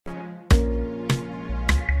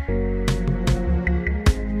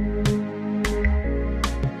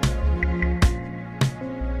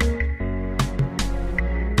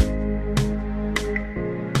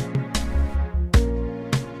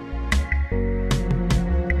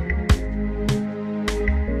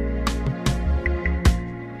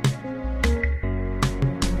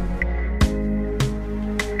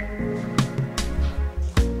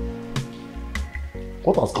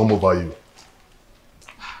What has come over you?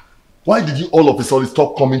 Why did you all of a sudden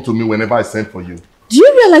stop coming to me whenever I sent for you? Do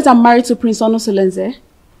you realize I'm married to Prince Onny Solenze?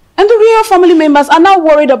 And the real family members are now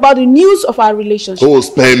worried about the news of our relationship. Oh,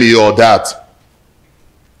 spare me all that.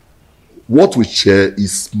 What we share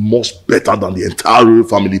is much better than the entire royal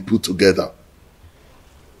family put together.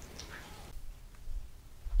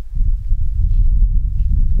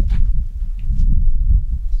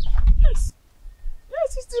 Yes,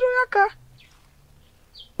 it's the Royaka.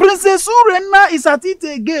 Princess Urena is at it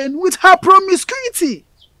again with her promiscuity.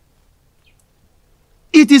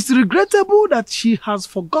 It is regrettable that she has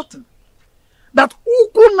forgotten that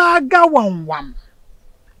Ukunaga Wam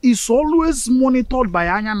is always monitored by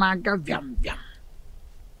Anyanaga Vyam Vyam.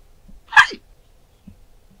 Hey!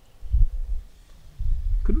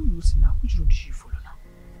 Could you see now? Which road did she follow now?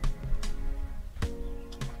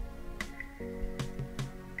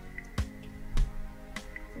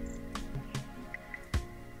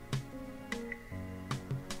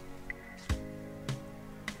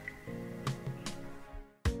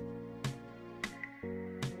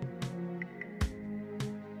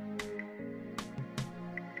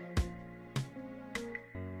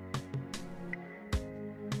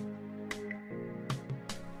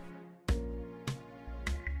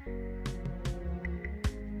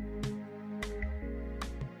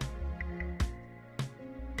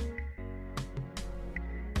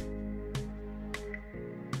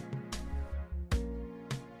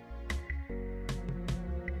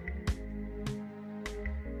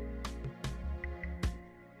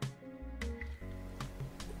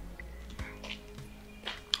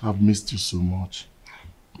 I've missed you so much.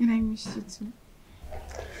 And I missed you too.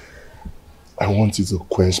 I want you to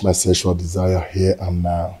quench my sexual desire here and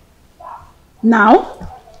now.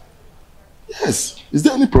 Now? Yes. Is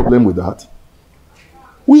there any problem with that?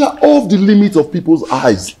 We are off the limit of people's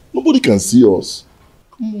eyes. Nobody can see us.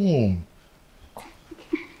 Come on.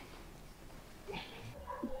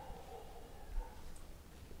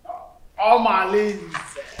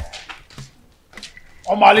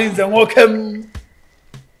 Omalinze, welcome.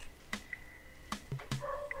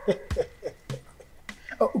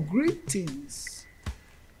 Greetings,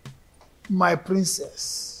 my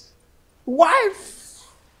princess, wife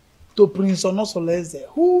to Prince Onny Solenze,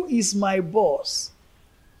 who is my boss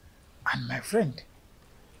and my friend.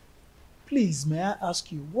 Please, may I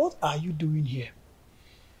ask you, what are you doing here?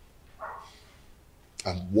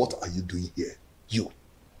 And what are you doing here? You.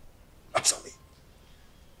 Answer me.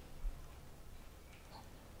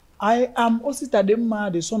 I am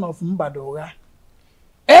Ositadema, the son of Mbadoga.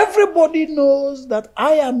 Everybody knows that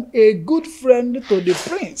I am a good friend to the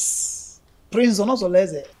prince, Prince Onny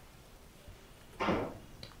Solenze.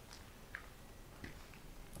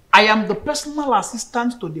 I am the personal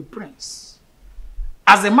assistant to the prince.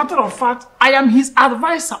 As a matter of fact, I am his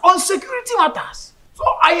advisor on security matters. So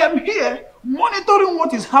I am here monitoring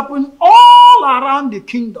what is happening all around the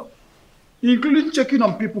kingdom, including checking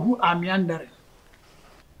on people who are meandering.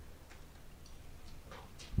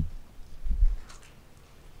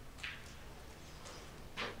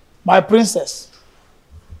 My princess.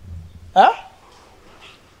 Huh?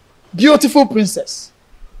 Beautiful princess.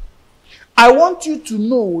 I want you to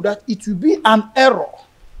know that it will be an error,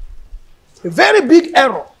 a very big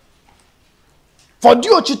error, for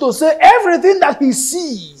Diochi to say everything that he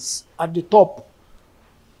sees at the top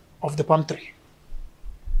of the pantry.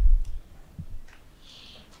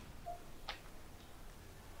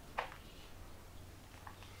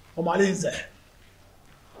 Omalinze.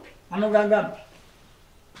 Anoganga.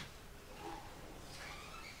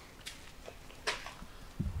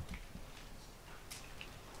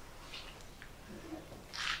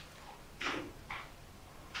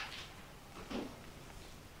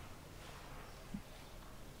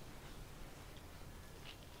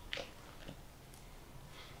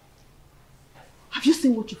 Have you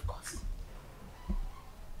seen what you've caused?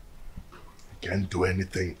 He can't do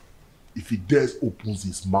anything. If he dares opens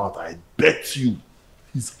his mouth, I bet you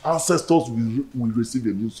his ancestors will receive a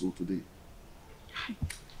new soul today.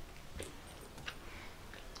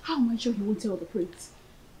 How am I sure he won't tell the prince?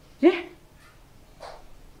 Eh?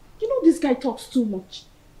 You know this guy talks too much.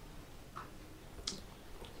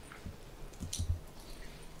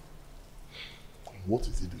 What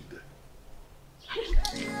is he doing there?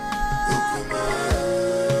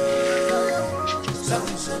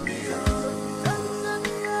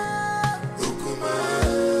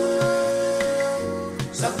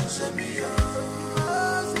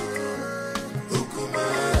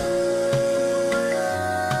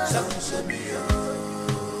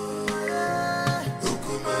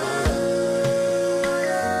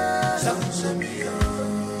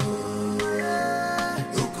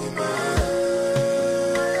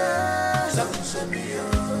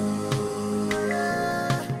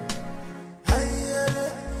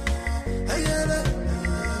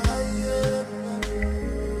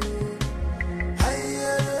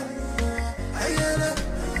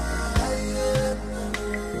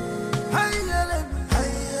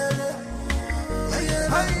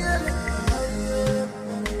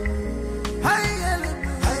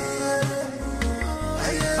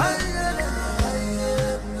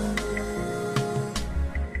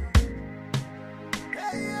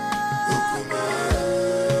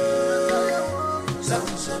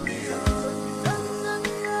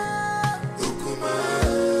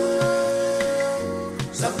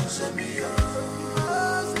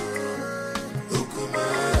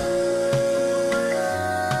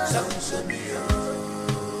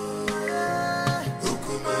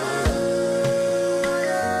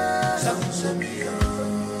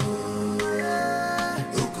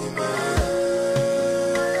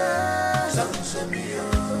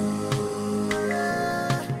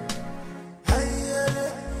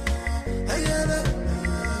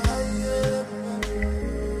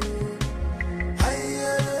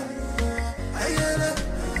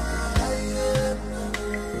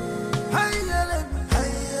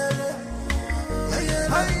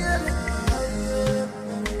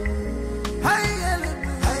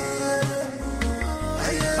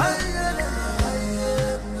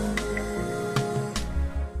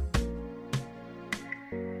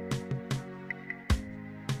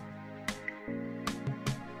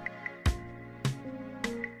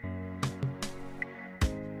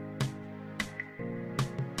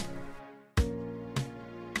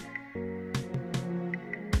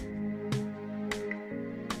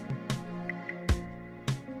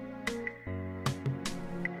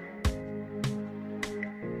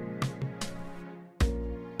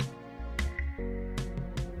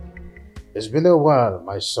 It's been a while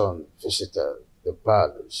my son visited the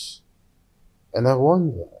palace, and I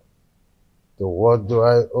wonder, to what do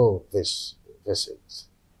I owe this visit?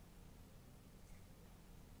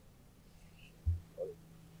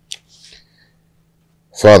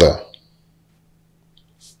 Father,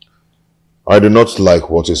 I do not like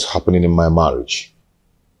what is happening in my marriage.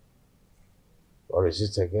 Or is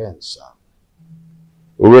it again, son?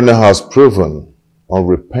 Urena has proven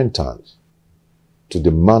unrepentant to the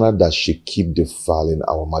manner that she keep defiling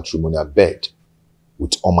our matrimonial bed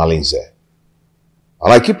with Omalinze.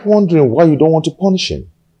 And I keep wondering why you don't want to punish him.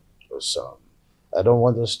 Oh, son, I don't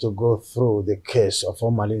want us to go through the case of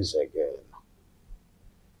Omalinze again.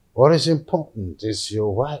 What is important is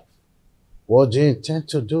your wife. What do you intend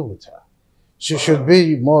to do with her? She should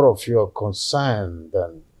be more of your concern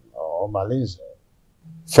than Omalinze.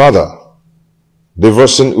 Father,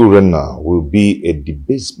 divorcing Urena will be a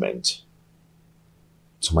debasement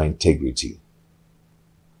to my integrity.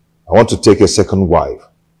 I want to take a second wife,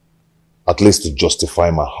 at least to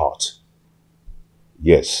justify my heart.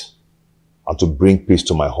 Yes, and to bring peace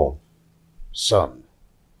to my home. Son,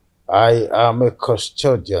 I am a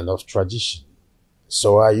custodian of tradition.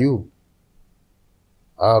 So are you.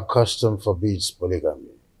 Our custom forbids polygamy.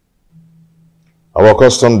 Our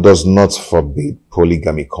custom does not forbid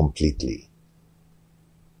polygamy completely.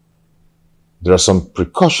 There are some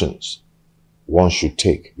precautions one should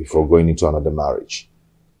take before going into another marriage.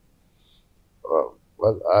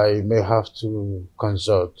 Well, I may have to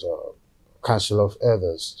consult Council of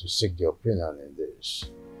Elders to seek their opinion in this.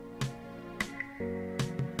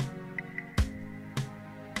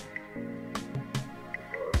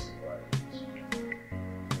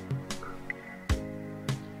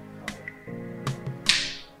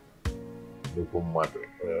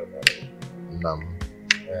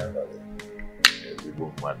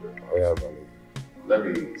 Let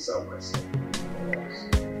me serve myself.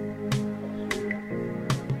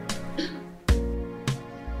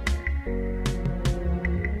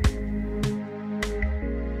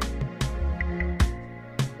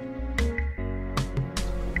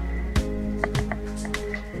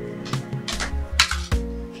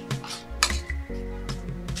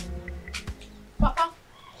 Papa,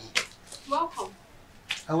 welcome.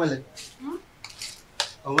 How are you?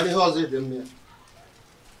 And when how's it then?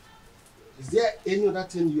 Is there any other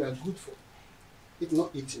thing you are good for? If not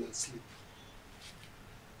eating and sleep.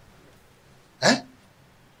 Eh?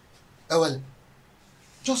 Oh well.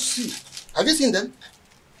 Just see. Have you seen them?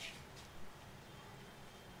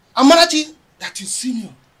 Amarachi, that is senior,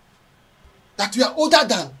 that we are older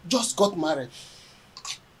than, just got married.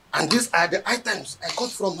 And these are the items I got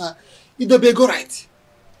from her. Idobego, right?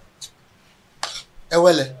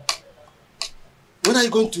 Ewele, when are you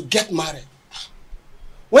going to get married?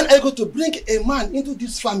 When are you going to bring a man into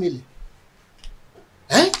this family?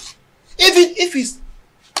 Eh? If if he's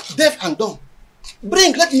deaf and dumb,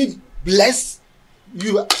 bring, let me bless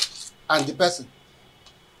you and the person.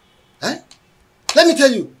 Eh? Let me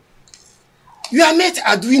tell you, your mates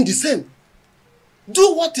are doing the same.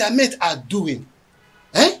 Do what your mates are doing.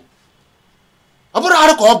 Eh?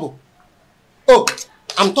 Oh,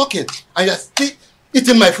 I'm talking and you're still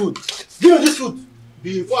eating my food. Give me this food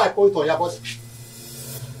before I pour it on your body.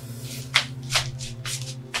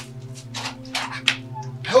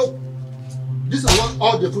 I hope this is not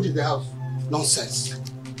all the food in the house. Nonsense.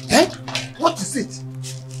 Eh? What is it?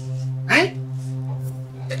 Eh?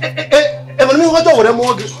 Look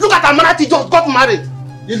at Amanati just got married.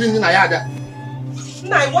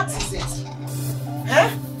 Nai, what is it? Huh?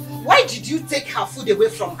 Why did you take her food away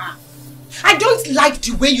from her? I don't like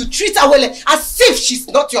the way you treat her well, as if she's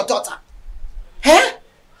not your daughter. Huh?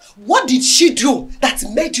 What did she do that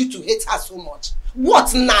made you to hate her so much?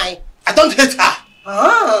 What, Nai? I don't hate her.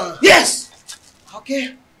 Ah. Yes.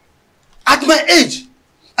 Okay. At my age,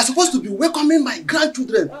 I'm supposed to be welcoming my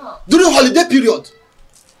grandchildren during holiday period.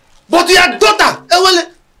 But your daughter,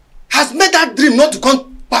 Ewele, has made that dream not to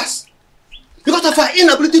come pass because of her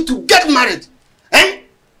inability to get married. Eh?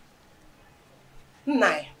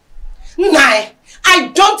 Nai, I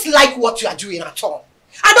don't like what you are doing at all.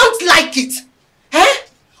 I don't like it. Eh?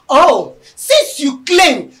 Oh, since you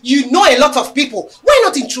claim you know a lot of people, why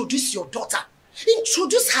not introduce your daughter?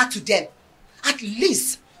 Introduce her to them. At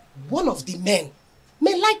least one of the men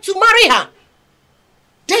may like to marry her.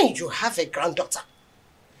 Then you have a granddaughter.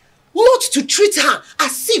 Not to treat her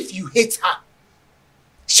as if you hate her.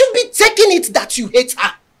 Should be taking it that you hate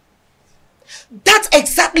her. That's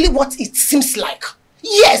exactly what it seems like.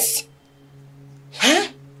 Yes. Huh?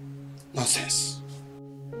 Nonsense.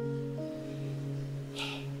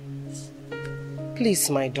 Please,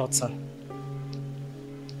 my daughter.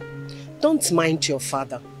 Don't mind your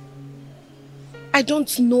father. I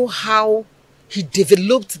don't know how he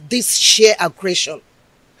developed this sheer aggression.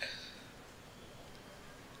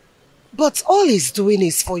 But all he's doing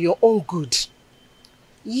is for your own good.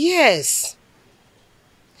 Yes.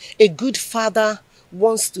 A good father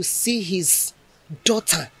wants to see his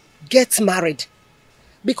daughter get married.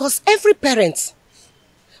 Because every parent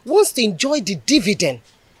wants to enjoy the dividend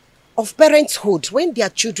of parenthood when their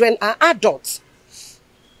children are adults.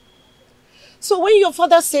 So when your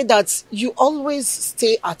father said that you always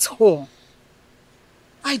stay at home,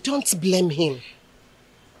 I don't blame him.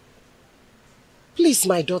 Please,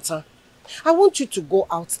 my daughter, I want you to go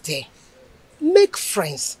out there. Make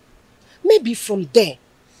friends. Maybe from there,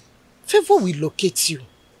 favor will locate you.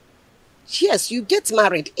 Yes, you get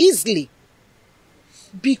married easily.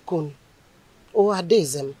 Bikon or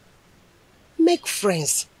Adezem. Make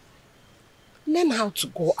friends. Learn how to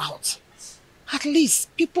go out. At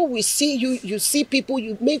least people will see you. You see people,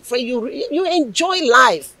 you make friends, you enjoy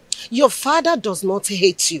life. Your father does not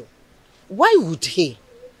hate you. Why would he?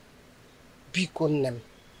 Bikonem.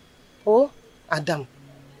 Oh, Adam,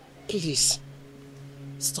 please,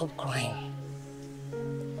 stop crying.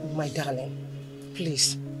 My darling,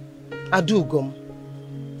 please. Adugom,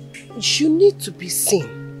 you need to be seen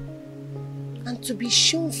and to be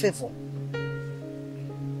shown favor.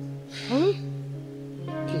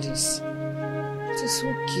 Please, it is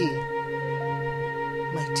okay,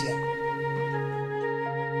 my dear.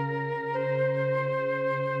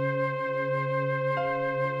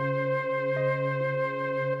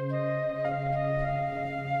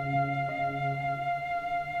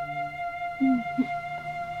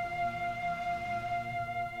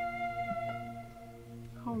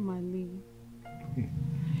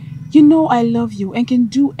 You know I love you and can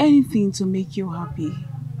do anything to make you happy.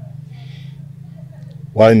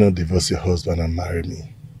 Why not divorce your husband and marry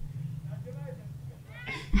me?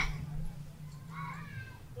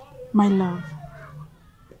 My love,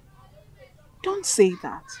 don't say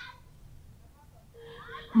that.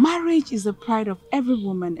 Marriage is the pride of every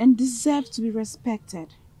woman and deserves to be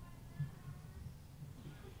respected.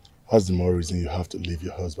 What's the more reason you have to leave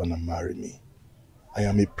your husband and marry me? I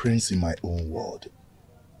am a prince in my own world.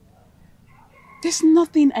 There's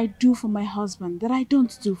nothing I do for my husband that I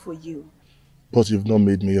don't do for you. But you've not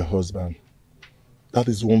made me your husband. That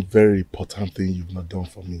is one very important thing you've not done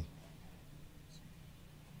for me.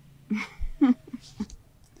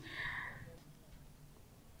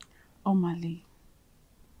 Omali,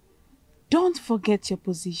 don't forget your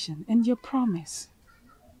position and your promise.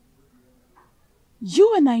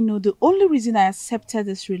 You and I know the only reason I accepted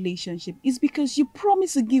this relationship is because you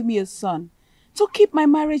promised to give me a son to keep my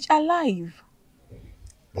marriage alive.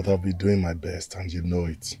 But I'll be doing my best and you know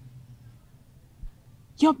it.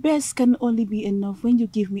 Your best can only be enough when you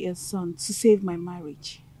give me a son to save my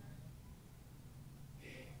marriage.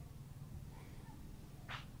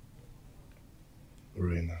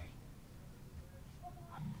 Regina,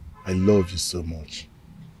 I love you so much.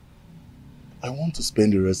 I want to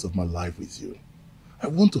spend the rest of my life with you. I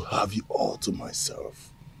want to have you all to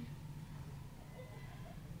myself.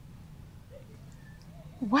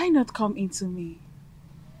 Why not come into me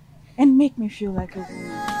and make me feel like a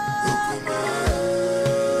woman?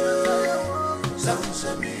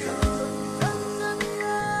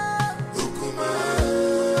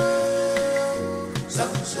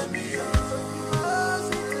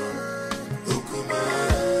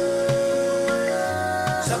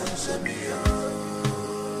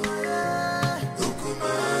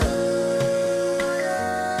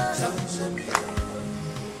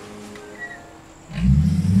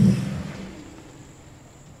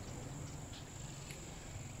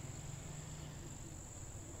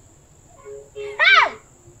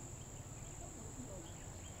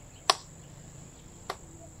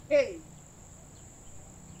 Hey!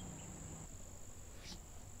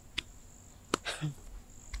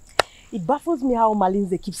 It baffles me how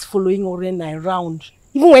Malinze keeps following Orena around,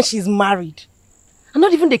 even when she's married. And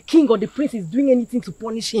not even the king or the prince is doing anything to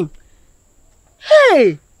punish him.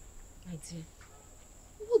 Hey! My dear,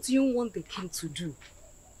 what do you want the king to do?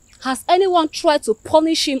 Has anyone tried to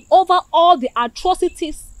punish him over all the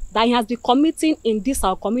atrocities that he has been committing in this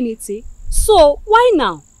our community? So, why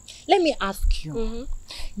now? Let me ask you.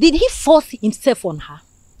 Did he force himself on her?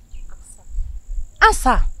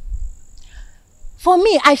 Answer. For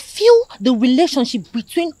me, I feel the relationship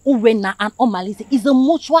between Urena and Omalize is a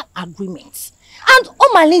mutual agreement. And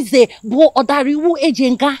Omalize bo odariwu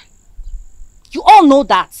ejenga. You all know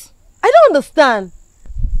that. I don't understand.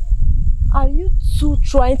 Are you two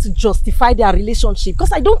trying to justify their relationship?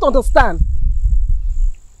 Because I don't understand.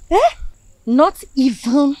 Not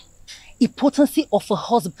even the potency of a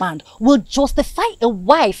husband will justify a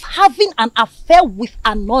wife having an affair with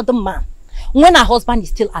another man when her husband is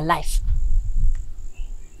still alive.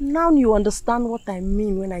 Now you understand what I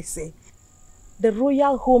mean when I say the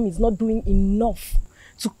royal home is not doing enough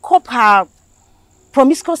to cope her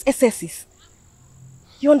promiscuous excesses.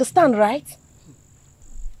 You understand, right?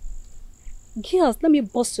 Girls, let me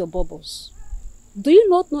bust your bubbles. Do you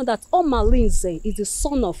not know that Omalinze is the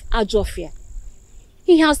son of Ajofia?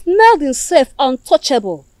 He has nailed himself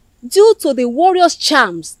untouchable due to the warrior's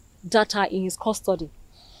charms that are in his custody.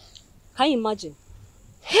 Can you imagine?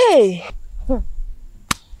 Hey!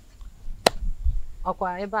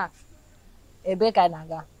 Okwa eba. Ebe ka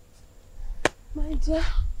naga. My dear.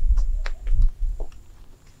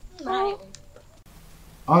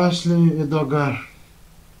 Honestly, Edoga,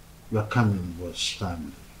 your coming was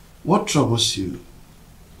timely. What troubles you,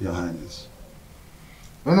 Your Highness?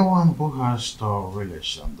 Anyone who has strong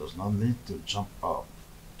relation does not need to jump up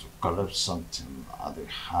to collect something at a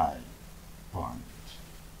high point.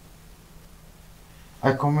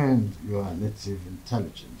 I commend your native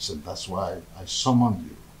intelligence, and that's why I summoned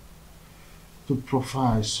you to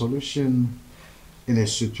provide solution in a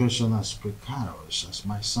situation as precarious as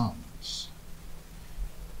my son's.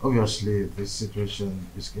 Obviously, this situation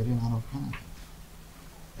is getting out of hand,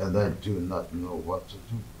 and I do not know what to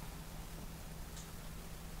do.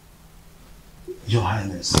 Your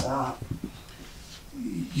Highness,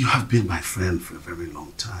 you have been my friend for a very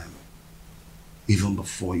long time, even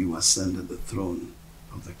before you ascended the throne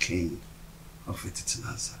of the king of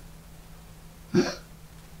Ititinasa.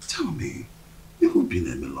 Tell me, you've been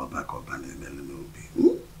a Melobak or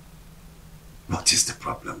Banemelenubi. What is the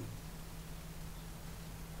problem?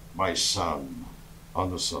 My son,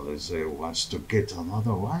 Onusoleze, wants to get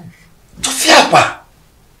another wife. Tofiapa!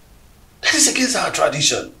 That is against our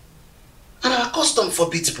tradition. And our custom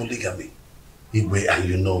forbids polygamy. Igwe, and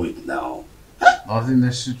you know it now. Not in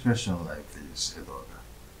a situation like this, Edoga.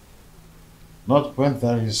 Not when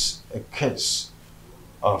there is a case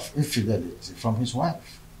of infidelity from his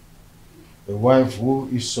wife. A wife who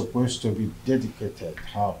is supposed to be dedicated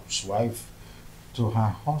housewife to her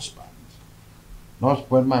husband. Not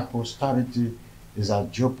when my posterity is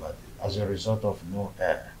at jeopardy as a result of no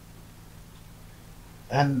heir.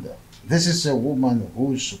 And this is a woman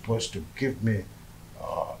who is supposed to give me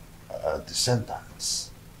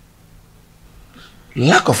descendants.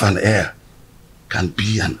 Lack of an heir can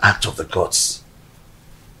be an act of the gods,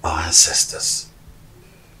 our ancestors.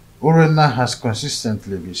 Urena has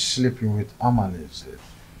consistently been sleeping with Omalize,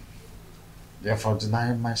 therefore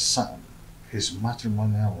denying my son his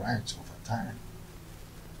matrimonial rights over time.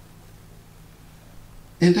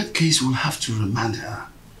 In that case, we'll have to remand her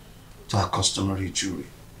to our customary jury,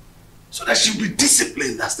 so that she'll be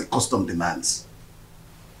disciplined as the custom demands.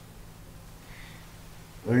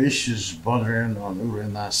 The issues bordering on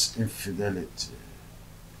Urena's infidelity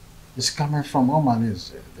It's coming from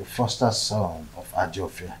Omanis, the foster son of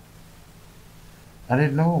Ajofia. I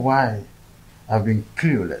didn't know why I've been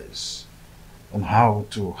clueless on how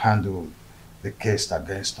to handle the case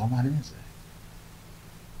against Omanis.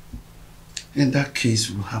 In that case,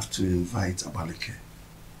 we'll have to invite Abaleke,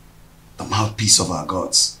 the mouthpiece of our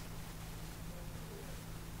gods,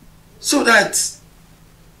 so that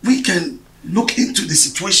we can look into the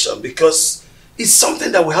situation, because it's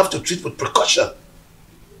something that we have to treat with precaution,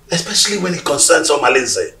 especially when it concerns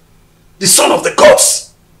Omalinze, the son of the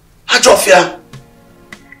gods, Ajofia.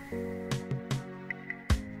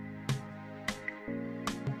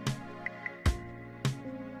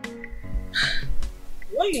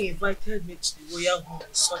 When you invited me to the royal home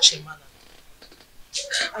in such a manner,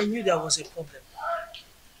 I knew there was a problem.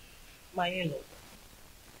 My in-law,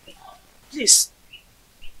 please,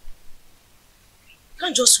 you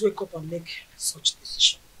can't just wake up and make such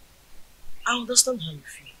decision. I understand how you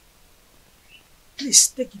feel. Please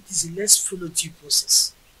take it easy. Let's follow due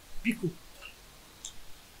process. Be cool.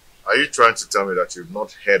 Are you trying to tell me that you've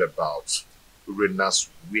not heard about Urena's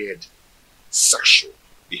weird sexual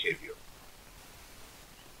behavior?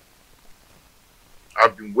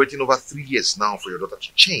 I've been waiting over 3 years now for your daughter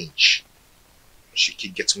to change. She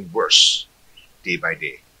keeps getting worse day by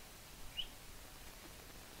day.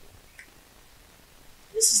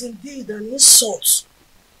 This is indeed an insult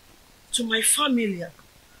to my family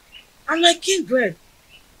and my kindred.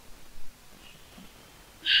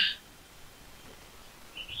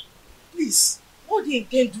 Please, what do you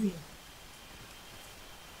intend doing?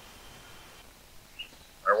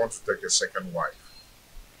 I want to take a second wife.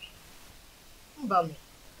 Mbami,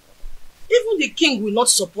 even the king will not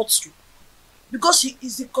support you because he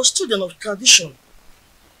is the custodian of tradition.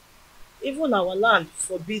 Even our land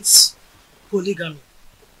forbids polygamy.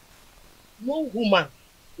 No woman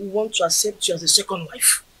will want to accept you as a second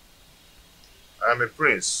wife. I am a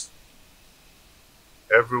prince.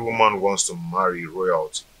 Every woman wants to marry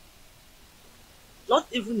royalty. Not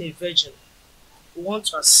even a virgin will want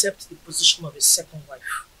to accept the position of a second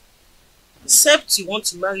wife. Except you want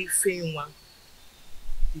to marry Feyinwa,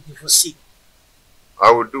 the divorcee. I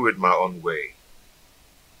will do it my own way.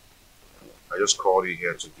 I just called you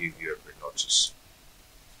here to give you a pre-notice.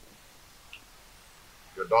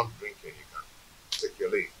 If you're done drinking, you can take your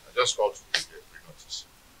leave. I just called to give you a pre-notice.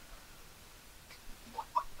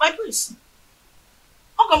 My prince,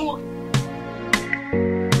 how come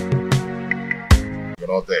You're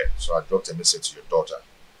not there, so I dropped a message to your daughter.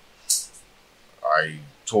 I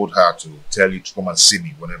told her to tell you to come and see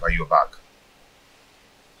me whenever you're back.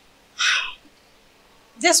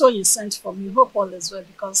 That's what you sent for me. Hope all is well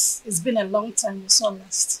because it's been a long time you saw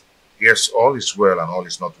last. Yes, all is well and all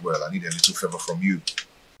is not well. I need a little favor from you.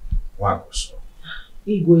 Wagoso,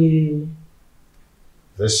 Igwe?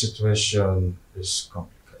 the situation is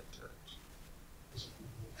complicated.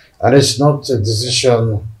 And it's not a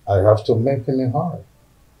decision I have to make in a hurry.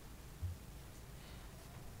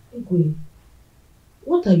 Igwe,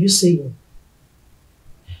 what are you saying?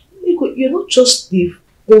 Igwe, you're not just the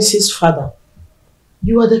prince's father.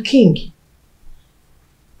 You are the king.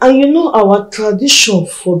 And you know our tradition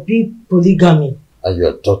forbids polygamy. And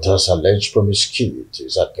your daughter's alleged promiscuity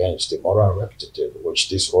is against the moral rectitude which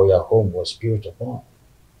this royal home was built upon.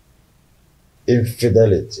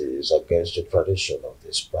 Infidelity is against the tradition of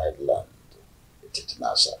this pride land,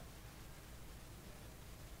 Titinasa.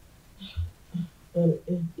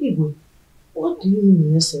 Igwe, what do you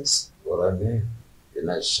mean in essence? What I mean, in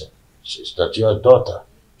essence, is that your daughter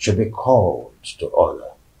should be called to order.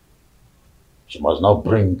 She must not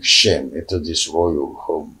bring shame into this royal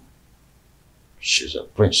home. She's a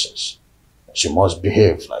princess. She must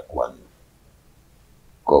behave like one.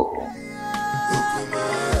 Go home.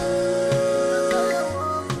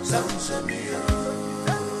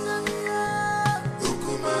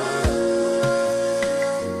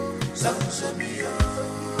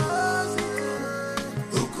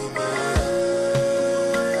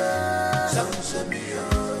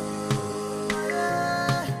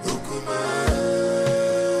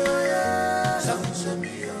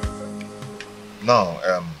 Now,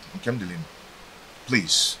 Nkemdilin,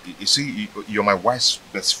 please, you see, you're my wife's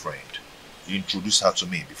best friend. You introduced her to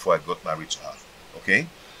me before I got married to her, okay?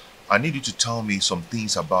 I need you to tell me some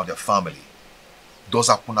things about their family. Does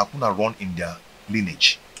Apuna run in their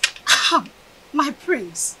lineage? My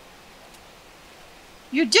prince,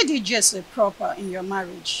 you did it just proper in your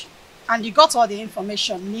marriage and you got all the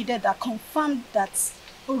information needed that confirmed that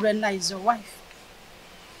Urena is your wife.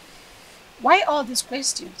 Why all these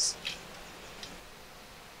questions?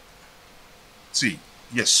 See,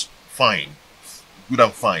 yes, fine. Good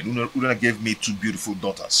and fine. Urena gave me 2 beautiful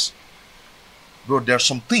daughters. Bro, there are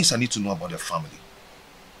some things I need to know about their family.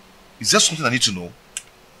 Is there something I need to know?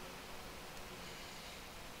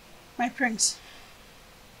 My prince.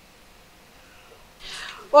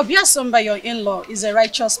 Obiasomba, your in-law, is a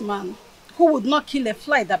righteous man who would not kill a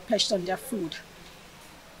fly that perched on their food.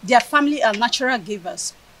 Their family are natural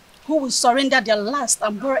givers who will surrender their last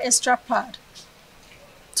and borrow extra pad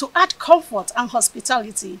to add comfort and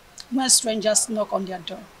hospitality when strangers knock on their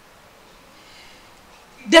door.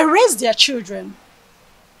 They raise their children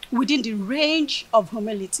within the range of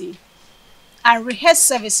humility and rehearse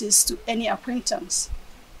services to any acquaintance.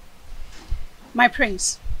 My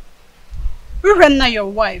prince, Urenna, your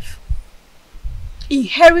wife,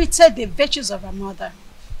 inherited the virtues of her mother.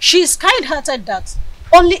 She is kind-hearted that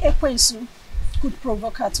only Ekwensu could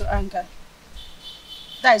provoke her to anger.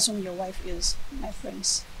 That is whom your wife is, my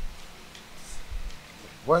prince.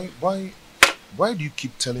 Why do you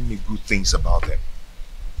keep telling me good things about them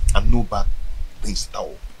and no bad things at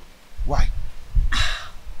all? Why?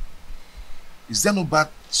 Is there no bad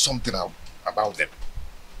something about them?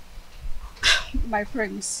 My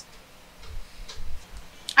prince,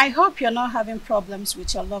 I hope you're not having problems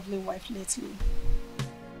with your lovely wife lately.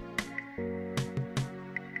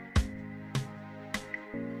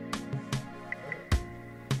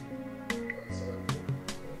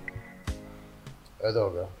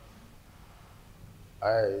 Edoga,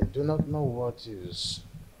 I do not know what is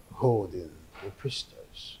holding the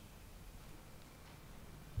priestess.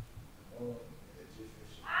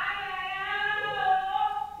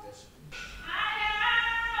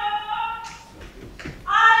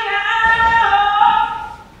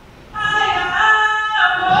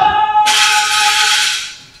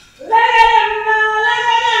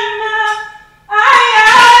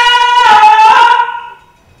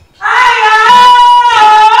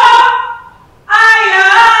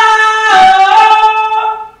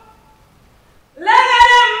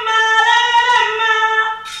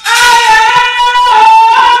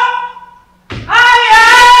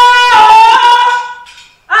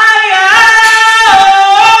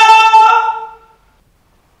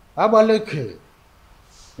 Abaleke,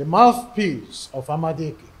 the mouthpiece of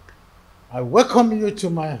Amadeke, I welcome you to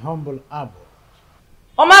my humble abode.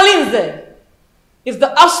 Omalinze is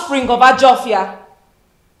the offspring of Ajofia,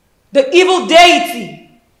 the evil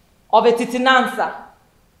deity of Etitinansa,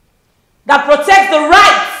 that protects the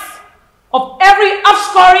rights of every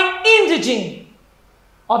offscoring indigene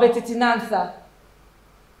of Etitinansa.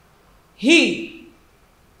 He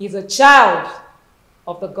is a child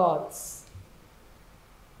of the gods.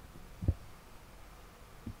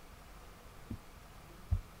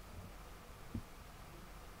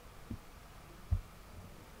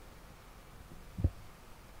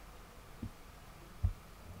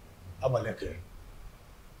 Abaleke,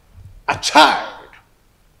 a child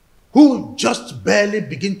who just barely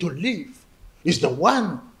begin to live is the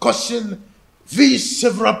one causing these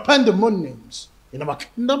several pandemoniums in our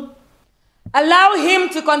kingdom. Allow him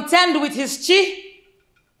to contend with his chi.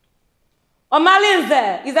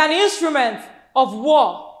 Omalinze is an instrument of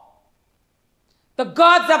war. The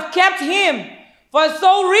gods have kept him for a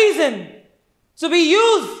sole reason, to be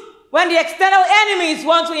used when the external enemies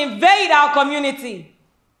want to invade our community.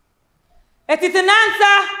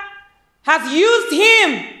 Etitinansa has used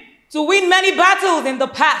him to win many battles in the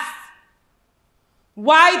past.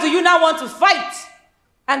 Why do you now want to fight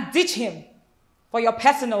and ditch him for your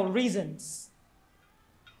personal reasons?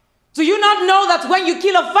 Do you not know that when you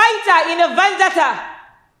kill a fighter in a vendetta,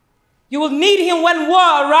 you will need him when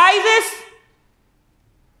war arises?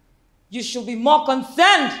 You should be more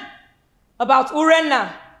concerned about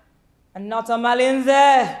Urenna and not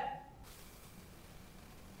Omalinze.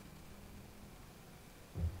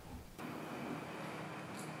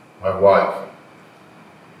 My wife,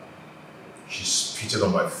 she spitted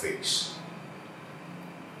on my face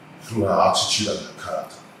through her attitude and her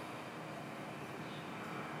character.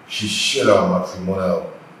 She shared our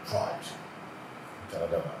matrimonial pride with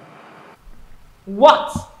another man.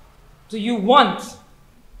 What do you want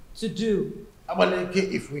to do? Abaleke,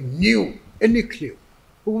 if we knew any clue,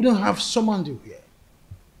 we wouldn't have summoned you here.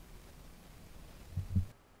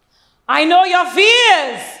 I know your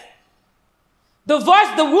fears. Divorce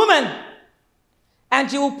the woman,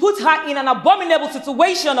 and you will put her in an abominable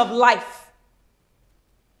situation of life.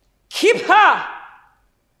 Keep her,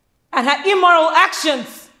 and her immoral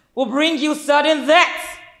actions will bring you sudden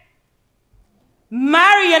death.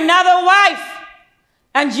 Marry another wife,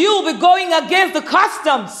 and you will be going against the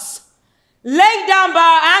customs laid down by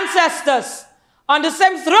our ancestors on the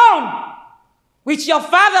same throne which your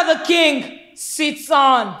father the king sits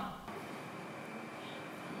on.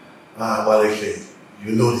 Well,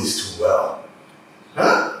 you know this too well.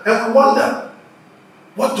 Huh? And we wonder,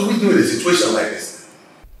 what do we do in a situation like this?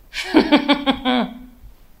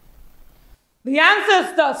 The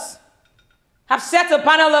ancestors have set a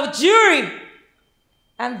panel of jury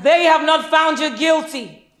and they have not found you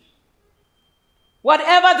guilty.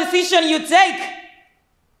 Whatever decision you take,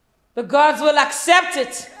 the gods will accept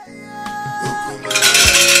it.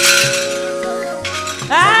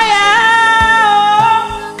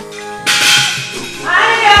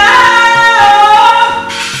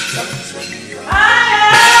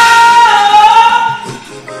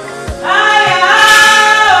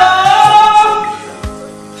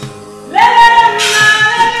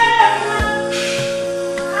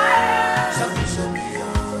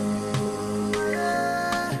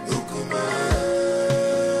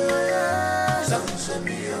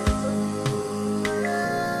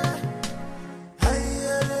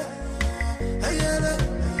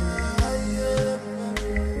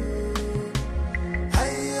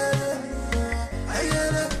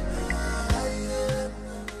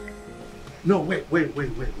 No, wait, my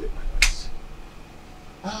friends.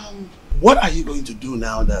 What are you going to do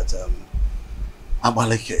now that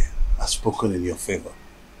Amaleke has spoken in your favor?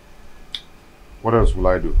 What else will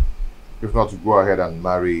I do? If not to go ahead and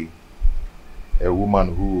marry a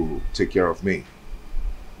woman who will take care of me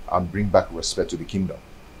and bring back respect to the kingdom.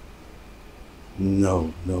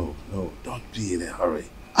 No, don't be in a hurry.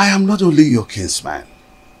 I am not only your kinsman.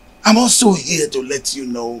 I'm also here to let you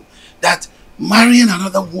know that marrying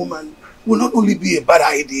another woman will not only be a bad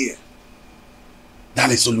idea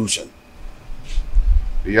than a solution.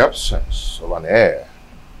 The absence of an heir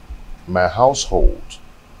in my household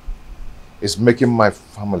is making my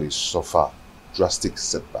family suffer drastic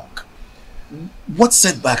setback. What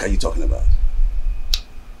setback are you talking about?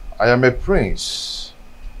 I am a prince,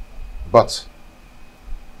 but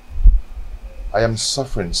I am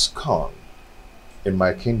suffering scorn in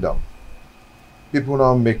my kingdom. People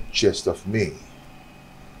now make jest of me.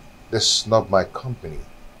 They snub my company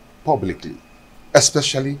publicly,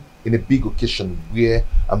 especially in a big occasion where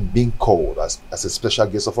I'm being called as a special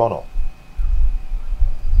guest of honor.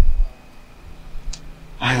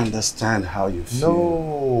 I understand how you feel.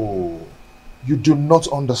 No, you do not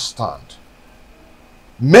understand.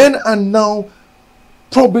 Men are now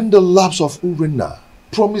probing the laps of Urena,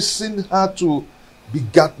 promising her to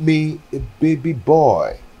beget me a baby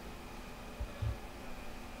boy.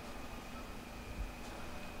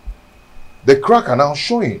 The crack are now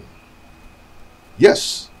showing.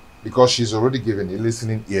 Yes, because she's already given a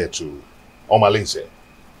listening ear to Omalinze.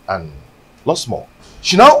 And lots more.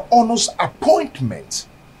 She now honors appointment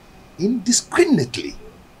indiscriminately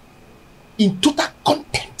in total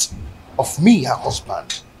contempt of me, her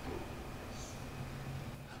husband.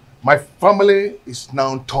 My family is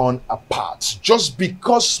now torn apart just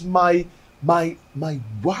because my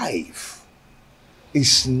wife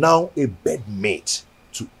is now a bedmate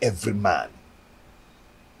to every man.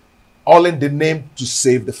 All in the name to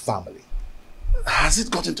save the family. Has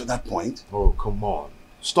it gotten to that point? Oh, come on.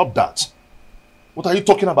 Stop that. What are you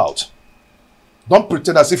talking about? Don't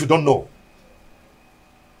pretend as if you don't know.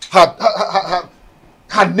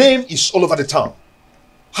 Her name is all over the town.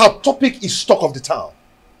 Her topic is talk of the town.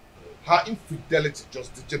 Her infidelity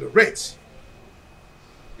just degenerates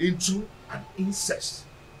into an incest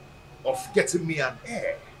of getting me an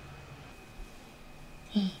heir.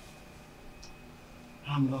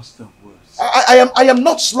 I'm lost of words. I am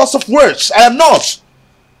not lost of words. I am not.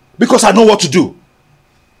 Because I know what to do.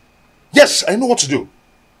 Yes, I know what to do.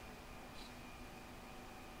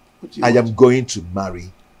 I am going to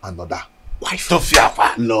marry another wife.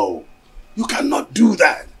 Tofiapa, no. You cannot do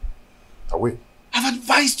that. I will. I've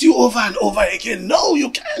advised you over and over again. No, you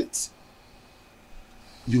can't.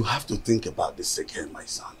 You have to think about this again, my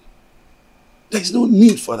son. There is no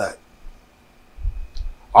need for that.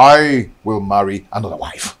 I will marry another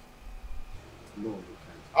wife. No, you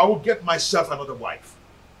can't. I will get myself another wife.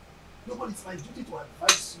 No, but it's my duty to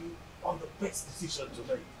advise you on the best decision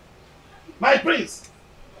to make. My prince!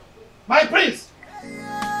 My prince!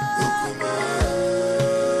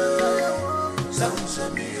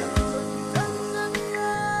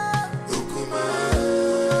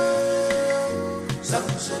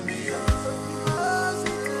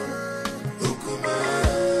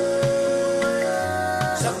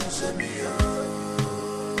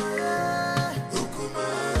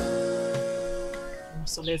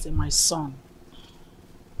 Solese, my son,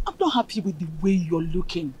 I'm not happy with the way you're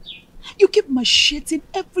looking. You keep macheting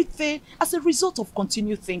everything as a result of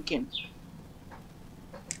continued thinking.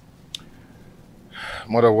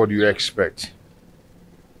 Mother, what do you expect?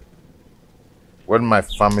 When my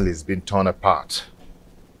family is being torn apart,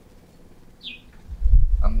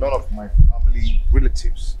 none of my family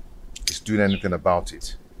relatives is doing anything about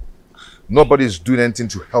it. Nobody is doing anything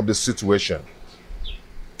to help the situation,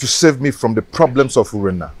 to save me from the problems of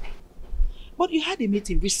Urena. But you had a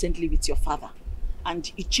meeting recently with your father and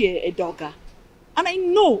Ichie Edoga. And I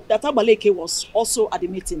know that Abaleke was also at the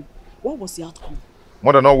meeting. What was the outcome?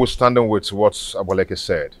 More than notwithstanding with what Abaleke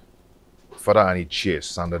said, Father and Ichie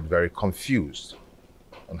sounded very confused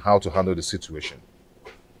on how to handle the situation.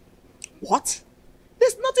 What?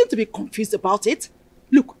 There's nothing to be confused about it.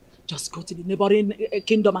 Look, just go to the neighboring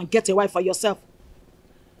kingdom and get a wife for yourself.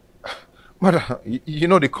 Mother, you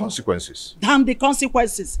know the consequences. Damn the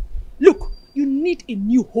consequences. Look, you need a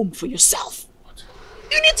new home for yourself. What?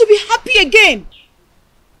 You need to be happy again.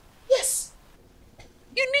 Yes.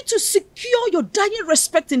 You need to secure your dying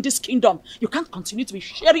respect in this kingdom. You can't continue to be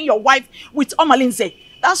sharing your wife with Omalinze,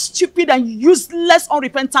 that stupid and useless,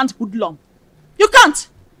 unrepentant hoodlum. You can't.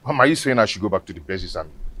 Mom, are you saying I should go back to the bases and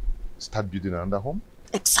start building another home?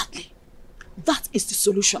 Exactly. That is the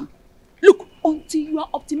solution. Look, until you are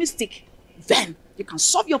optimistic, then you can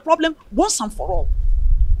solve your problem once and for all.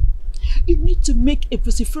 You need to make a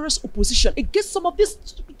vociferous opposition against some of these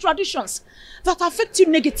traditions that affect you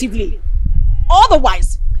negatively.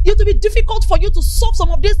 Otherwise, it will be difficult for you to solve some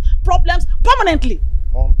of these problems permanently.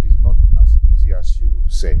 Mom, it's not as easy as you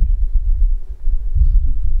say.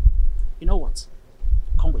 You know what?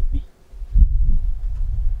 Come with me.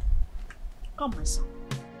 Come, my son.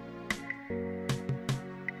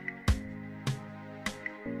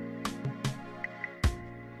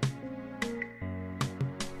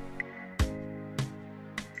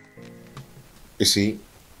 You see,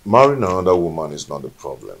 marrying another woman is not the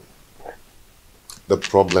problem. The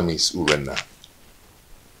problem is Urena.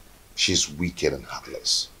 She's wicked and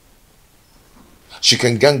heartless. She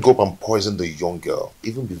can gang up and poison the young girl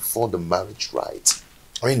even before the marriage rite.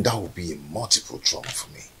 I mean, that would be a multiple trauma for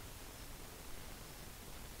me.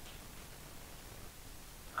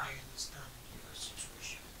 I understand your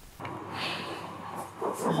situation.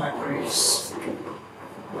 My praise.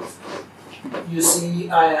 You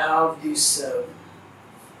see, I have this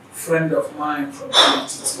friend of mine from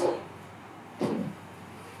Trinity.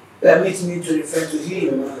 Permit me to refer to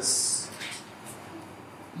him as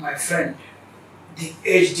my friend. The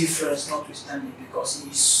age difference notwithstanding, because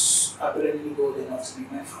he's apparently old enough to be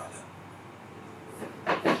my father.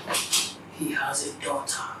 He has a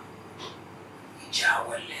daughter,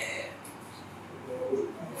 Ijawale,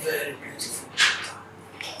 very beautiful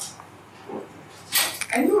daughter.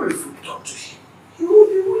 I know if you talk to him, he will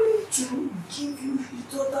be willing to give you his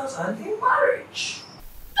daughter's hand in marriage.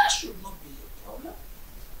 That should not be a problem.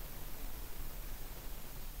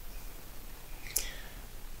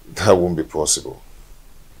 That won't be possible.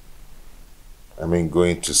 I mean,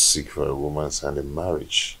 going to seek for a woman's hand in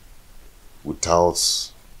marriage without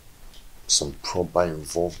some proper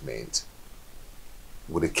involvement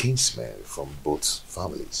with a kinsman from both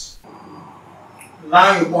families.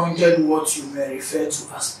 Now you pointed what you may refer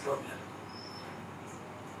to as problem.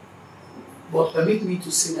 But permit me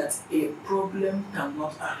to say that a problem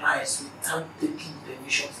cannot arise without taking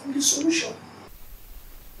permission from the solution.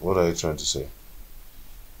 What are you trying to say?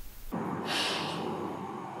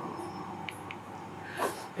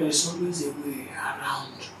 There is always a way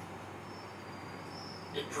around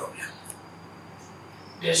the problem.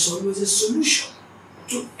 There's always a solution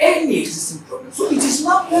to any existing problem. So it is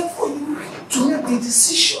now left for you to make the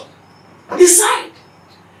decision. Decide.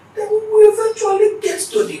 Then we will eventually get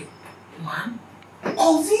to the man,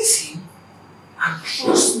 convince him, and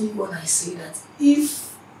trust me when I say that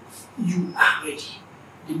if you are ready,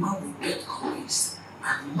 the man will get convinced,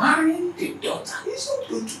 and marrying the daughter is not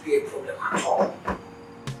going to be a problem at all.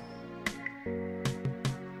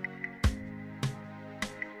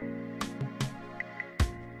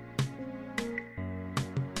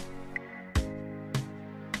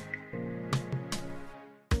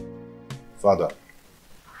 Father,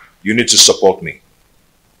 you need to support me.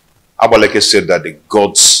 Abaleke said that the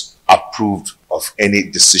gods approved of any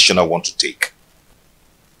decision I want to take.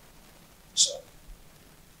 So,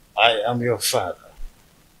 I am your father.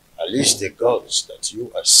 At least the gods that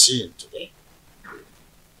you are seeing today.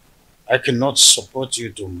 I cannot support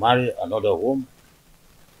you to marry another woman.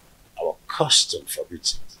 Our custom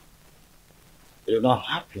forbids it. It will not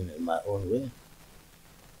happen in my own way.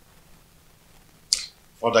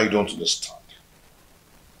 Father, you don't understand.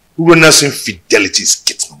 Urena's infidelity is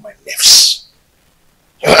getting on my nerves.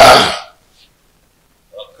 Our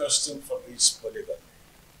custom forbids polygamy.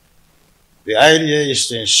 The idea is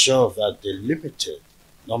to ensure that the limited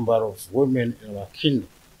number of women in our kingdom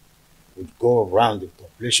would go around the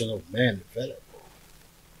population of men available.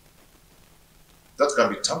 that can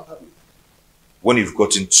be tampered with. When you've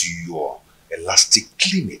gotten to your elastic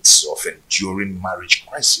limits of enduring marriage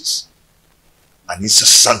crisis and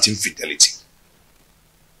incessant infidelity.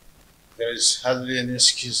 There is hardly any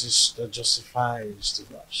excuses that justifies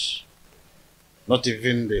divorce. Not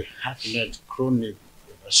even the hackneyed, chronic,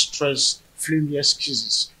 stress, flimsy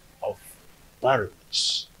excuses of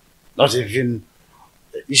barrenness. Not even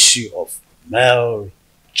the issue of male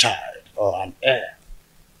child or an heir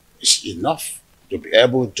is enough to be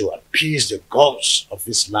able to appease the gods of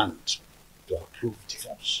this land to approve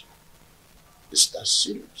divorce. Is that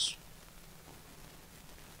serious?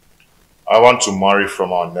 I want to marry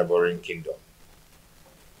from our neighboring kingdom.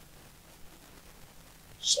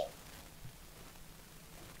 So,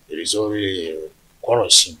 it is only a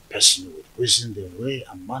quarrelsome person with reason the way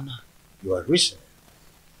and manner you are reasoning.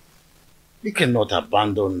 You cannot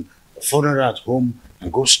abandon the funeral at home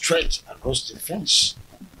and go straight across the fence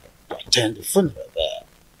to attend the funeral there.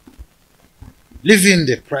 Leaving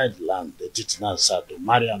the pride land, the Titanasa, to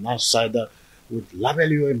marry an outsider would label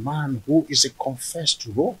you a man who is a confessed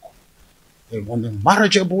rogue, a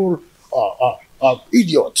unmarriageable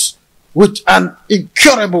idiot with an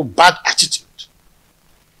incurable bad attitude.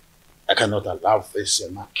 I cannot allow this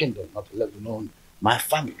in my kingdom, not let alone my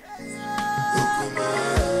family.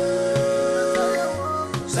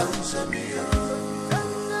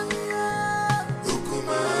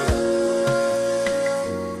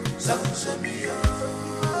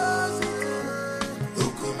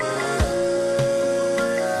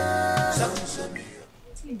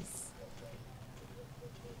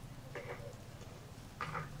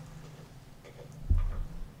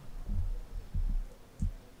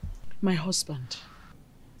 My husband,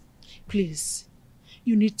 please,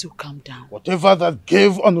 you need to calm down. Whatever that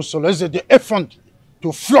gave Onusoleze the effrontery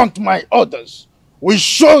to flaunt my orders will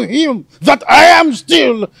show him that I am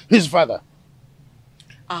still his father.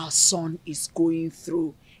 Our son is going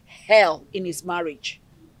through hell in his marriage.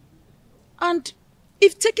 And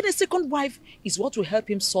if taking a second wife is what will help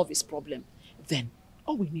him solve his problem, then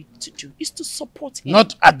all we need to do is to support him.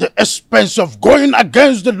 Not at the expense of going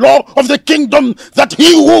against the law of the kingdom that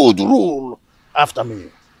he would rule after me.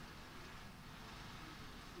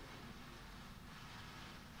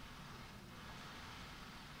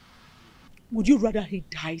 Would you rather he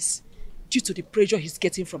dies due to the pressure he's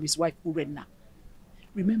getting from his wife Urenna?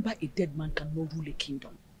 Remember, a dead man cannot rule a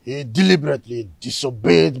kingdom. He deliberately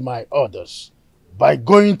disobeyed my orders by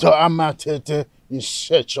going to Amatete in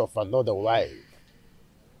search of another wife.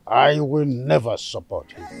 I will never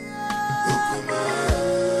support him.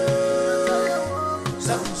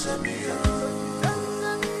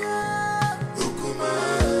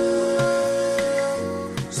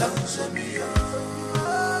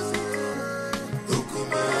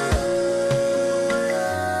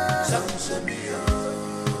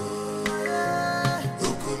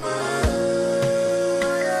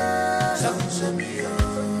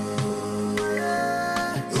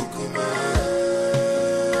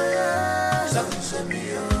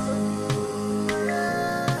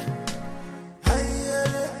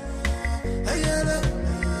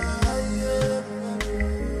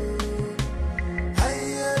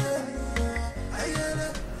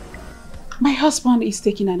 My husband is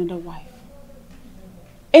taking another wife.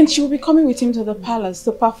 And she will be coming with him to the palace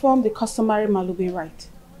to perform the customary Malube rite.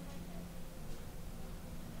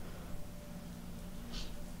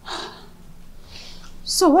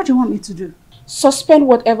 So what do you want me to do? Suspend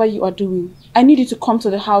whatever you are doing. I need you to come to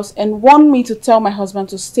the house and warn me to tell my husband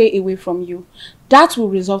to stay away from you. That will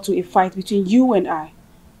result to a fight between you and I.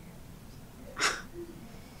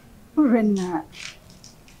 Rena,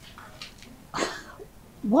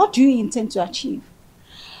 what do you intend to achieve?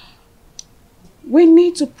 We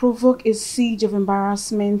need to provoke a siege of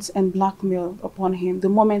embarrassment and blackmail upon him the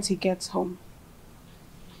moment he gets home.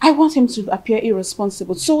 I want him to appear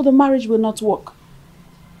irresponsible so the marriage will not work.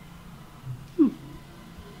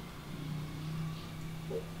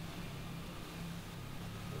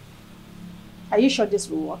 Are you sure this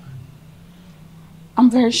will work? I'm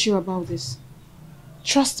very sure about this.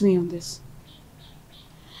 Trust me on this.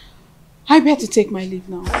 I better take my leave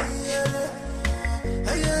now.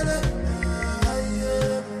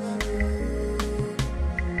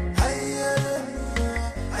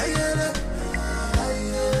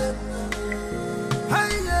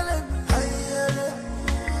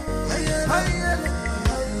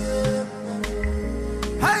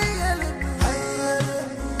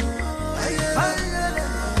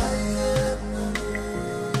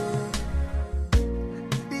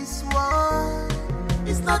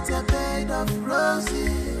 Not a bed of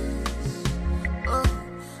roses. Oh,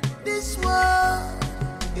 this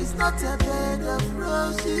world is is not a bed of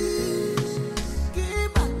roses.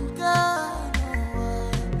 Give and go,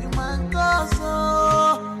 you man go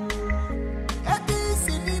so. It is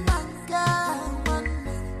in the man go,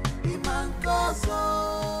 the man go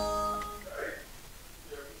so.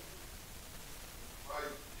 My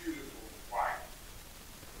beautiful wife.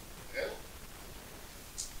 Yeah?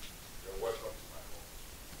 You're welcome to my home.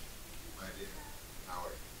 My dear, how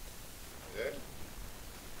are you? Yeah?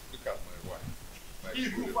 Look at my wife. My He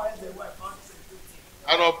who finds a wife finds a good thing.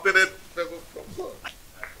 An obtained favor from God.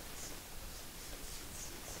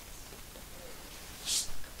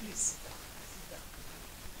 Please.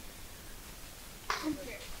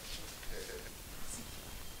 Okay.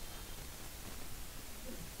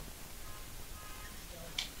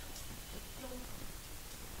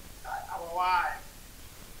 Our wife.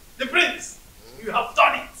 The prince, you have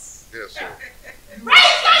done it. Yes, sir. Why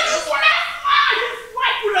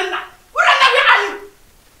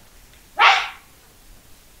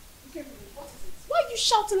are you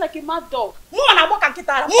shouting like a mad dog? Talk to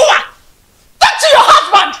your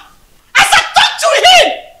husband! I said talk to him!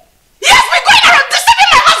 He has been going around deceiving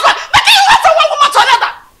my husband, making you wait from one woman to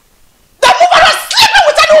another! The woman is sleeping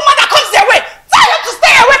with any woman that comes their way! Tell him to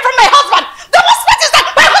stay away from my husband! The most part is that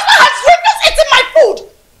my husband has refused eating my food!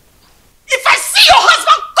 If I see your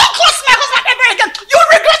husband, go close to my husband ever again, you'll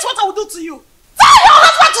regret what I will do to you! Tell your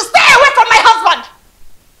husband to stay away from my husband!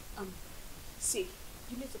 See,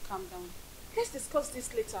 you need to calm down. Let's discuss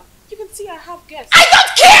this later. You can see I have guests. I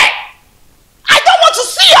don't care! I don't want to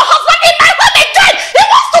see your husband in my home again! He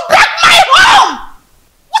wants to break my home!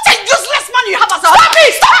 What a useless man you have as a husband! Stop me!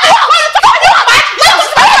 Stop me! Stop me! You don't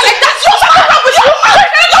speak like that! You don't speak wrong with you!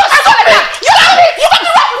 You don't me! You don't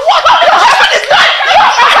be wrong with what? Your husband is lying!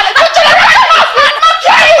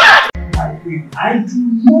 I do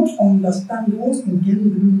not understand what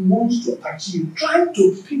Ngeni wants to achieve, trying to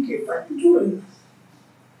pick a fight between us.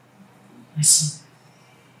 Listen,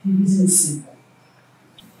 the reason is simple.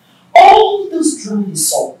 All this drama is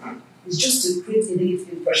solved is just to create a negative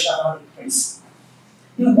impression about the prince.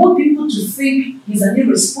 They want people to think he's an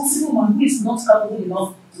irresponsible man who is not capable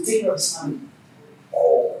enough to take care of his family.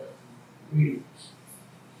 Oh, really?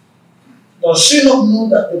 Does she not know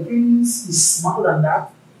that the prince is smarter than that?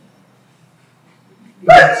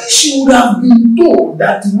 Maybe she would have been told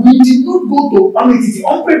that we did not go to Amity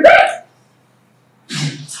unprepared.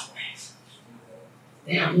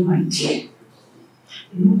 They have no idea.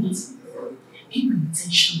 You know what? Keep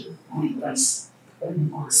attention on the price when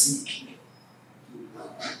you are seeing the king.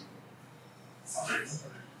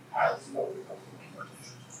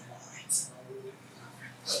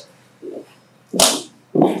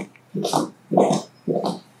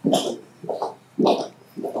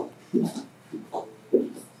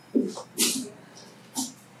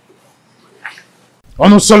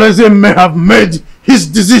 Onosoleze may have made his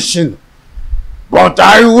decision, but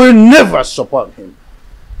I will never support him.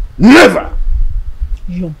 Never!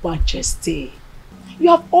 Your Majesty, you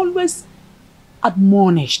have always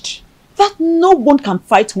admonished that no one can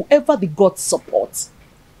fight whoever the gods support.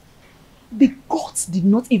 The gods did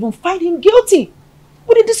not even find him guilty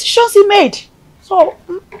with the decisions he made. So,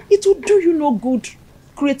 it will do you no good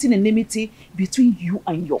creating enmity between you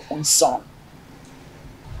and your own son.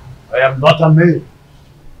 I am not a man.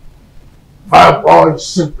 My boy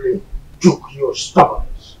simply took your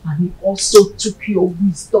stubbornness. And he also took your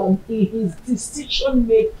wisdom in his decision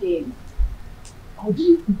making.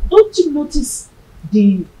 Don't you notice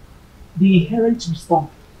the inherent wisdom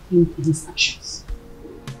in his actions?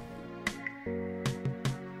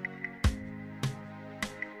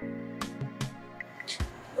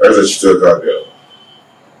 As I stood out there,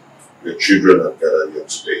 your children have gathered here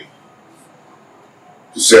today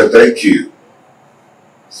to say thank you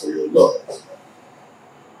for your love,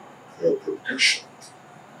 for your protection,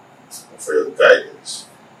 and for your guidance.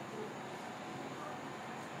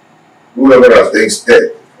 Whoever has things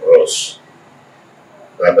dead for us,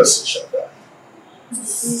 that person shall die.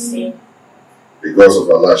 Because of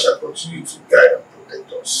Allah shall continue to guide and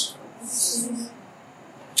protect us.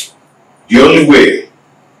 The only way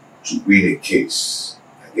to win a case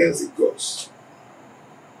against the gods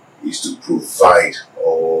is to provide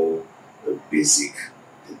all the basic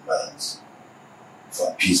demands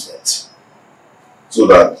for appeasement, so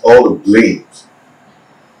that all the blame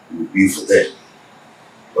will be for them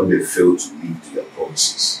when they fail to live their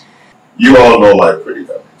promises. You all know my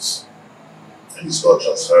predicaments, and it's not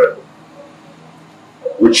transferable,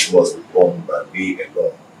 which must be borne by me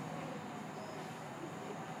alone.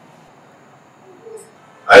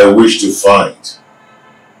 I wish to find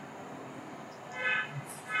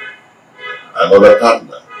another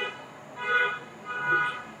partner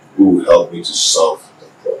will help me to solve the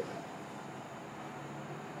problem.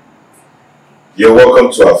 You're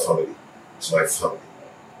welcome to our family, to my family.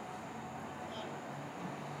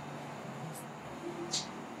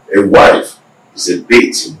 A wife is a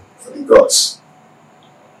bait for the gods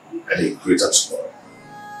and a greater tomorrow.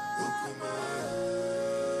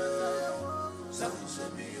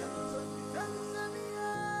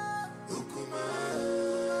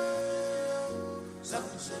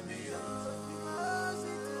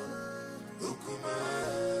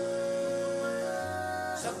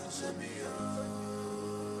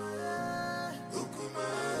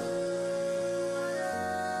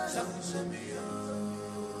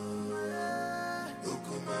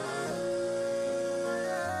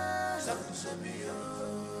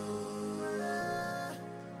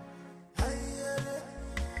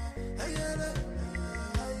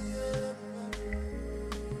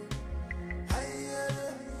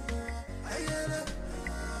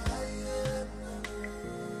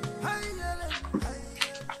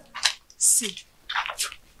 See,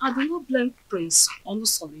 I do not blame Prince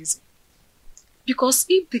Onusolize. Because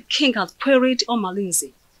if the king had queried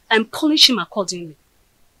Omalinze and punished him accordingly,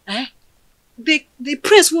 the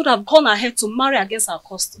prince would have gone ahead to marry against our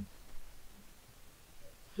custom.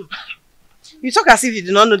 You talk as if you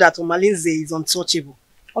do not know that Omalinze is untouchable.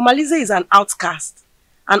 Omalinze is an outcast,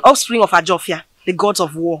 an offspring of Ajofia, the gods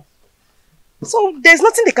of war. So there's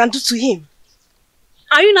nothing they can do to him.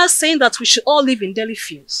 Are you not saying that we should all live in Delhi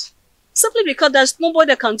fields? Simply because there's nobody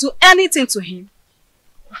that can do anything to him?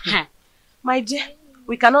 My dear,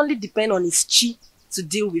 we can only depend on his chi to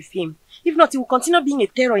deal with him. If not, he will continue being a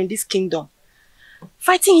terror in this kingdom.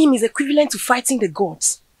 Fighting him is equivalent to fighting the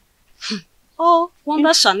gods. Oh,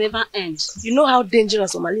 wonder shall never end. You know how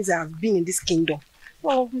dangerous Omalinze has been in this kingdom.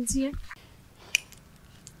 Oh, dear.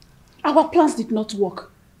 Our plans did not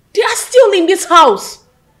work. They are still in this house.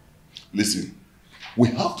 Listen, we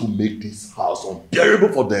have to make this house unbearable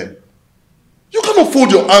for them. You cannot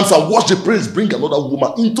fold your arms and watch the prince bring another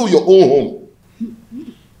woman into your own home.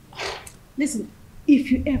 Listen, if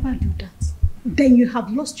you ever do that, then you have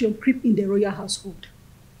lost your grip in the royal household.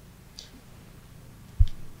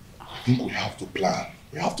 I think we have to plan.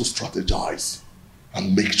 We have to strategize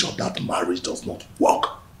and make sure that marriage does not work.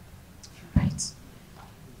 Right.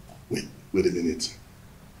 Wait a minute.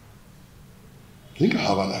 I think I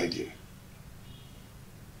have an idea.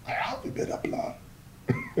 I have a better plan.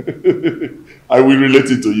 I will relate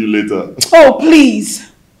it to you later. Oh,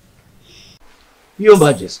 please. Your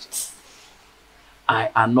Majesty, I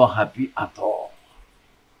am not happy at all.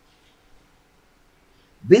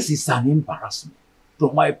 This is an embarrassment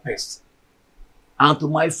to my person and to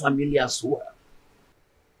my family as well.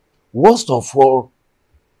 Worst of all,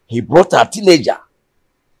 he brought a teenager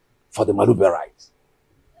for the Malube rite.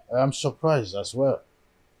 I am surprised as well.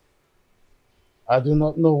 I do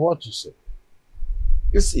not know what to say.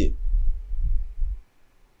 You see,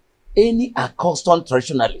 any accustomed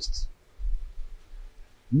traditionalist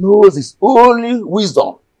knows it's only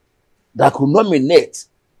wisdom that could nominate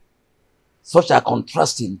such a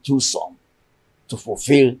contrasting twosome to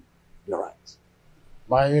fulfill the right.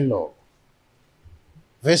 My in-law,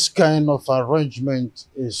 this kind of arrangement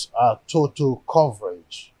is a total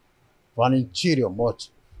coverage for an interior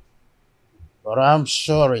motive. But I'm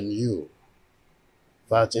assuring you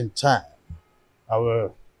that in time, I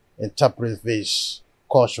will interpret this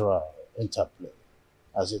cultural interplay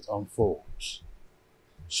as it unfolds.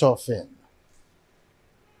 Sure thing.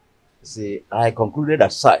 See, I concluded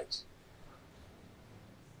aside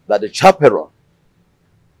that the chaperone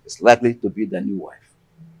is likely to be the new wife.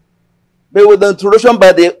 But with the introduction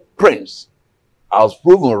by the prince, I was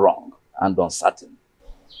proven wrong and uncertain.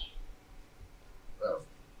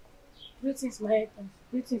 Greetings, my husband.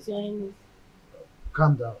 Greetings, your highness.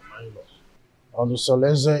 Calm down, my lord.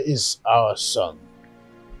 Onusolize is our son.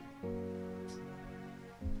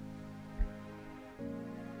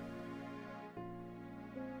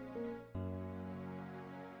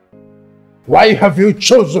 Why have you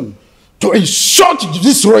chosen to insult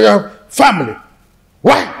this royal family?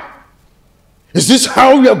 Why? Is this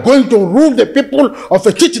how you are going to rule the people of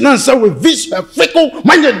a Chitinansa with this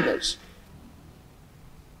fickle-mindedness?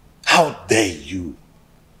 How dare you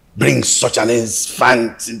bring such an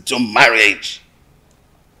infant into marriage?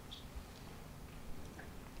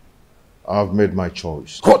 I've made my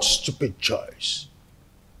choice. What stupid choice?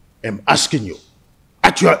 I'm asking you.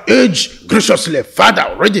 At your age, graciously, father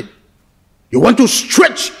already, you want to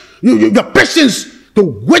stretch your patience to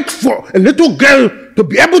wait for a little girl to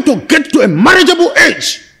be able to get to a marriageable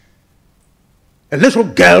age. A little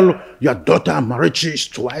girl, your daughter Marichi, is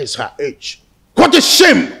twice her age. What a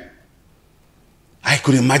shame! I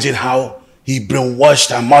could imagine how he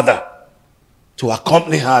brainwashed her mother to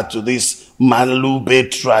accompany her to this Manlube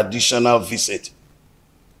traditional visit.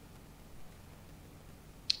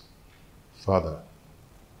 Father,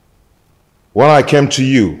 when I came to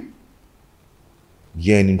you,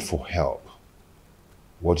 yearning for help,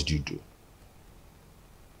 what did you do?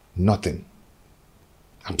 Nothing.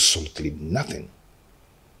 Absolutely nothing.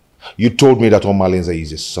 You told me that Omalinze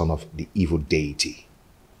is a son of the evil deity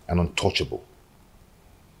and untouchable.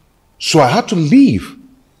 So I had to leave.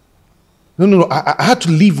 No. I had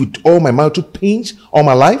to live with all my marital pains all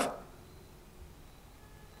my life.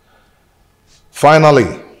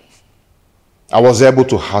 Finally, I was able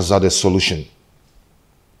to hazard a solution.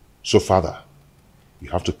 So, Father, you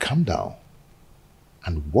have to calm down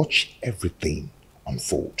and watch everything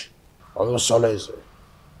unfold. I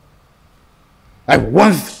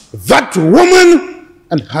want that woman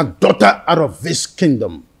and her daughter out of this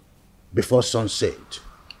kingdom before sunset.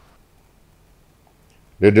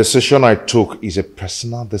 The decision I took is a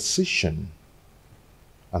personal decision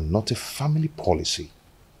and not a family policy.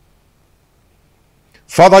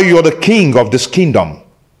 Father, you are the king of this kingdom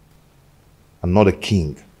and not the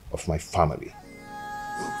king of my family.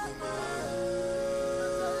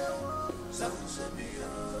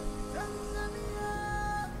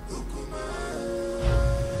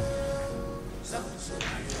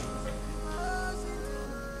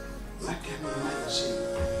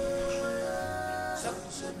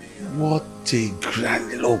 What a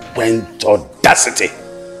grandiloquent audacity!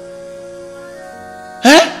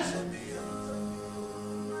 Huh?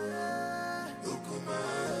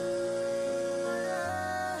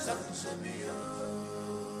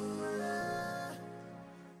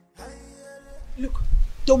 Look,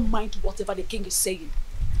 don't mind whatever the king is saying.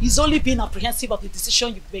 He's only being apprehensive of the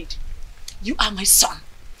decision you've made. You are my son,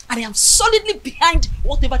 and I am solidly behind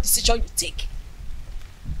whatever decision you take.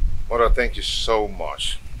 Mother, thank you so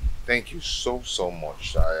much. Thank you so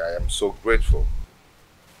much. I am so grateful.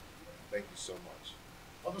 Thank you so much.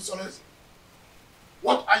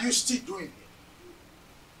 What are you still doing here?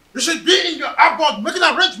 You should be in your abode making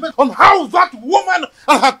arrangements on how that woman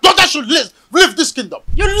and her daughter should live this kingdom.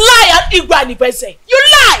 You lie, Igba Nibese. You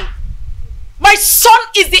lie! My son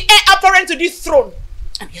is the heir apparent to this throne,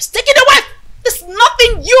 and he has taken a wife. There's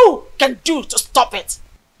nothing you can do to stop it.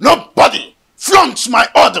 Nobody flaunts my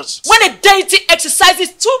orders. When a deity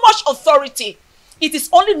exercises too much authority, it is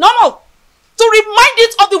only normal to remind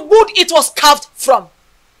it of the wood it was carved from.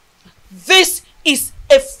 This is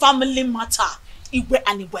a family matter, Igwe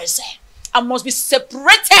and Iweze, and must be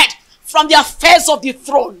separated from the affairs of the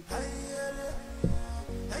throne.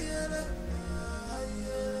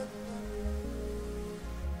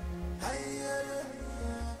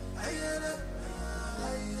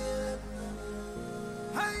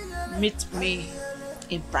 Meet me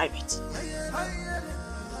in private.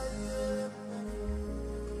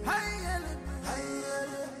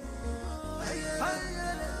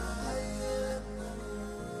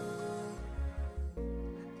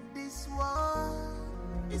 This world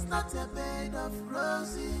is not a bed of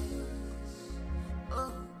roses.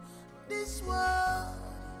 Oh, this world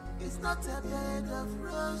is not a bed of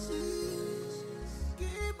roses.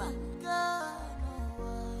 Keep on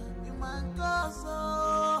going, man goes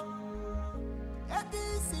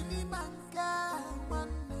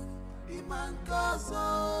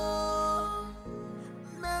on.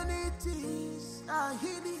 Many things are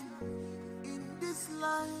hidden in this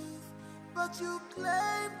life, but you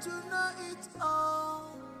claim to know it all.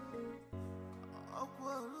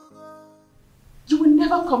 You will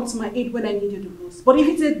never come to my aid when I need you the most. But if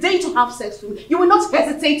it's a day to have sex with me, you will not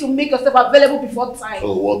hesitate to make yourself available before time.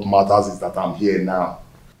 Oh, what matters is that I'm here now.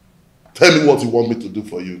 Tell me what you want me to do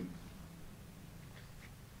for you.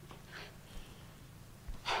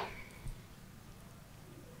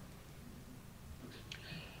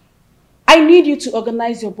 I need you to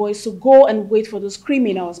organize your boys to go and wait for those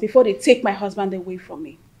criminals before they take my husband away from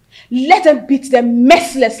me. Let them beat them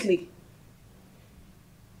mercilessly.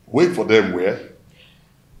 Wait for them where?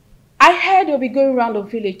 I heard they'll be going around the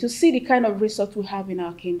village to see the kind of resort we have in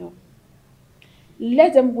our kingdom.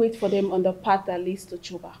 Let them wait for them on the path that leads to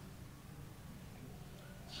Chuba.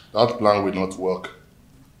 That plan will not work.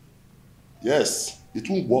 Yes, it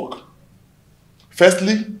won't work.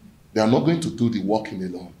 Firstly, they are not going to do the working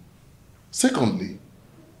alone. Secondly,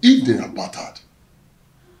 if they are battered,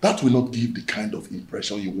 that will not give the kind of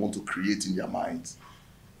impression you want to create in their minds.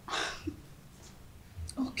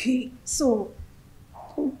 Okay, so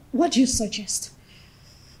what do you suggest?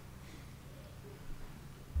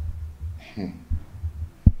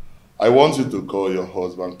 I want you to call your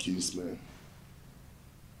husband kinsman.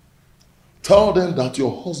 Tell them that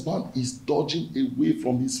your husband is dodging away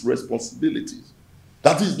from his responsibilities.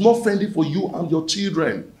 That he's not friendly for you and your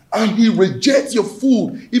children. And he rejects your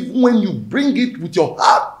food even when you bring it with your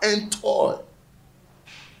heart and toil.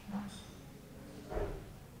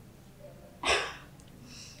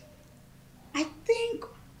 I think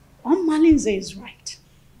Malinze is right.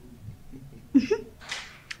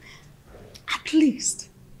 At least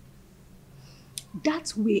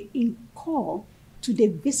that will incur to the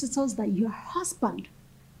visitors that your husband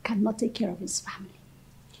cannot take care of his family.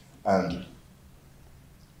 And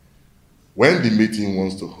when the meeting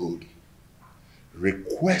wants to hold,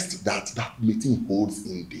 request that meeting holds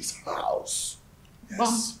in this house.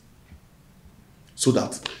 Yes. So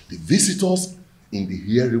that the visitors in the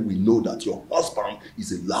hearing will know that your husband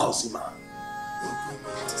is a lousy man.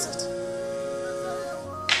 That is it.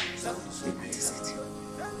 That is it.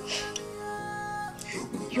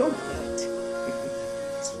 You're right.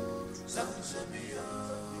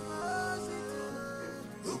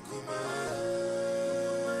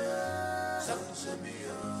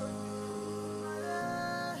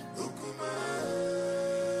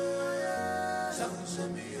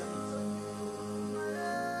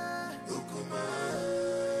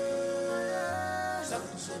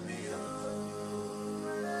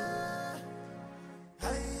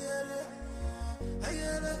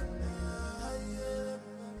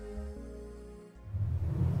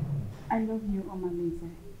 I love you, Omalinze.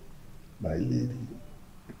 My lady,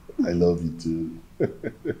 I love you too.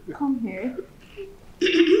 Come here.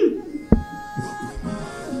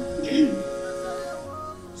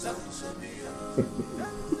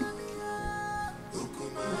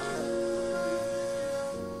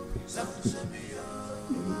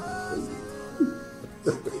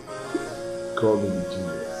 Call me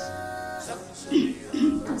Regina.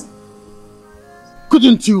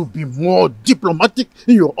 Couldn't you be more diplomatic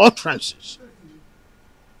in your utterances?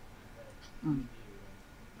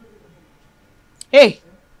 Hey,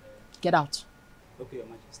 get out. Okay, Your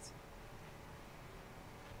Majesty.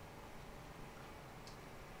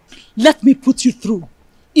 Let me put you through,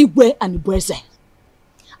 Igwe and Ibweze.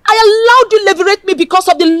 I allowed you liberate me because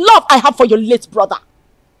of the love I have for your late brother.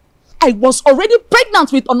 I was already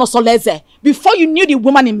pregnant with Onosoleze before you knew the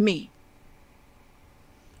woman in me.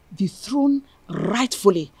 The throne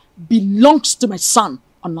rightfully belongs to my son,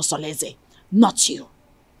 Onosoleze, not you.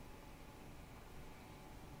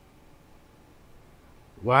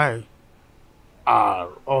 Where are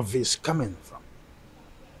all this coming from?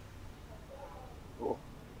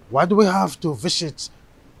 Why do we have to visit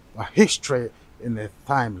a history in a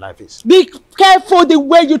time like this? Be careful the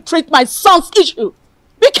way you treat my son's issue.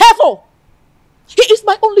 Be careful. He is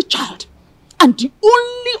my only child and the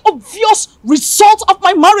only obvious result of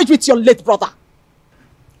my marriage with your late brother.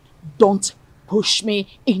 Don't push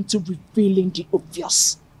me into revealing the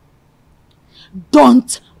obvious.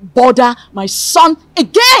 Don't bother my son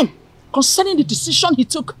again concerning the decision he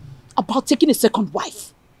took about taking a second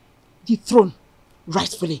wife. The throne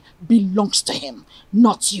rightfully belongs to him,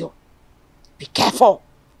 not you. Be careful,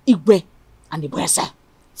 Igwe and Ibweze,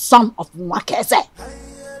 son of Mwakeze.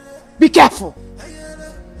 Be careful.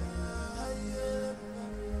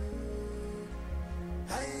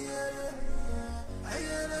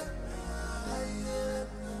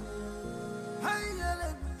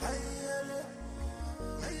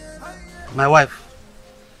 My wife,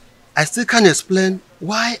 I still can't explain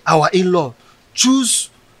why our in-law choose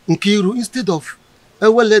Nkiru instead of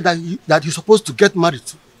Ewele that you're supposed to get married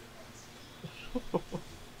to.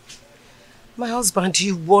 My husband,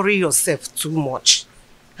 you worry yourself too much.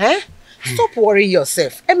 Eh? Stop worrying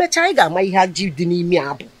yourself.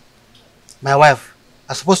 My wife,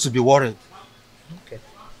 I'm supposed to be worried. Okay.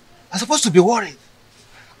 I'm supposed to be worried.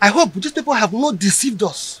 I hope these people have not deceived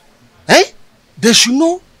us. Eh? They should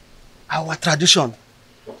know our tradition.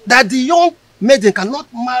 That the young maiden cannot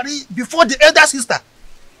marry before the elder sister.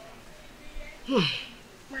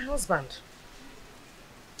 My husband,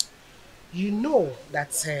 you know that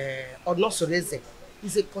Onosoreze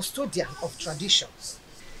is a custodian of traditions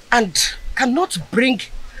and cannot bring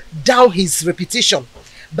down his reputation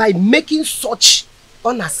by making such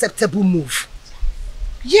unacceptable move.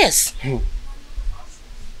 Yes.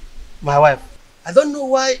 My wife, I don't know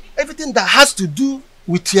why everything that has to do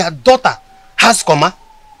with your daughter has comma.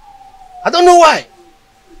 I don't know why.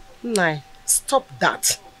 Nai, stop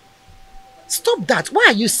that. Stop that. Why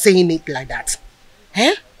are you saying it like that?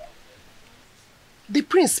 Eh? The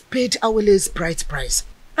prince paid Awele's bride price.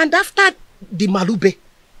 And after the Malube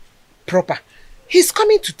proper, he's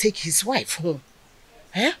coming to take his wife home.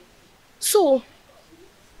 Eh? So,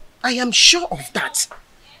 I am sure of that.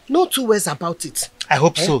 No two ways about it. I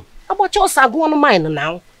hope so. Agbacha ọsọ agụọ ọnụ mine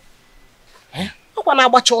now. Ọkwa na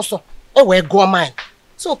agbacha ọsọ o wee gụọ mine.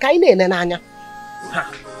 So ka anyị na-ene n'anya.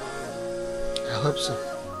 I hope so.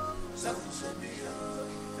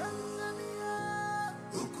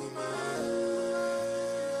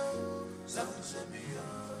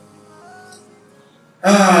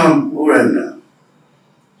 Urenda,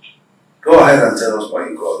 go ahead and tell us why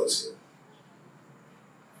you called us here.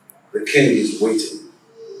 The king is waiting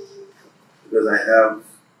because I have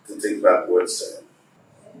to take back words to him.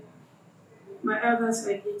 My elders,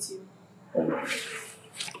 I hate you.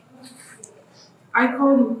 I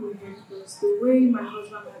called him Queen because the way my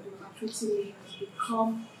husband had been treating me has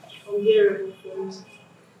become unbearable for me.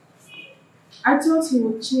 I thought he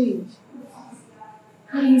would change,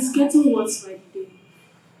 but he's getting worse by the day.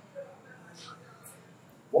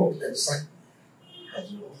 What exactly has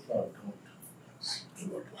your husband done to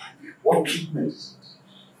your wife? What treatment is it?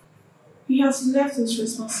 He has left his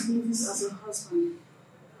responsibilities as a husband,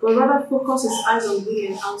 but rather focus his eyes on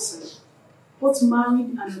women outside, both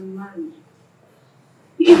married and unmarried.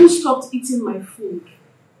 He even stopped eating my food,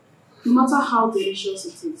 no matter how delicious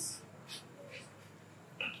it is.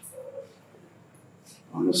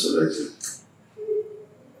 Honestly,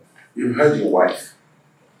 you've heard your wife.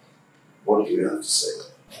 What do you have to say?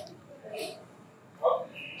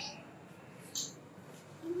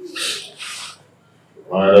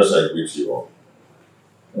 My elders, I greet you all.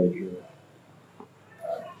 Thank you.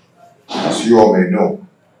 As you all may know,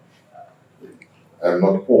 I am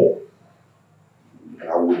not poor, and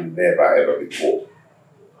I will never ever be poor.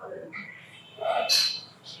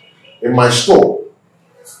 In my store,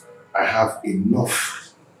 I have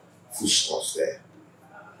enough foodstuffs there.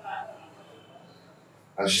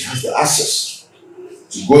 And she has the access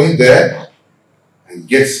to go in there and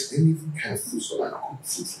get any kind of food so I can cook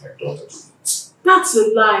food for my daughter to eat. That's a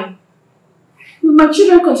lie. Will my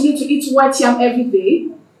children continue to eat white yam every day?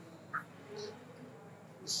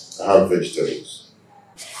 I have vegetables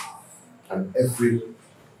and every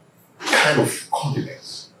kind of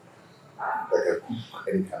condiments that can cook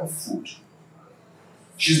any kind of food.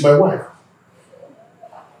 She's my wife.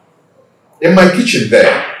 In my kitchen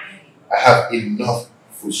there, I have enough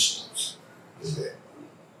foodstuffs in there.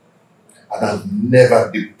 And I've never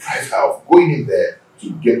deprived her of going in there to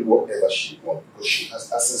get whatever she wants because she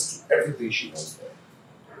has access to everything she wants there.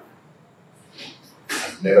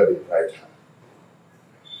 I've never deprived her.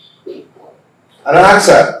 And I ask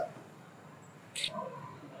her,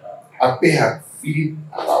 I pay her feeding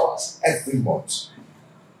allowance every month.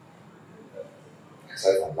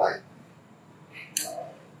 Aside from mine.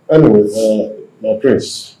 Anyway, my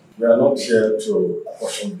prince, we are not here to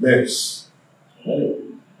apportion blames.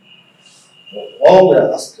 All we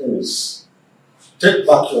are asking is take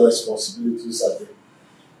back your responsibilities as the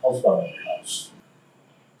husband of the house.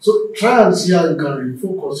 So try and see how you can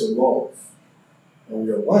refocus your love on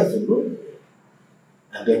your wife alone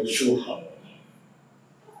and then show her.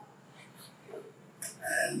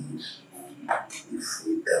 And if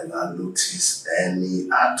we ever notice any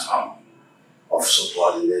atom of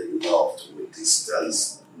subordinate love to a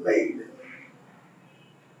distance made,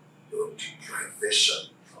 your deprivation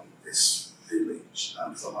from this village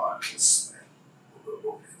and from our kinsmen will be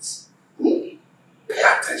obvious. Pay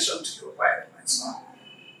attention to your wife, my son,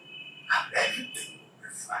 and everything will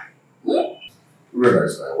be fine. Rena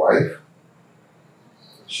is my wife.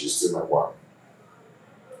 She's still my wife.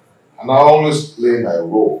 And I always play my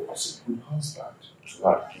role as a good husband to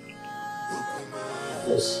her.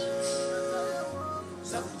 Yes.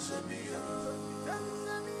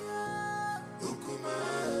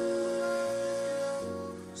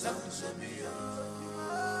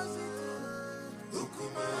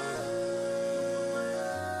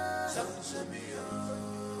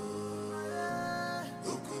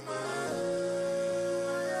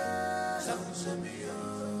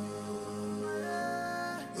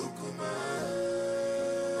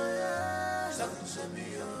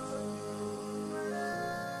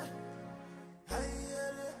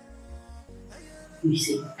 You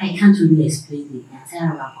see, I can't really explain the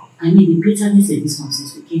entire wrap-up. I mean, the bitterness in this one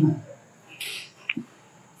since we came up.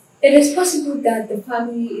 It is possible that the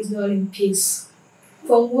family is not in peace.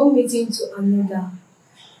 From one meeting to another,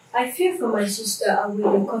 I fear for my sister and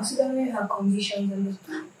will be considering her conditions and the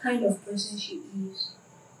kind of person she is.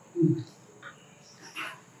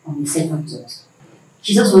 On the second thought,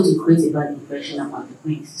 she just wants to create a bad impression about the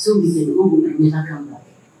prince, so we can go home and never come back.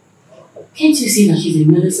 Can't you see that she's a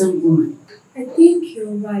meddlesome woman? I think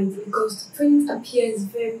you're right because the prince appears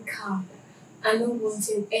very calm and not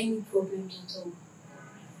wanting any problems at all.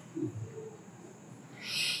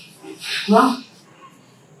 Well,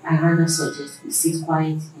 I rather suggest we sit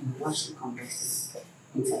quiet and watch the contestants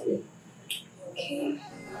interplay. Okay.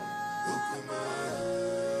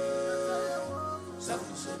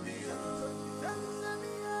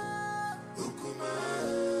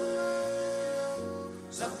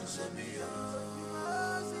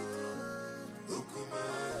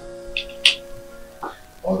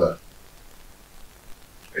 Mother,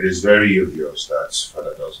 it is very obvious that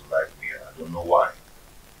father doesn't like me and I don't know why.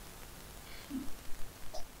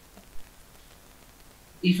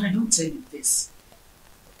 If I don't tell you this,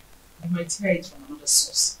 you might hear it from another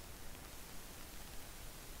source.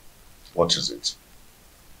 What is it?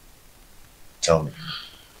 Tell me.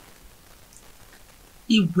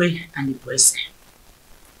 Iwe and Ibueze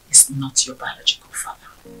is not your biological father.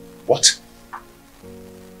 What?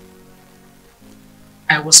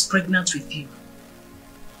 I was pregnant with you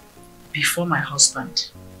before my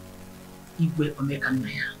husband, Iwe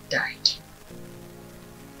Omekanaya, died.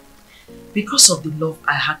 Because of the love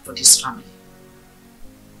I had for this family,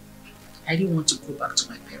 I didn't want to go back to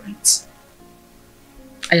my parents.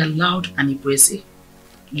 I allowed Anibueze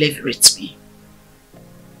leverage me.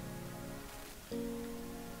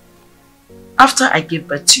 After I gave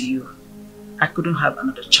birth to you, I couldn't have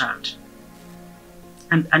another child.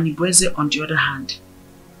 And Anibueze, on the other hand,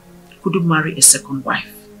 couldn't marry a second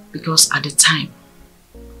wife because at the time,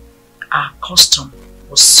 our custom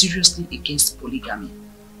was seriously against polygamy.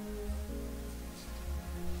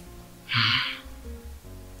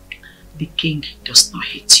 The king does not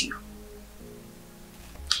hate you.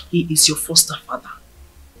 He is your foster father,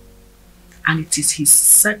 and it is his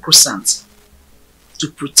sacrosanct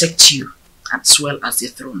to protect you as well as the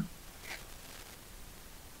throne.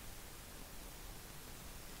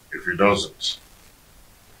 If he doesn't,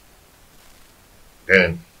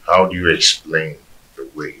 then how do you explain the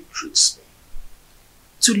way he treats me?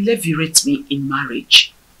 To levirate me in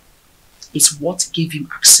marriage is what gave him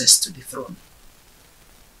access to the throne.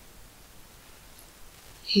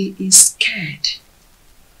 He is scared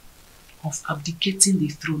of abdicating the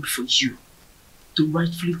throne for you to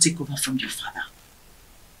rightfully take over from your father.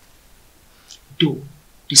 Though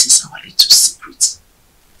this is our little secret,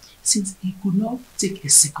 since he could not take a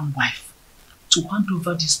second wife to hand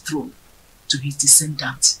over this throne to his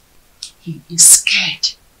descendant, he is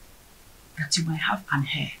scared that you might have an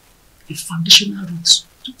heir, a foundational root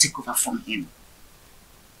to take over from him.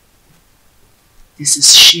 This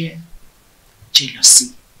is sheer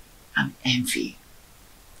jealousy and envy,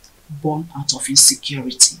 born out of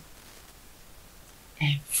insecurity.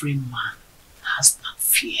 Every man has that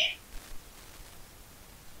fear.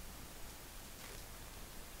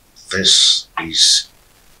 This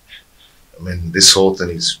whole thing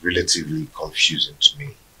is relatively confusing to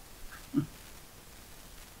me.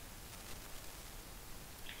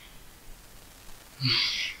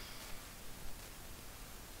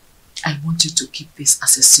 I want you to keep this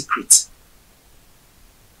as a secret.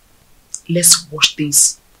 Let's watch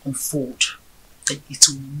things unfold, then it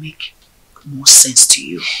will make more sense to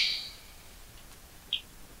you.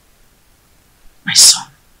 My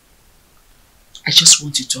son, I just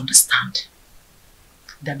want you to understand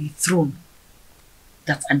that the throne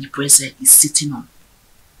that Anibueze is sitting on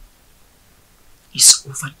is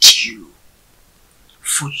overdue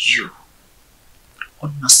for you,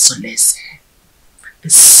 Onosolese, the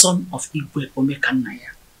son of Igwe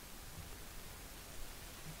Omekanaya.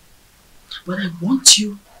 But I want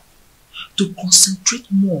you to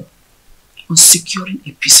concentrate more on securing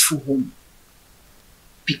a peaceful home,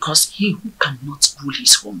 because he who cannot rule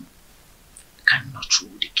his home cannot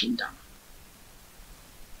rule the kingdom.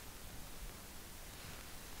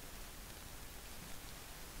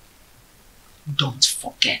 Don't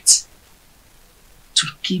forget to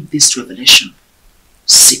keep this revelation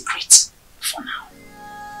secret for now.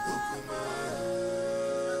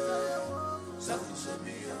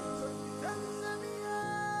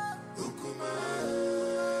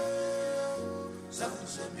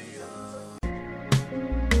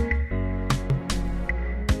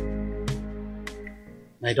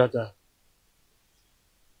 My daughter,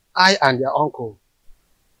 I and your uncle,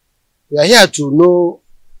 we are here to know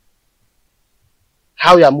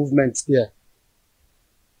how your movements here.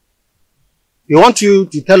 We want you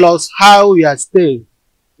to tell us how your stay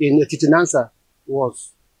in Etitinansa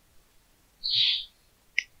was.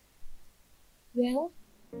 Well,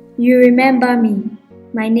 you remember me.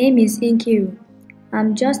 My name is Inkiru.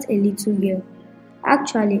 I'm just a little girl.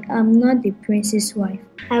 Actually, I'm not the prince's wife.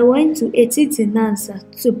 I went to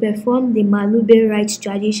Etitinansa to perform the Malube rites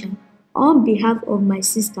tradition on behalf of my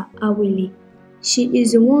sister Awele. She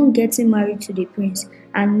is the one getting married to the prince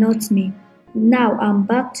and not me. Now I'm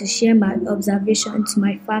back to share my observation to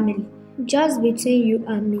my family. Just between you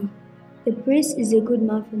and me, the prince is a good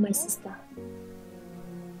man for my sister.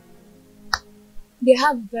 They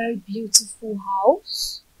have a very beautiful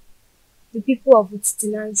house. The people of its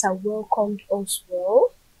tenants are welcomed us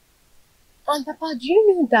well. And Papa, do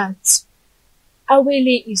you know that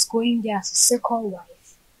Awele is going there as a second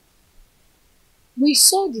wife? We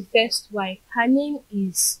saw the first wife. Her name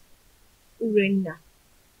is Regina.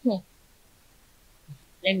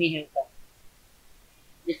 Let me help her.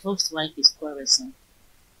 The first wife is quarrelsome,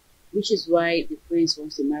 which is why the prince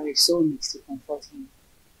wants to marry a soulmate to comfort him.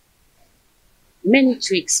 Many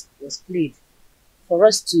tricks was played for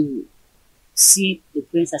us to see the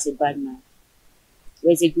prince as a bad man.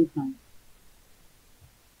 Where's a good man?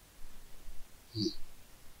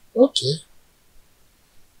 Okay.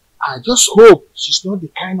 I just hope she's not the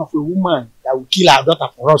kind of a woman that will kill her daughter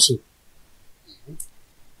for us.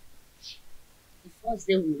 The first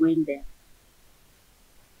day we went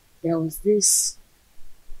there was this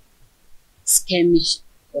skirmish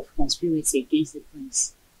of conspiracy against the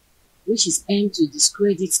prince, which is aimed to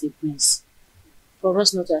discredit the prince, for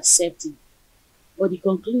us not to accept him. But the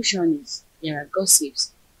conclusion is there are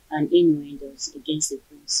gossips and innuendos against the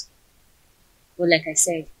prince. But like I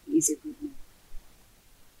said, he is a good man.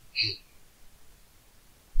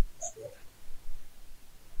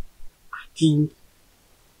 I think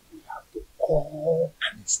we have to call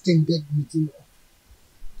an extended meeting of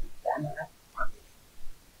the Daniel family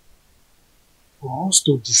for us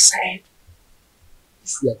to decide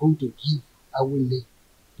if we are going to give Awele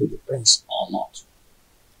to the prince or not.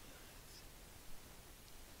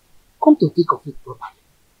 Come to think of it properly,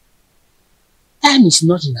 time is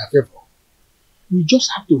not in our favor. We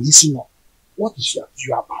just have to listen up. What is your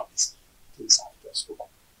view about this things I've just spoken?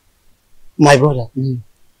 My brother,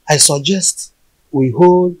 I suggest we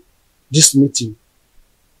hold this meeting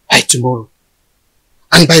by tomorrow.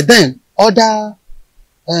 And by then, other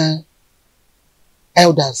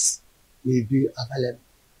elders will be available.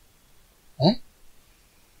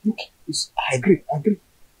 Okay, I agree.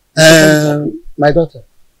 My daughter,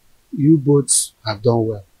 you both have done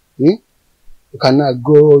well. You can now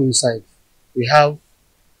go inside. We have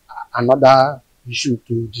another issue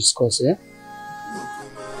to discuss.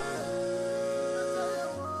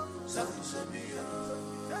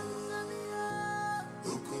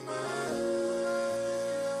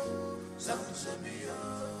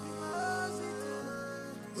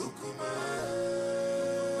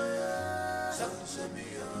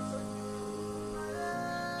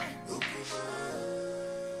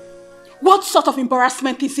 What sort of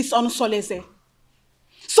embarrassment is this on Soleze?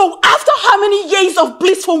 So after how many years of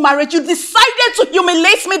blissful marriage, you decided to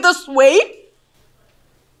humiliate me this way?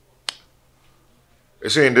 You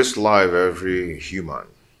see, in this life, every human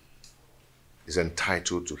is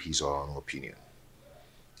entitled to his or her own opinion.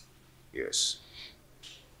 Yes.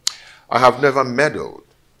 I have never meddled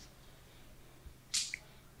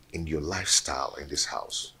in your lifestyle in this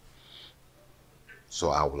house.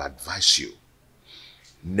 So I will advise you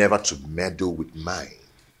never to meddle with mine.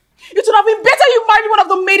 It would have been better you married one of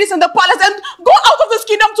the maidens in the palace and go out of this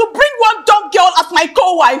kingdom to bring one dumb girl as my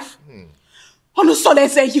co-wife.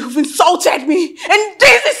 Onusolese, you've insulted me, and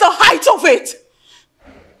this is the height of it.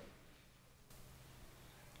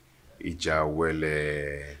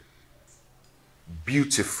 Ijawele.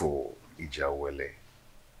 Beautiful Ijawele.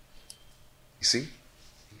 You see,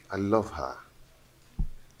 I love her.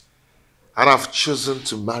 And I've chosen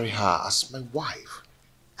to marry her as my wife.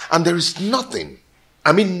 And there is nothing,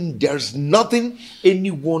 there's nothing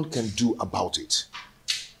anyone can do about it.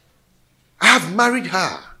 I have married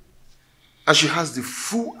her. And she has the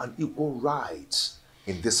full and equal rights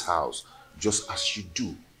in this house, just as you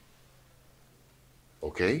do.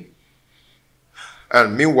 Okay?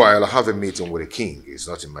 And meanwhile, I have a meeting with the king. It's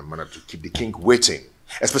not in my manner to keep the king waiting,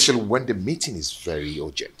 especially when the meeting is very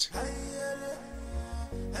urgent.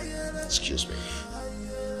 Excuse me.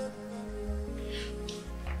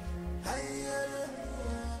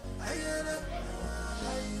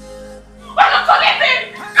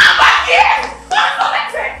 Come back here!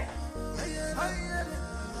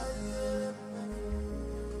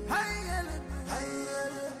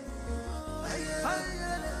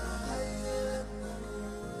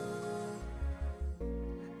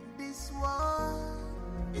 This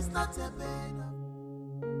one is not a bed.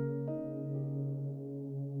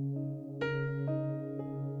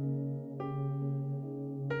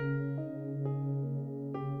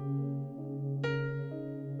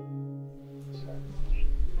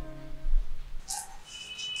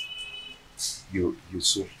 You're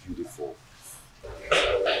so beautiful.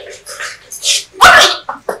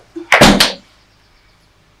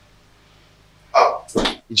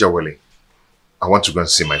 Ijawele, I want to go and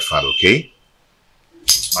see my father, okay?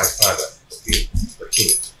 My father, okay? The king.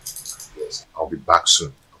 Yes, I'll be back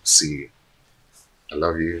soon. I'll see you. I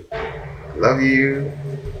love you. I love you.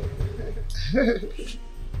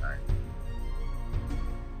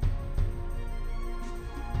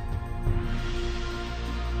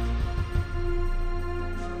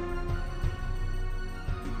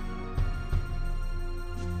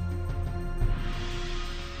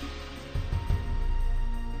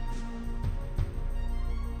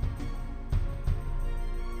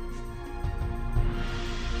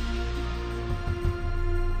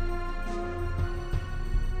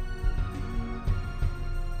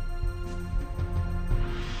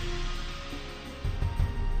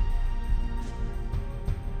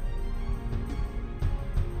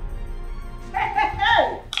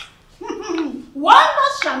 One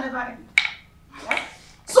must shall never end. Right?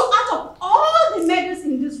 So out of all the maidens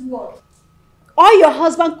in this world, all your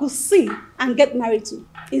husband could see and get married to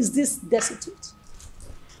is this destitute.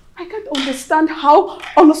 I can't understand how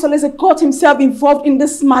Onosolese got himself involved in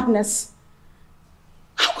this madness.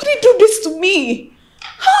 How could he do this to me?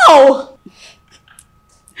 How?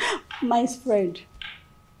 My friend,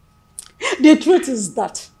 the truth is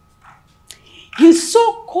that his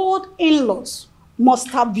so-called in-laws must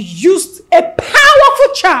have used a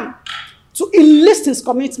powerful charm to enlist his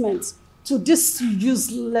commitment to this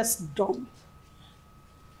useless dumb.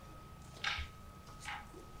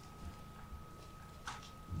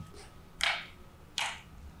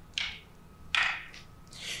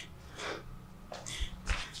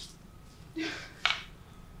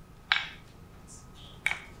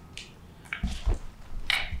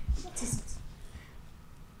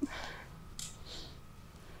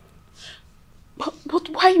 But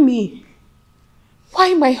why me?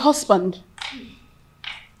 Why my husband?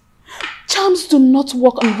 Charms do not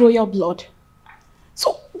work on royal blood.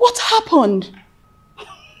 So what happened?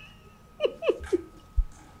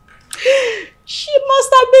 She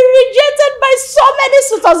must have been rejected by so many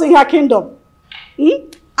suitors in her kingdom.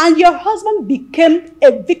 And your husband became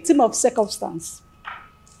a victim of circumstance.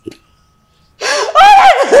 Oh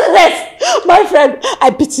my goodness! My friend,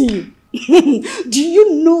 I pity you. Do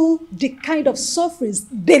you know the kind of sufferings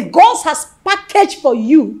the gods has packaged for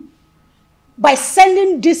you by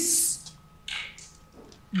sending this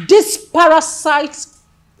parasite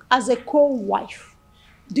as a co-wife?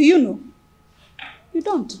 Do you know? You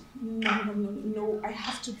don't. No, I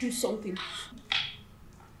have to do something.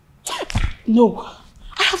 No,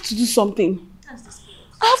 I have to do something.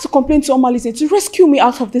 I have to complain to Omalise to rescue me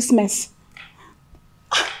out of this mess.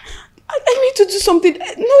 I need to do something.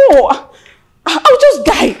 No, I'll just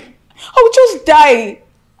die. I'll just die.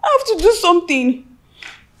 I have to do something.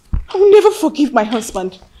 I will never forgive my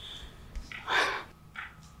husband.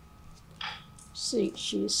 See,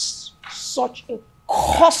 she's such a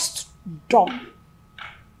cursed dumb.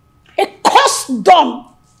 A cursed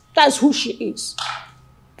dumb. That's who she is.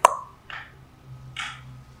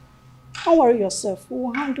 Don't worry yourself. We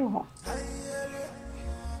will handle her.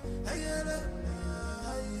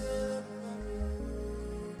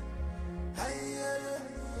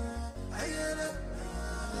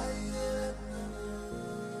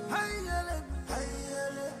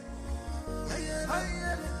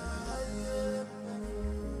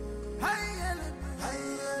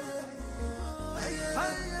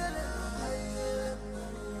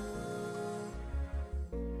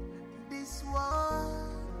 This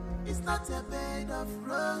world is not a bed of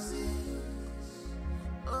roses.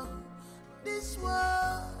 Oh, this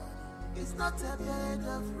world is not a bed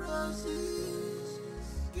of roses.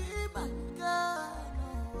 Keep on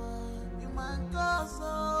going, you man go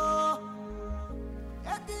so.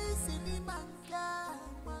 This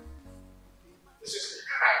is the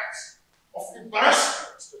height of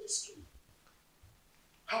embarrassment to this king.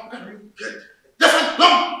 How can you get a different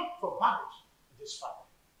lump for marriage in this family?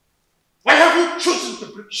 Why have you chosen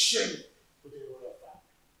to bring shame to the royal family?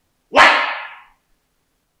 Why?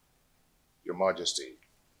 Your Majesty,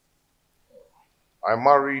 I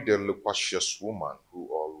married a loquacious woman who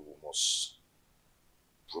almost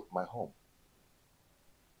broke my home.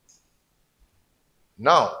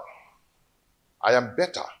 Now, I am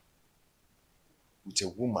better with a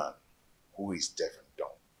woman who is deaf and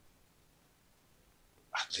dumb.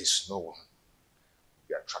 At least no one will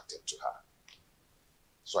be attracted to her.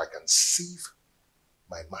 So I can save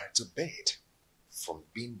my marital bed from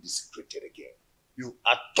being desecrated again. You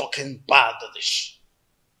are talking baddish.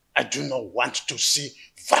 I do not want to see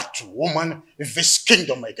that woman in this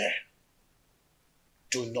kingdom again.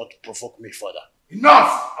 Do not provoke me further.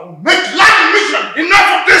 Enough! I will make life miserable!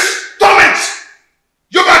 Enough of this torment!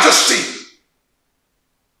 Your Majesty!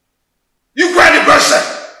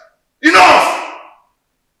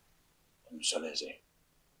 Excellency.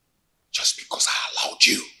 Just because I allowed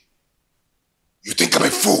you. You think I'm a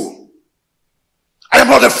fool? I am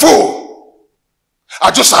not a fool.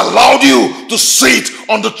 I just allowed you to sit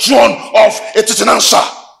on the throne of a Titanansa.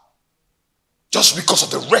 Just because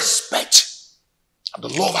of the respect and the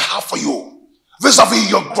love I have for you. Vis-a-vis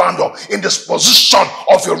your grandeur in this position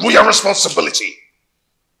of your royal responsibility.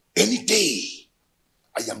 Any day,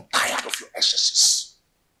 I am tired of your excesses.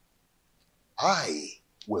 I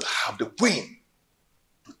will have the queen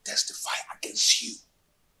to testify against you.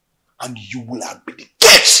 And you will abdicate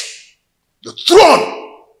the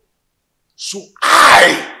throne so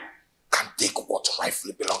I can take what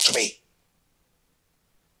rightfully belongs to me.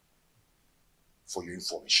 For your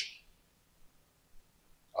information,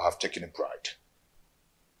 I have taken a bride.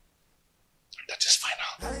 And that is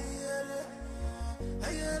final.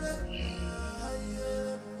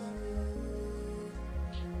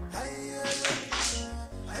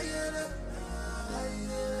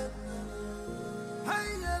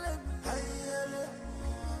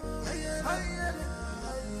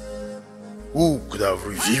 Who could have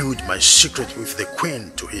revealed my secret with the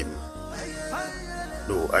queen to him?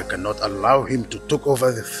 No, I cannot allow him to take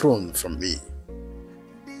over the throne from me.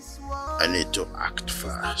 I need to act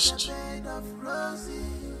fast.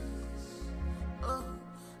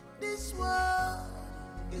 This world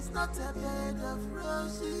is not a bed of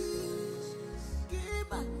roses.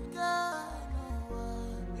 Keep and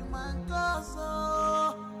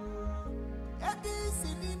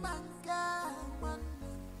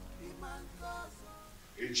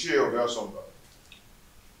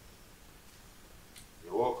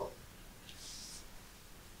You're welcome.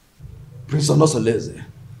 Prince Onosoleze,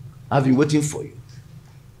 I've been waiting for you.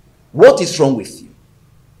 What is wrong with you?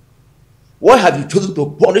 Why have you chosen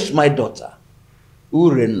to punish my daughter,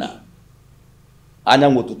 Urenna,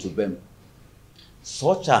 Anyamotutubem,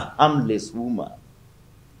 such a harmless woman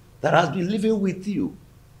that has been living with you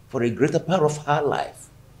for a greater part of her life?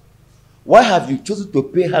 Why have you chosen to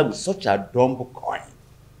pay her with such a dumb coin?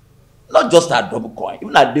 Not just a dumb coin,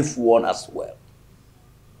 even a deaf one as well.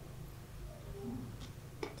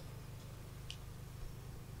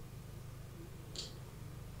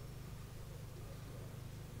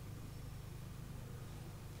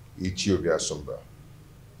 Ethiopia Sumba.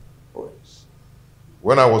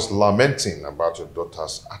 When I was lamenting about your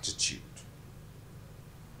daughter's attitude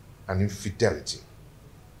and infidelity,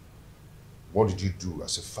 what did you do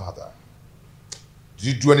as a father? Did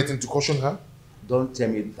you do anything to caution her? Don't tell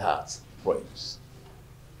me that, Prince.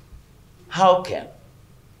 How can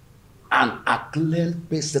an acclaimed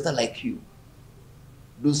pace-setter like you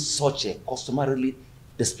do such a customarily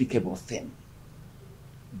despicable thing?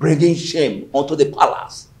 Bringing shame onto the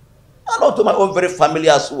palace and onto my own very family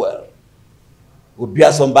as well.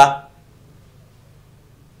 Obiasomba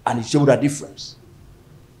and it showed a difference.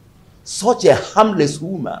 Such a harmless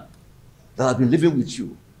woman that has been living with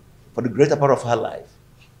you for the greater part of her life.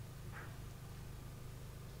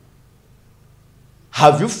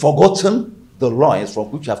 Have you forgotten the loins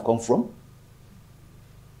from which you have come from?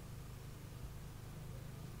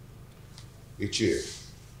 Ichie.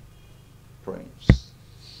 Prince.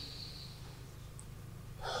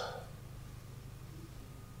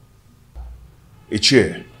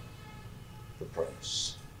 Ichie. The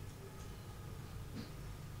prince.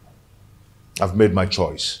 I've made my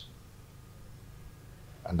choice.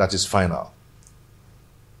 And that is final.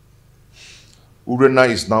 Urenna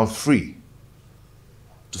is now free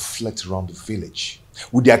to flit around the village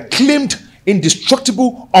with the acclaimed,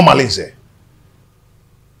 indestructible Omalinze.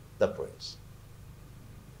 The prince.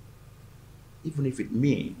 Even if it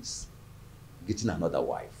means getting another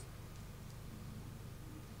wife.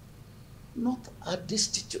 Not a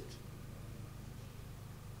destitute.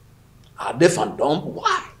 A deaf and dumb?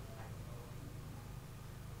 Why?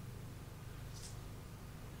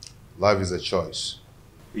 Life is a choice.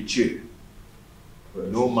 Ichie,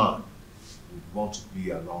 no man would want to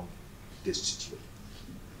be alone destitute.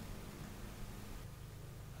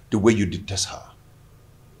 The way you detest her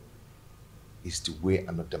is the way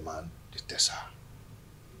another man detests her.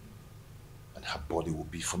 And her body will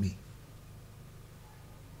be for me.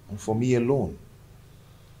 And for me alone.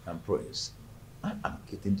 And Prince, I am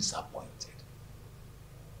getting disappointed.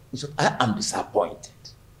 In short, I am disappointed.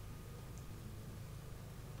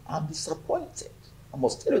 I'm disappointed. I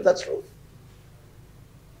must tell you the truth.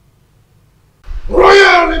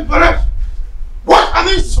 Royal embarrassment! What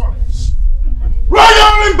an insolence!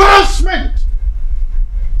 Royal embarrassment!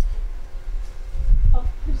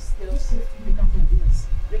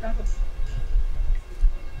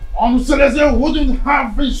 Onosoleze wouldn't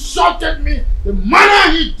have insulted me the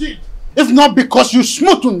manner he did if not because you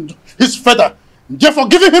smoothened his feather, therefore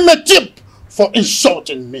giving him a tip for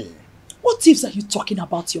insulting me. What tips are you talking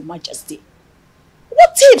about, Your Majesty?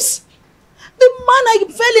 What tips? The man I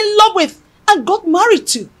fell in love with and got married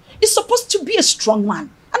to is supposed to be a strong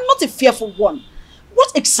man and not a fearful one.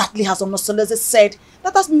 What exactly has Onosoleze said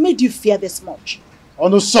that has made you fear this much?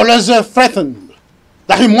 Onosoleze threatened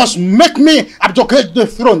that he must make me abdicate the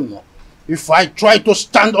throne if I try to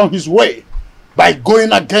stand on his way by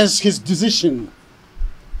going against his decision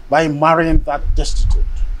by marrying that destitute.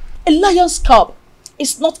 A lion's cub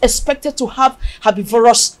is not expected to have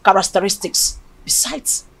herbivorous characteristics.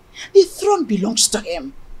 Besides, the throne belongs to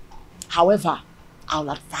him. However, I'll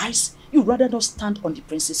advise you rather not stand on the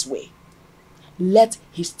prince's way. Let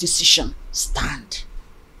his decision stand.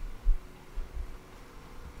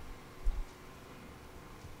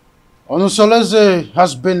 Onosoleze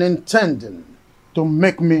has been intending to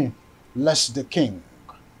make me less the king,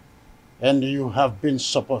 and you have been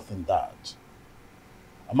supporting that.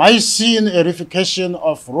 Am I seeing a reification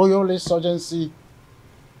of royal insurgency?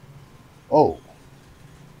 Oh,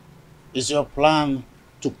 is your plan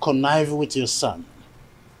to connive with your son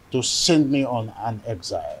to send me on an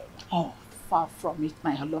exile? Oh, far from it,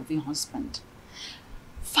 my loving husband.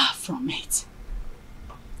 Far from it.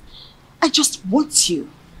 I just want you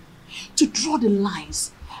to draw the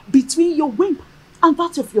lines between your whim and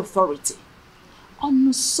that of your authority.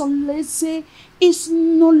 Onosoleze is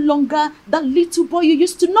no longer that little boy you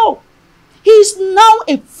used to know. He is now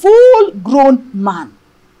a full-grown man.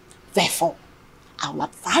 Therefore, I will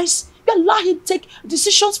advise you allow him take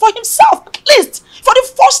decisions for himself, at least for the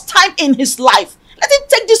first time in his life. Let him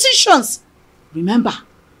take decisions. Remember,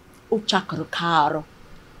 Ochakarokaro,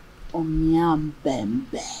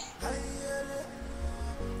 Onyambembe.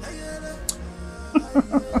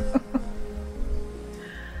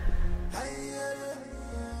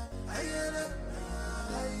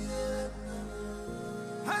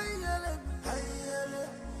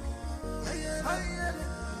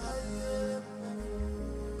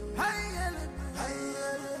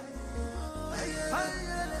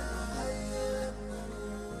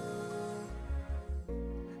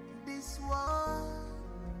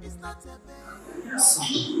 Son,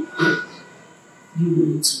 you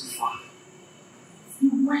went too far.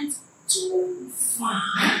 You went too far.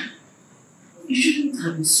 You shouldn't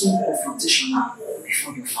have been so confrontational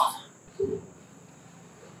before your father.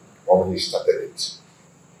 Only started it.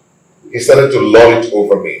 He started to lord it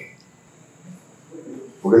over me.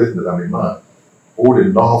 Forget that I'm a man, old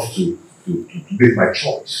enough to make my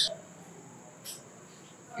choice.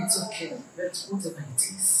 It's okay, but whatever it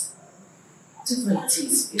is,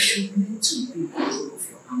 you should learn to be in control of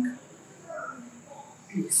your anger.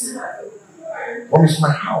 Please. Mom, it's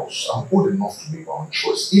my house. I'm old enough to make my own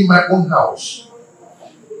choice. In my own house.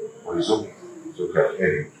 But it's okay. It's okay. I'll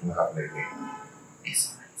hear you. It won't happen again. It's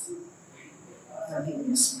alright. I'll give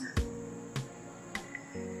you a smile.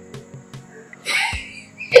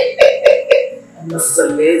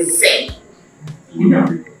 Onosoleze. You know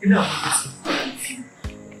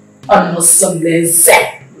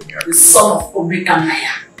Onosoleze. The son of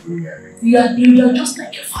Obekanaya. You are just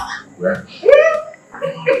like your father.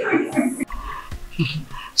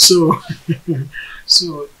 So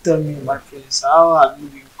tell me, my friends, how have you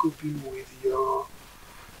been coping with your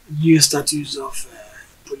new status of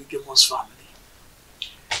polygamous family?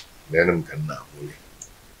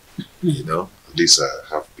 You know, at least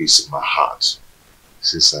I have peace in my heart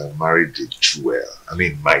since I married the jewel. I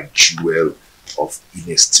mean, my jewel of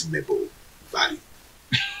inestimable value.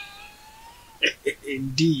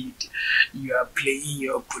 Indeed, you are playing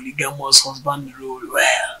your polygamous husband role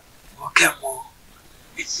well. Okay, Mo.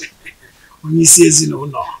 When he says no.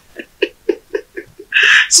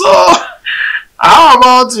 So, how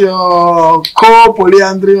about your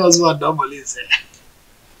co-polyandry husband, Omalise?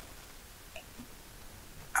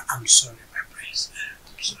 I'm sorry, my prince.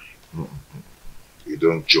 I'm sorry. You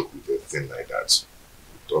don't joke with a thing like that.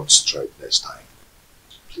 Don't strike next time.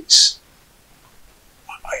 Please.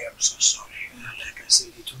 I am so sorry. Like I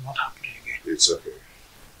said, it will not happen again. It's okay.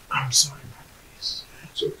 I'm sorry, my prince.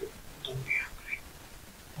 It's okay. Don't be angry.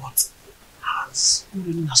 But has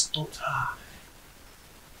Urena stopped her?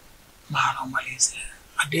 Omalise,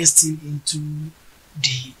 are they still into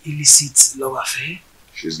the illicit love affair?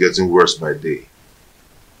 She's getting worse by day.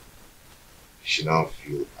 She now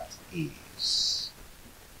feels at ease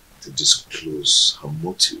to disclose her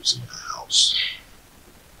motives in her house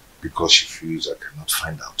because she feels I cannot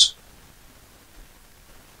find out.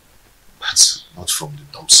 But not from the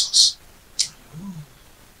dumpsters.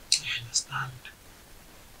 I understand.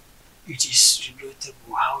 It is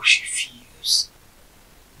regrettable how she feels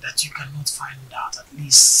that you cannot find out, at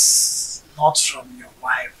least not from your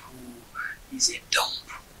wife who is a dumb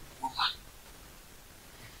woman.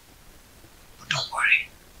 But don't worry.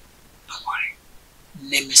 Don't worry.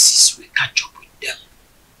 Nemesis will catch up with them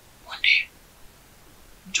one day.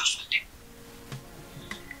 Just one day.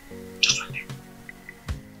 Just one day.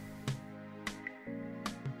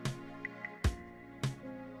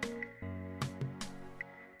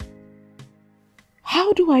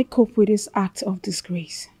 How do I cope with this act of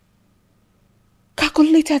disgrace?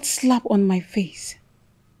 Calculated slap on my face.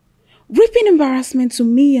 Reaping embarrassment to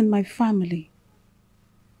me and my family.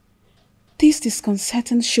 This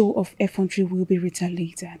disconcerting show of effrontery will be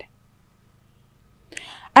retaliated.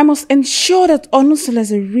 I must ensure that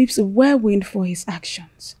Onusolese reaps a whirlwind for his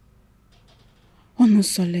actions.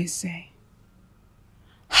 Onusolese.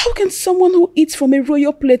 How can someone who eats from a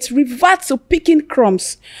royal plate revert to picking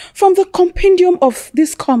crumbs from the compendium of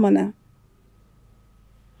this commoner?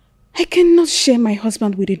 I cannot share my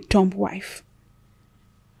husband with a dumb wife.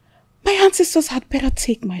 My ancestors had better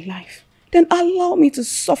take my life than allow me to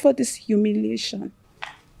suffer this humiliation.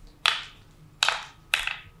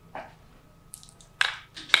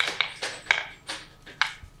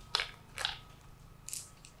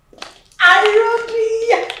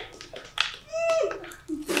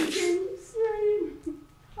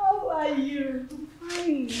 How are you? I'm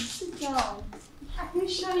fine. Sit down. Are you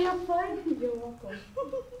sure you're fine? You're welcome.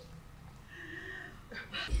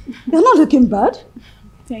 You're not looking bad.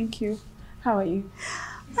 Thank you. How are you?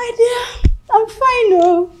 My dear, I'm fine,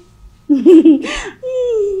 oh.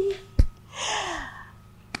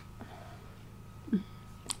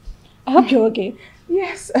 I hope you're okay.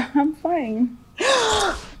 Yes, I'm fine.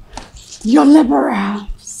 Your liberal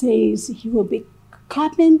says he will be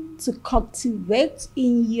coming to cultivate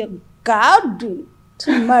in your garden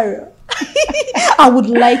tomorrow. I would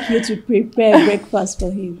like you to prepare breakfast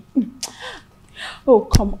for him. Oh,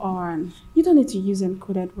 come on. You don't need to use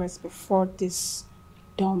encoded words before this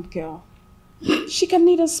dumb girl. She can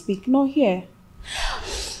neither speak nor hear.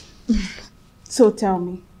 So tell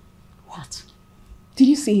me. What? Did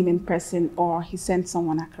you see him in person or he sent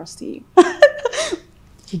someone across to you?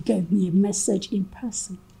 He gave me a message in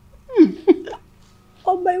person.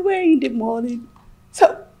 On my way in the morning.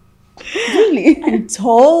 So, really? And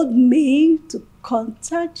told me to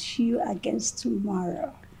contact you against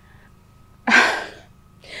tomorrow.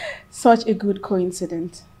 Such a good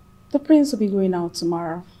coincidence. The prince will be going out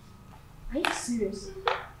tomorrow. Are you serious?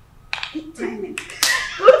 Good timing.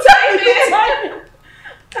 Good timing! Good timing!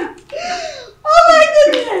 Oh my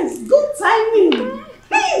goodness! Good timing!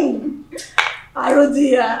 Oh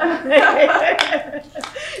dear!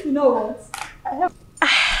 You know what?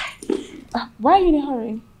 Why are you in a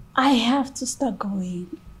hurry? I have to start going.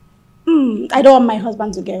 I don't want my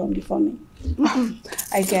husband to get home before me.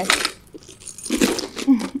 I get it.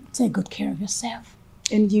 Take good care of yourself.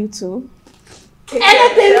 And you too.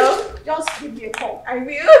 Anything? Just give me a call. I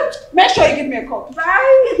will. Make sure you give me a call.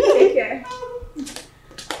 Bye. Take care.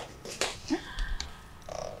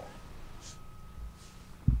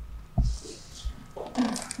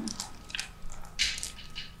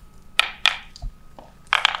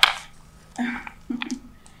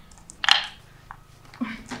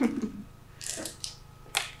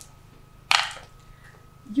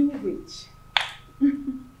 You witch.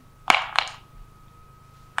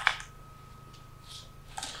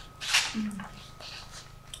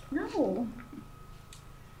 No.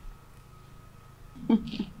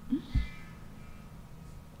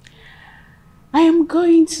 I am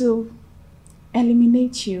going to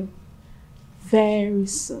eliminate you very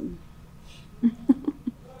soon.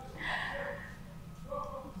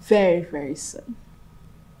 Very, very soon.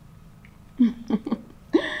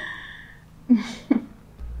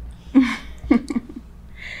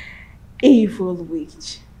 Evil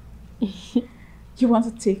witch. You want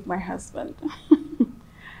to take my husband?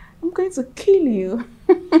 I'm going to kill you.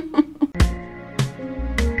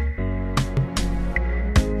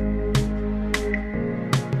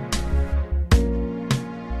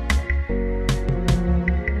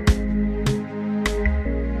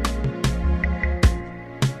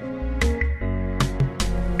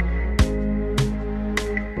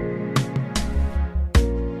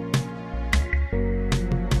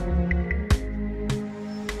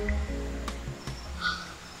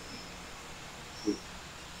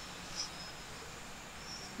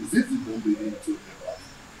 Is this the one baby you told me about?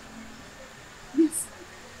 Yes.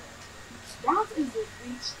 That is the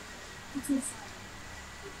witch. It is.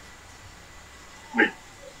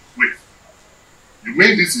 Wait. You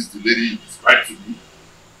mean this is the lady you described to me?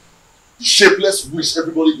 The shapeless witch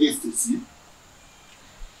everybody hates to see?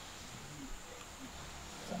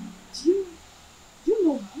 Do you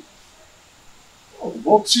know her?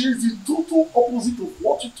 But she is the total opposite of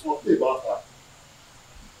what you told me about her.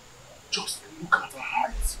 Just look at her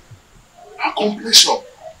height, her complexion,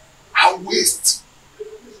 her waist.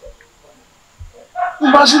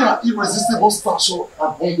 Imagine her irresistible stature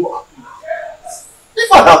and humble appearance.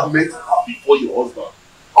 If I had met her before your husband,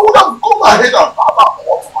 I would have gone ahead and had her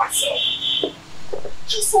all to myself.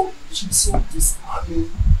 She's so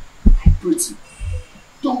disarming and pretty.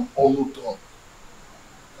 Dumb or no dumb.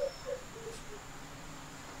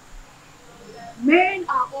 Men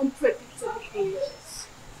are unpredictable creatures.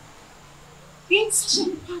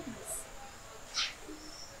 Instant partners.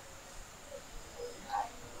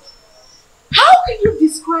 How can you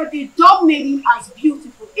describe a dumb maiden as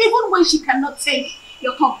beautiful, even when she cannot take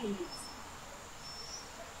your compliments?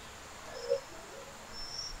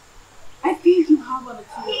 I feel you have an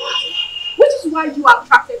opinion, which is why you are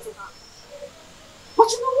attracted to her. But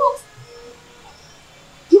you know what?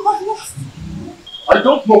 You have lost. I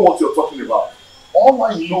don't know what you're talking about. All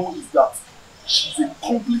I know is that she's a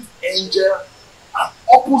complete angel and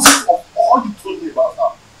opposite of all you told me about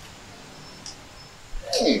her.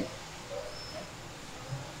 Hey.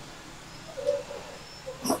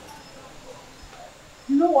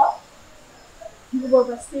 You know what? You have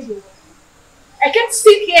overstayed your welcome. I can't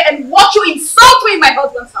sit here and watch you insult me in my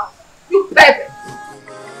husband's house. You pervert.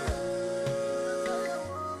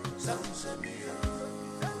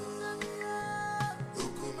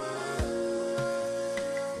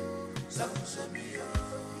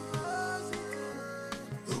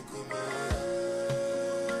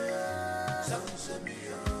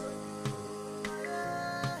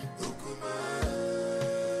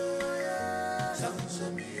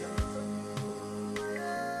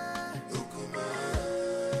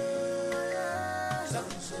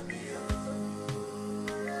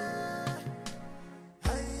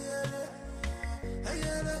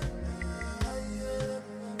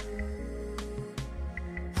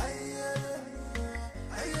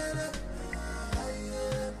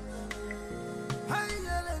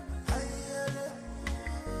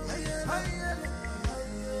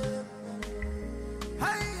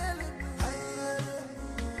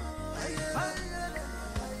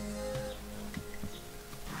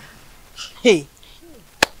 Hey,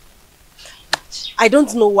 I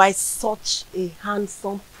don't know why such a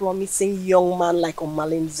handsome, promising young man like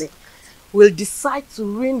Omalinze will decide to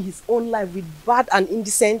ruin his own life with bad and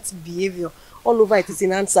indecent behavior all over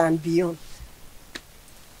Itisinansa and beyond.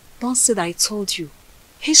 Don't say that I told you.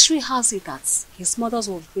 History has it that his mother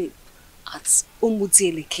was raped at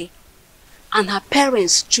Umudieleke and her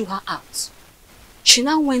parents threw her out. She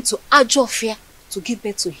now went to Ajofia to give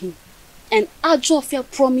birth to him. And Ajofia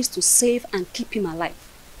promised to save and keep him alive.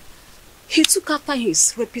 He took after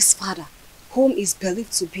his rapist father, whom is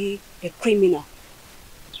believed to be a criminal.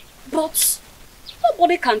 But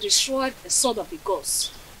nobody can destroy the sword of the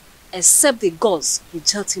gods, except the gods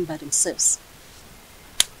reject him by themselves.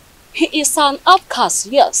 He is an outcast,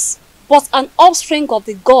 yes, but an offspring of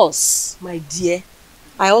the gods. My dear,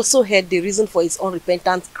 I also heard the reason for his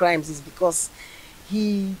unrepentant crimes is because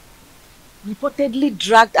he reportedly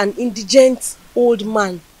dragged an indigent old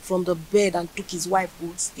man from the bed and took his wife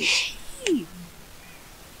hostage. Hey,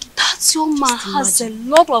 that young man has a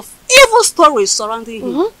lot of evil stories surrounding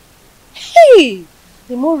him. Hey,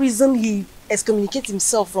 the more reason he excommunicates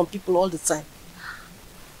himself from people all the time.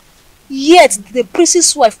 Yet the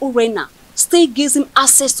priest's wife, Urena, still gives him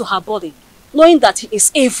access to her body, knowing that he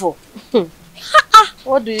is evil.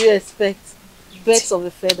 What do you expect? Birds of a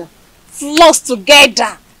feather. Flocks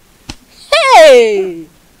together. Hey!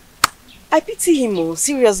 I pity him, oh,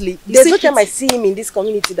 seriously. There's no time I see him in this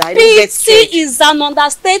community that I don't get scared. Pity is an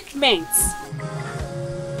understatement.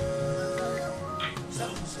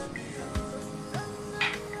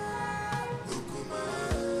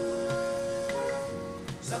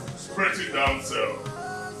 Pretty damsel.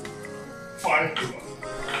 Fine woman.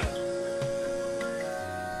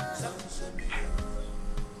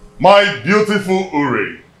 My beautiful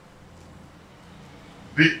Uri.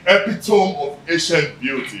 The epitome of ancient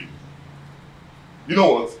beauty. You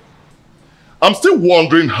know what? I'm still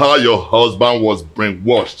wondering how your husband was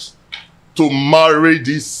brainwashed to marry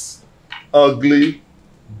this ugly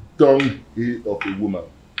dunghill of a woman.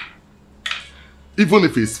 Even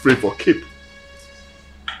if he's free for keep.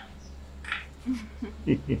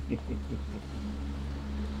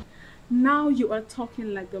 Now you are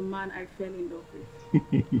talking like the man I fell in love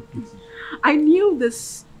with. I knew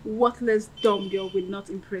this worthless dumb girl will not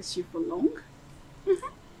impress you for long.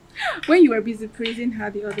 When you were busy praising her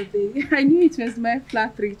the other day, I knew it was my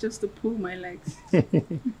flattery just to pull my legs. But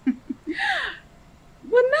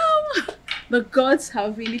now, The gods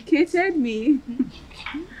have vindicated me.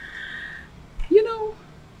 You know,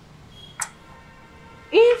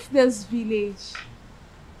 if this village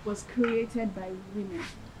was created by women,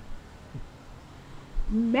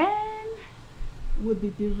 men would be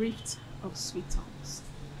bereft of sweet tongues.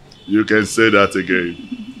 You can say that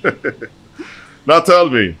again. Now tell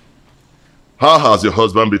me, how has your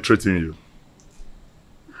husband been treating you?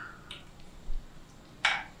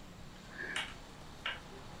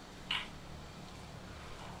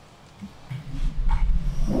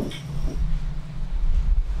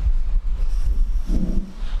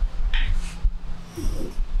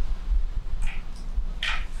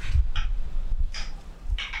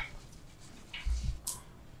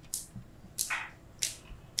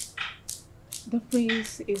 The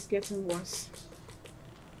prince is getting worse.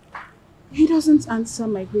 He doesn't answer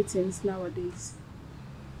my greetings nowadays.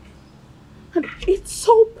 And it's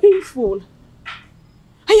so painful.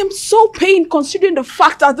 I am so pained considering the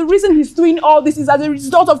fact that the reason he's doing all this is as a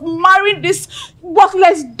result of marrying this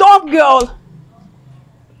worthless dog girl.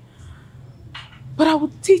 But I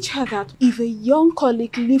would teach her that if a young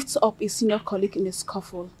colleague lifts up a senior colleague in a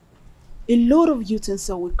scuffle, a load of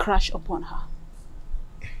utensil will crash upon her.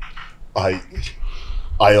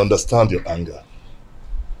 I understand your anger.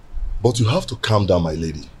 But you have to calm down, my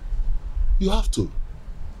lady. You have to.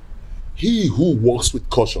 He who walks with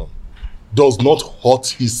caution does not hurt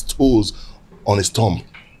his toes on his thumb.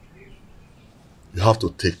 You have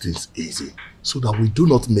to take things easy so that we do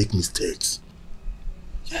not make mistakes.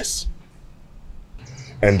 Yes.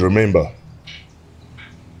 And remember,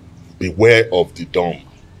 beware of the dumb.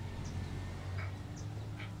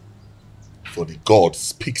 For the God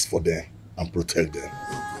speaks for them and protect them.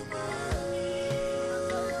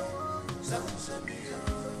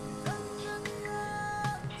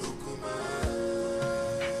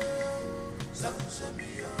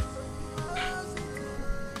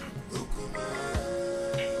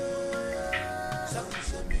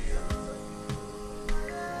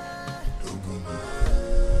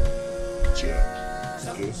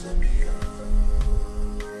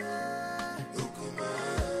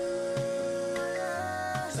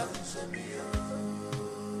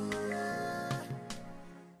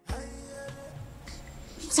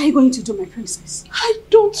 What are you going to do, my princess? I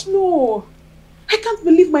don't know. I can't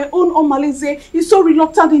believe my own Omalize is so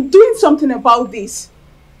reluctant in doing something about this.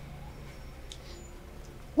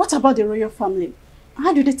 What about the royal family?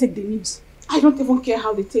 How do they take the news? I don't even care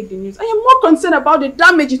how they take the news. I am more concerned about the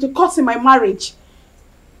damage it will cause in my marriage.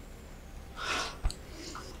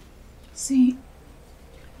 See,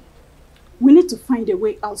 we need to find a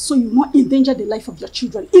way out so you won't endanger the life of your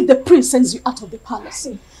children if the prince sends you out of the palace.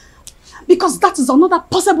 Because that is another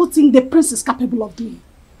possible thing the prince is capable of doing.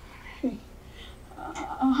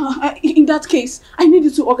 In that case, I need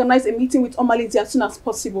you to organize a meeting with Omalize as soon as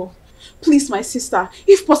possible. Please, my sister,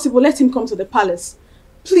 if possible, let him come to the palace.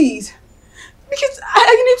 Please. Because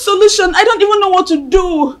I need solution. I don't even know what to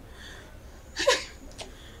do.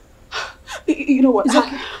 You know what?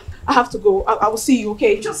 I have to go. I will see you,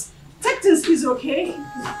 okay? Just take things easy, okay?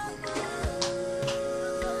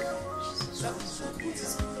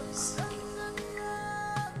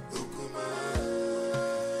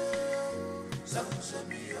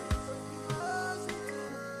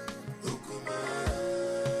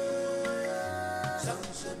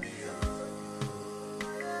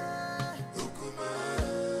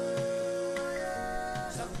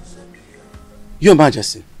 Your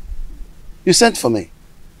Majesty, you sent for me.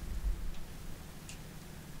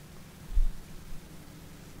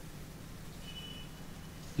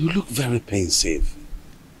 You look very pensive.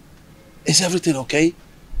 Is everything okay?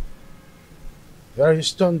 There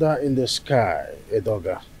is thunder in the sky,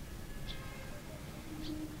 Edoga.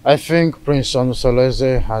 I think Prince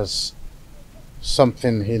Onsoleze has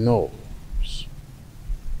something he knows.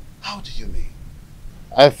 How do you mean?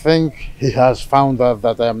 I think he has found out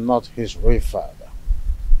that I am not his real father.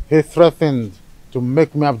 He threatened to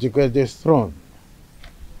make me abdicate the throne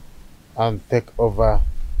and take over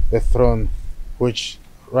the throne which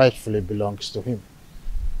rightfully belongs to him.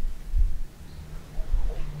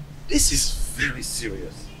 This is very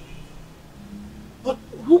serious. But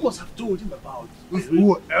who must have told him about it?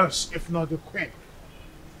 Who else if not the queen?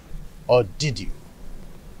 Or did you?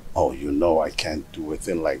 Oh, you know I can't do a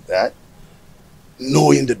thing like that.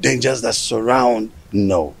 Knowing the dangers that surround,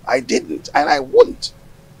 no, I didn't, and I wouldn't.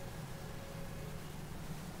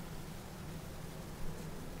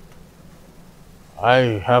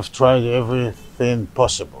 I have tried everything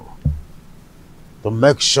possible to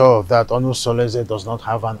make sure that Onsoleze does not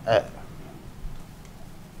have an heir.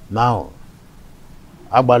 Now,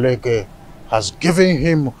 Agbaleke has given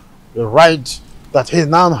him the right that he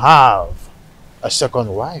now have a second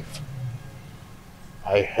wife.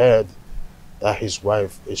 I heard that his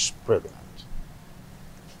wife is pregnant.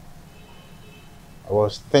 I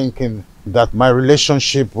was thinking that my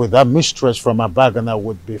relationship with that mistress from Abagana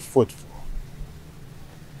would be fruitful.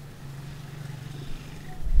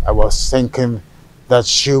 I was thinking that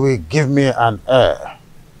she will give me an heir.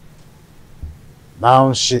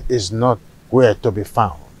 Now she is not where to be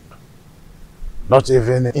found. Not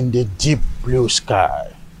even in the deep blue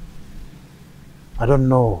sky. I don't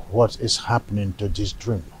know what is happening to this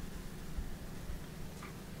dream.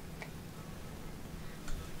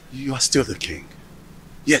 You are still the king.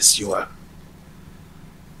 Yes, you are.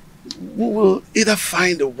 We will either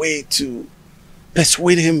find a way to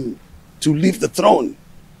persuade him to leave the throne,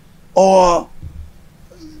 or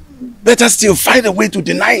better still, find a way to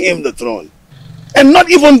deny him the throne. And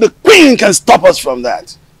not even the queen can stop us from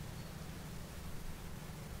that.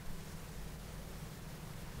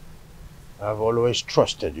 I've always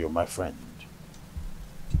trusted you, my friend.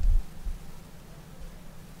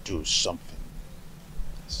 Do something.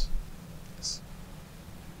 Yes. Yes.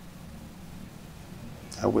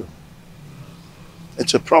 I will.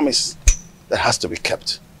 It's a promise that has to be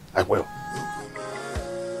kept. I will.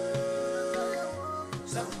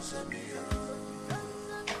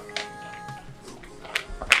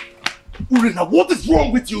 Urena, what is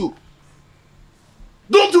wrong with you?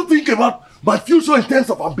 Don't you think about my future in terms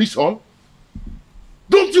of ambition?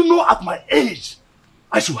 Don't you know at my age,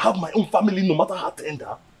 I should have my own family no matter how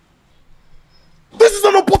tender? This is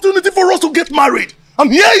an opportunity for us to get married.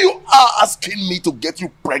 And here you are asking me to get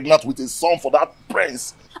you pregnant with a son for that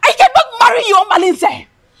prince. I cannot marry you, Malinze.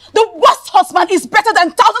 The worst husband is better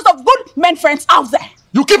than thousands of good men friends out there.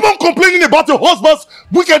 You keep on complaining about your husband's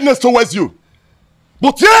wickedness towards you.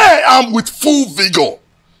 But here I am with full vigor,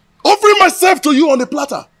 offering myself to you on a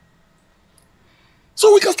platter.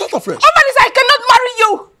 So we can start afresh. Malinze, I cannot marry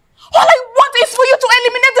you. All I want is for you to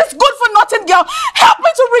eliminate this good-for-nothing girl. Help me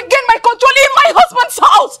to regain my control in my husband's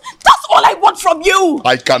house. That's all I want from you.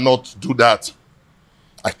 I cannot do that.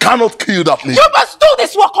 I cannot kill that lady. You must do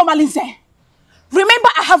this work, Malinze. Remember,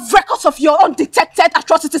 I have records of your undetected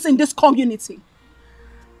atrocities in this community.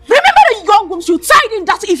 Remember the young ones you tied in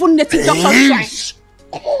that evil native doctor's shrine.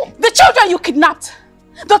 The children you kidnapped.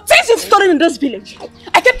 The things you've stolen in this village.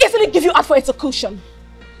 I can easily give you out for execution.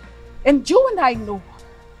 And you and I know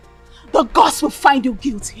the gods will find you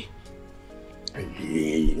guilty.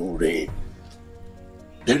 Hey, Ure.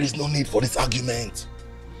 There is no need for this argument.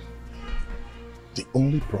 The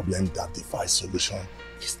only problem that defies solution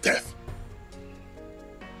is death.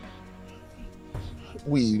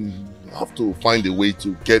 We have to find a way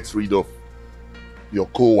to get rid of your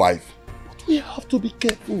co-wife. But we have to be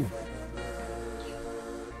careful.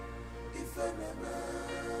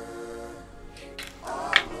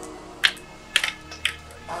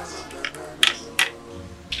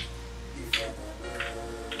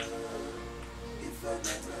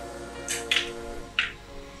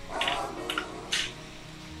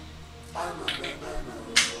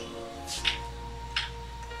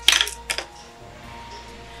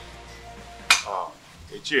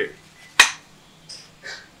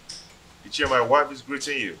 Ichie, my wife is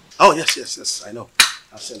greeting you. Oh, yes, I know.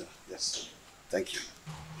 I've seen her, yes. Thank you.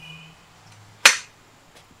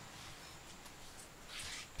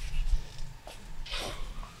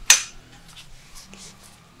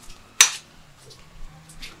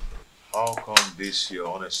 How come this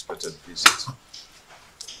your unexpected visit?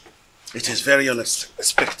 It is very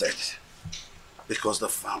unexpected because the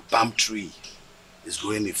palm tree is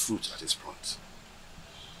growing a fruit at its front.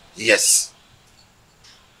 Yes.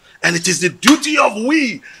 And it is the duty of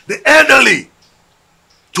we, the elderly,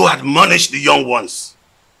 to admonish the young ones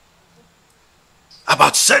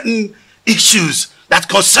about certain issues that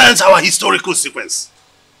concerns our historical sequence.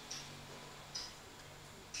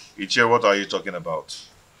 Ichie, what are you talking about?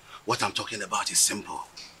 What I'm talking about is simple.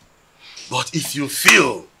 But if you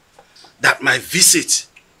feel that my visit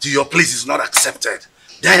to your place is not accepted,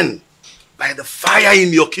 then by the fire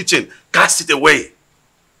in your kitchen, cast it away.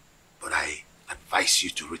 But I advise you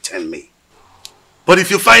to return me. But if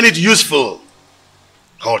you find it useful,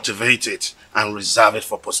 cultivate it and reserve it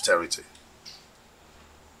for posterity.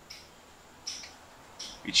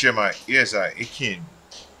 Ichie, my ears are aching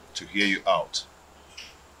to hear you out.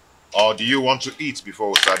 Or do you want to eat before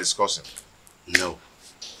we start discussing? No.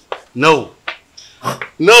 No.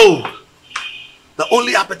 No. The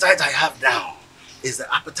only appetite I have now is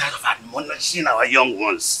the appetite of admonishing our young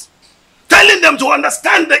ones. Telling them to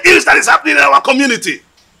understand the ills that is happening in our community.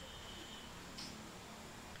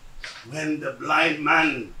 When the blind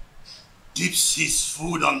man dips his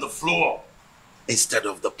food on the floor instead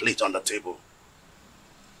of the plate on the table.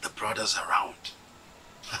 The brothers around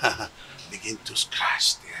begin to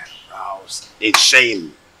scratch their brows in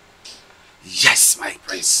shame. Yes, my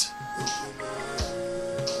prince.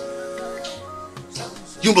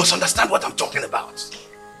 You must understand what I'm talking about.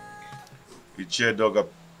 Ichie,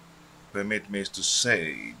 permit me to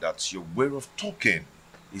say that your way of talking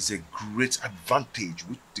is a great advantage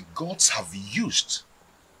which the gods have used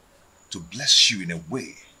to bless you in a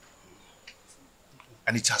way.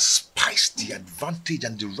 And it has spiced the advantage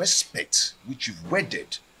and the respect which you've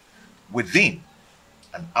wedded within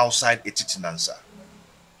and outside Etitinansa.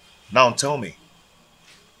 Now tell me,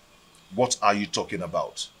 what are you talking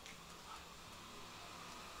about?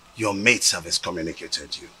 Your mates have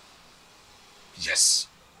excommunicated you. Yes.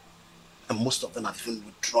 And most of them have even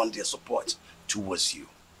withdrawn their support towards you.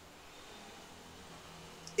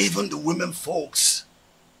 Even the women folks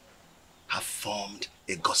have formed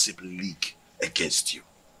a gossip league against you.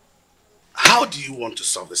 How do you want to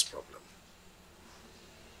solve this problem?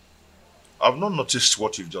 I've not noticed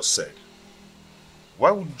what you've just said.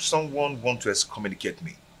 Why would someone want to excommunicate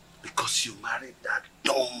me? Because you married that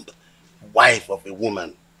dumb wife of a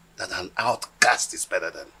woman that an outcast is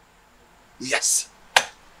better than. Yes.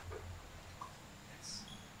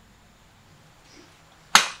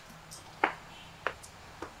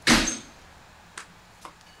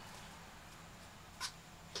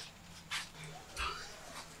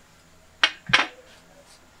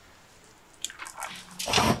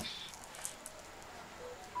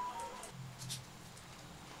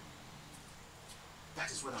 That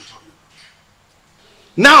is what I'm talking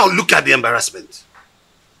about. Now look at the embarrassment.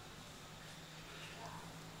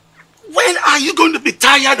 When are you going to be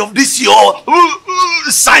tired of this your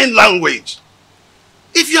sign language?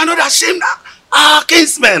 If you are not ashamed, our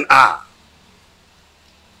kinsmen are.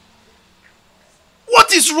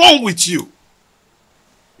 What is wrong with you?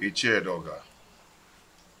 Ichie Doga,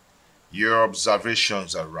 your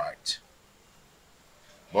observations are right.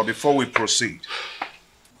 But before we proceed,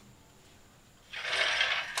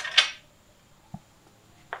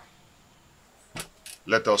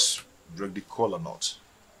 let us break the kola knot.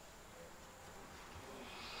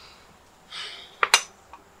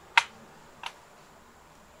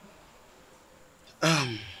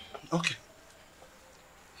 Okay.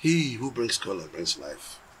 He who brings color brings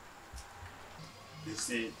life. You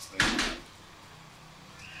see.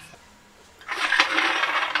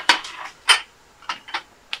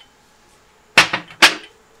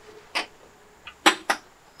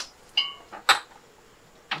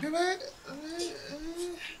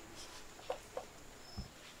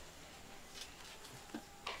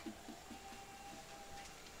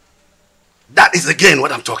 That is again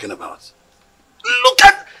what I'm talking about. Look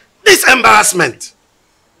at this embarrassment.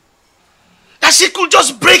 That she could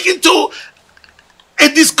just break into a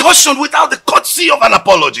discussion without the courtesy of an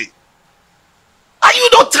apology. Are you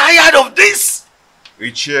not tired of this?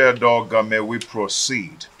 Ichie Doga, may we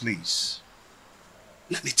proceed, please?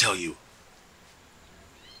 Let me tell you.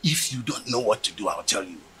 If you don't know what to do, I'll tell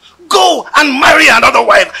you. Go and marry another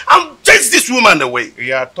wife and chase this woman away.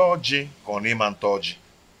 I've told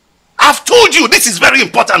you this is very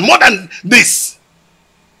important, more than this.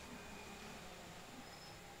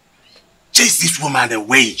 Chase this woman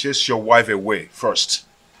away. Chase your wife away first.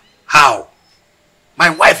 How? My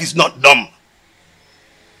wife is not dumb.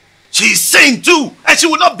 She is sane too, and she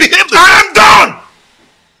will not behave the I am done!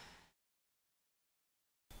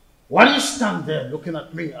 Why do you stand there looking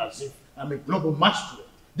at me as if I'm a global master,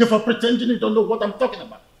 therefore pretending you don't know what I'm talking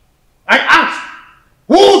about? I asked,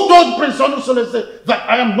 who told Prince Onusole that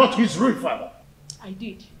I am not his real father? I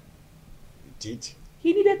did. You did?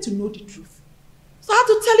 He needed to know the truth. So I had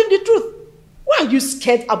to tell him the truth. Why are you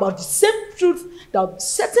scared about the same truth that will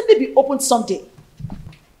certainly be opened someday?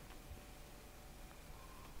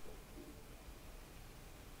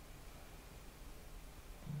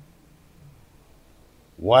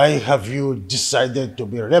 Why have you decided to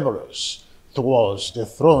be rebellious towards the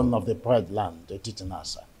throne of the Pride Land, the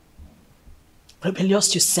Titanasa?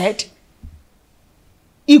 Rebellious, you said?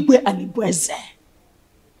 Igwe and Ibweze.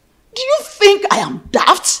 Do you think I am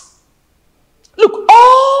daft? Look,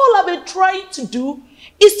 all I've been trying to do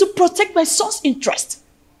is to protect my son's interest.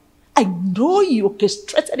 I know you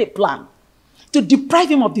orchestrated a plan to deprive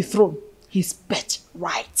him of the throne, his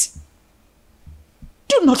birthright.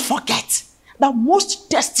 Do not forget that most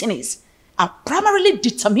destinies are primarily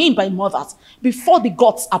determined by mothers before the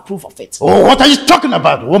gods approve of it. Oh, what are you talking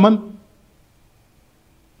about, woman?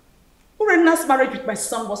 Urena's marriage with my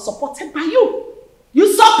son was supported by you.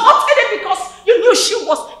 You supported it because you knew she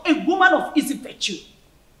was a woman of easy virtue.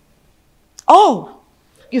 Oh,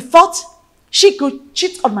 you thought she could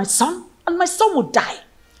cheat on my son and my son would die.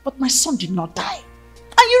 But my son did not die.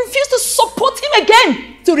 And you refused to support him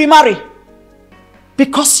again to remarry.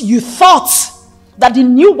 Because you thought that the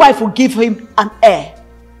new wife would give him an heir.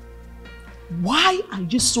 Why are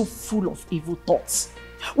you so full of evil thoughts?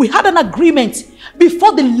 We had an agreement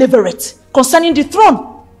before the levirate concerning the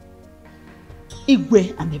throne.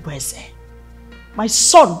 Igwe and Ebeze. My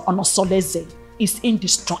son Onosoleze is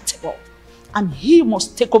indestructible and he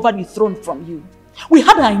must take over the throne from you. We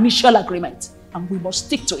had our initial agreement and we must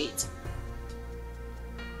stick to it.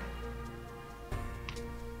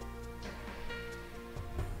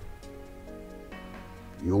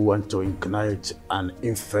 You want to ignite an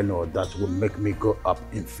inferno that will make me go up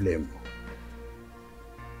in flame.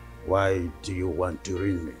 Why do you want to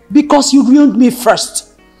ruin me? Because you ruined me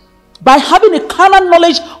first. By having a carnal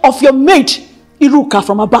knowledge of your mate, Iruka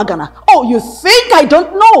from Abagana. Oh, you think I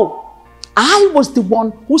don't know? I was the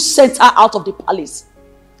one who sent her out of the palace.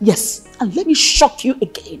 Yes, and let me shock you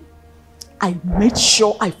again. I made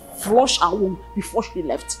sure I flushed her womb before she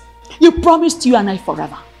left. You promised you and I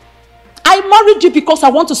forever. I married you because I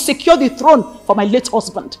want to secure the throne for my late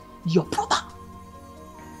husband, your brother.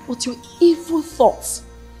 But your evil thoughts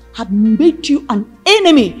had made you an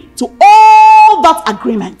enemy to all that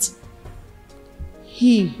agreement.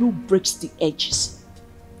 He who breaks the edges,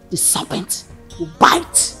 the serpent will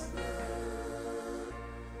bite.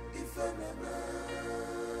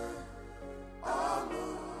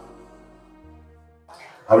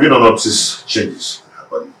 Have you not noticed changes in her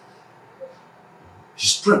body?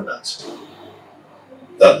 She's pregnant.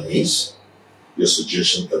 That means your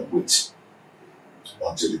suggestion can wait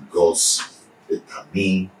until the gods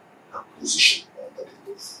determine her position under the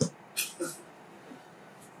roof.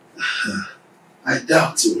 I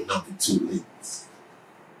doubt it will not be too late.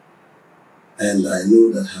 And I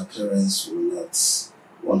know that her parents will not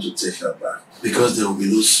want to take her back because there will be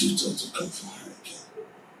no suitor to come for her again.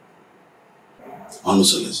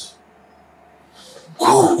 Onosoleze,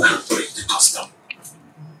 go and break the custom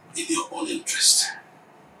in your own interest.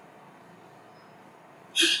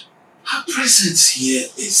 Her presence here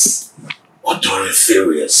is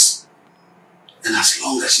odoriferous. And as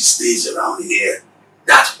long as she stays around here,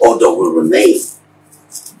 that odor will remain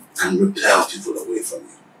and repel people away from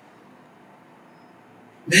you.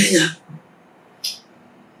 Maya.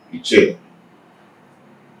 Iche,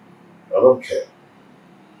 I don't care.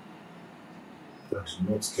 I do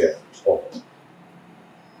not care at all.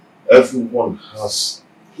 Everyone has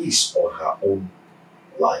his or her own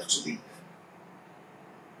life to live.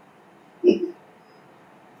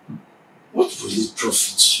 What will it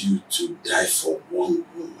profit you to die for one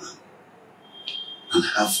woman and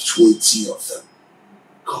have 20 of them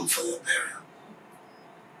come for your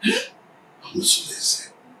burial? Onosoleze,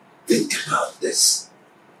 think about this.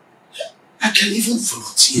 I can even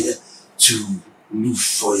volunteer to look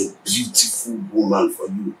for a beautiful woman for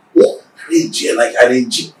you. Arrange her like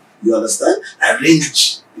arrange. You understand?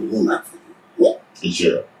 Arrange the woman for you.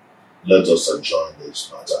 Teacher, let us adjourn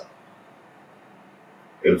this matter.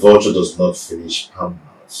 A vulture does not finish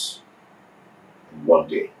palm-nuts in one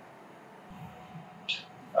day.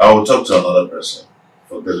 I will talk to another person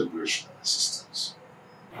for deliberation and assistance.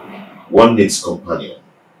 One needs companion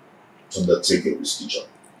to undertake a risky journey.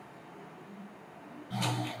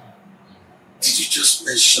 Did you just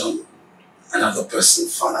mention another person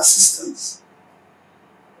for an assistance?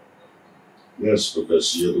 Yes,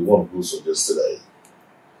 because you're the one who suggested I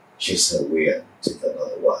chase her away and take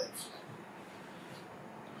another wife.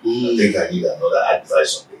 I think I need another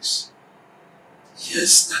advice on this.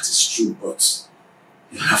 Yes, that is true, but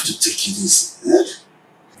you have to take it easy.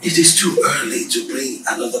 It is too early to bring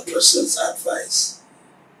another person's advice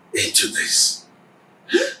into this.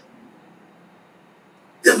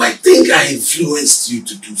 They might think I influenced you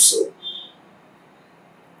to do so.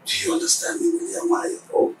 Do you understand me, William?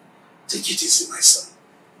 Oh, take it easy, my son.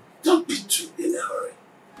 Don't be too in a hurry.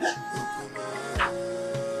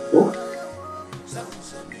 Oh.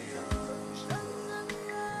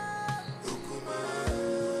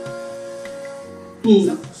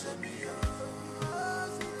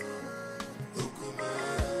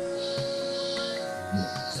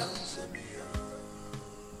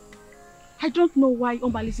 I don't know why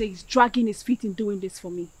Omalize is dragging his feet in doing this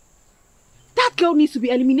for me. That girl needs to be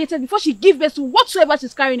eliminated before she gives birth to whatsoever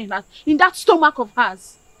she's carrying in that stomach of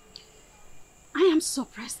hers. I am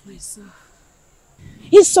surprised myself.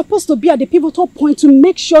 He's supposed to be at the pivotal point to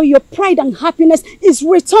make sure your pride and happiness is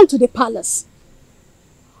returned to the palace.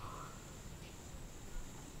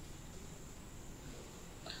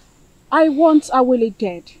 I want Awele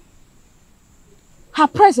dead. Her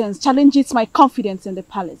presence challenges my confidence in the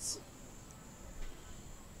palace.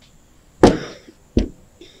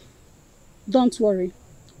 Don't worry.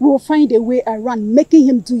 We will find a way around making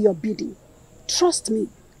him do your bidding. Trust me.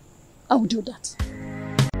 I will do that.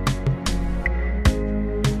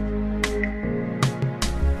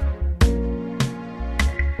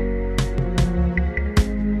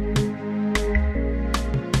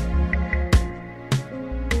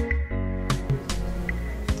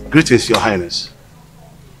 Greetings, Your Highness.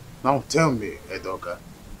 Now tell me, Edoga,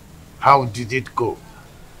 how did it go?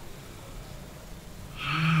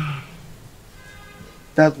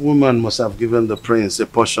 That woman must have given the prince a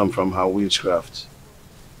portion from her witchcraft.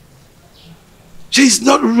 She's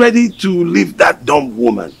not ready to leave that dumb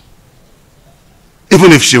woman,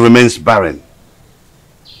 even if she remains barren.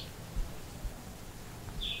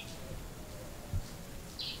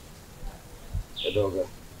 Edoga,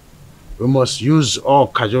 we must use all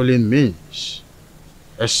cajoling means,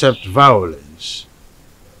 except violence.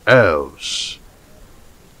 Else,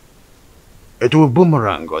 it will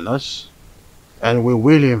boomerang on us, and we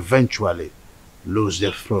will eventually lose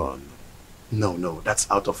the throne. No, that's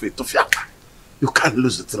out of it. Tofiaka, you can't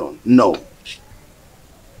lose the throne. No.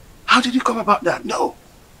 How did you come about that? No.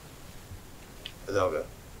 Edoga,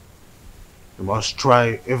 we must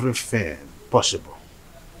try everything possible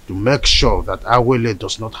to make sure that Awele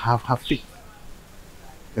does not have her feet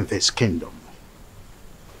in this kingdom.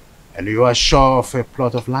 And you are sure of a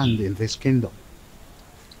plot of land in this kingdom,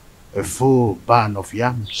 a full barn of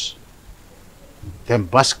yams, 10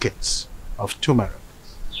 baskets of turmeric.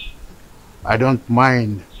 I don't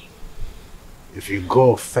mind if you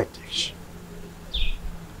go fetish.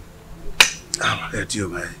 I will let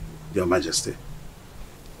you, Your Majesty.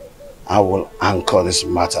 I will anchor this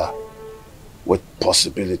matter with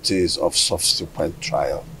possibilities of subsequent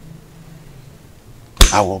trial.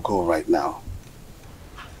 I will go right now.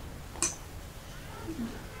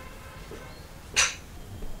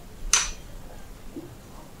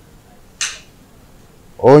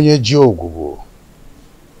 Onye ji ogwugwu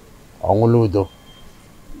ọnwụla udo.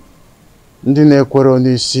 Ndị na-ekwere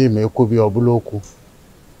n'isi ma ekwubi ọbụla okwu,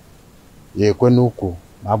 ya ekwe n'ukwu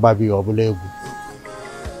ma agbabi ọbụla egwu.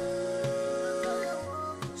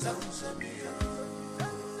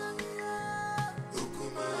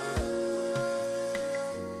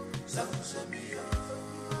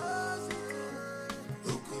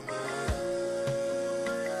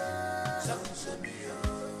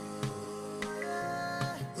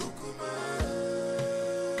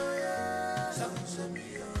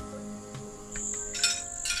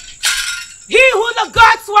 He who the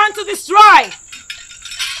gods want to destroy,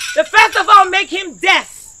 the first of all make him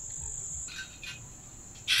death.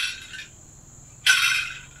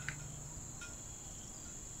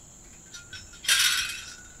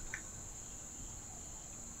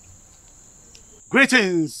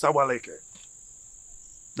 Greetings, Sawaleke,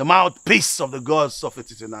 the mouthpiece of the gods of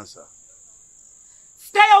Etitinansa.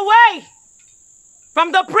 Stay away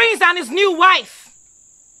from the prince and his new wife,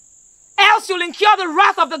 else you'll incur the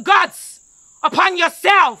wrath of the gods upon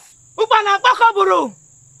yourself.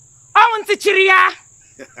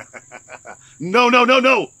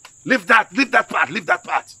 No. Leave that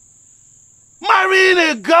part. Marrying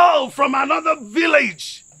a girl from another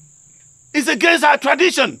village is against our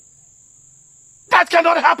tradition. That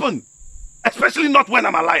cannot happen, especially not when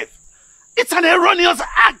I'm alive. It's an erroneous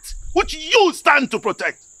act which you stand to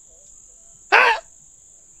protect. Huh?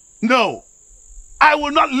 No, I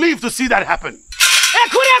will not live to see that happen.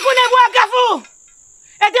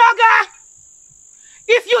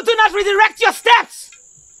 If you do not redirect your steps,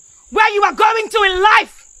 where you are going to in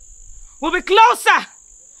life will be closer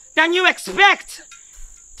than you expect.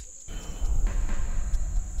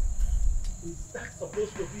 Is that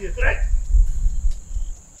supposed to be a threat?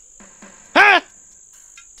 Huh?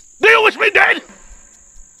 Do you wish me dead?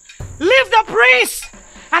 Leave the priest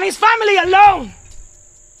and his family alone.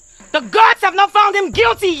 The gods have not found him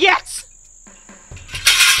guilty yet.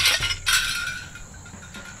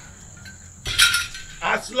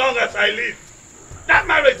 As long as I live, that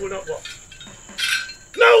marriage will not work.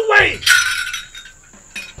 No way!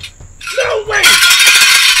 No way!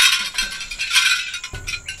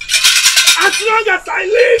 As long as I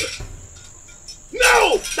live,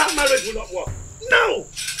 no! That marriage will not work. No!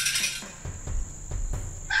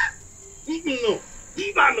 No.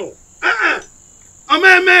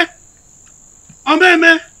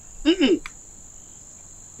 Omeme!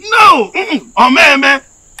 No! Omeme!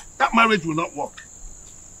 That marriage will not work.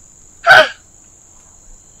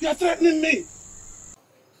 You're threatening me.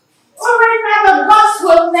 Alright, now the gods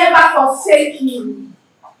will never forsake you.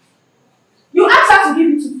 You asked her to give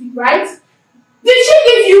you to feed, right? Did she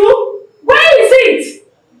give you? Where is it?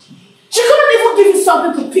 She couldn't even give you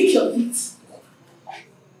something to pick your feet.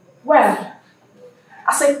 Well,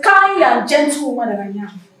 as a kind and gentle woman that I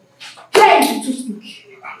am, here is the toothpick.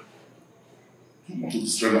 You want to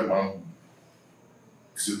destroy my man?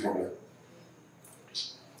 It's your problem.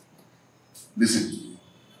 Listen to me.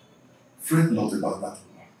 Fret not about that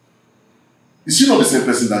woman. Is she not the same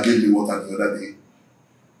person that gave me water the other day?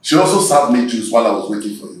 She also served me juice while I was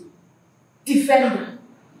waiting for you. Defender.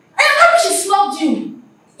 I am happy she snubbed you.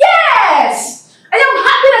 Yes! I am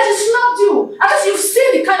happy that she snubbed you. At least you've seen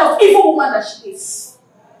the kind of evil woman that she is.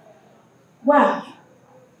 Well,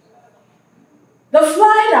 the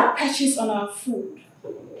fly that perches on our food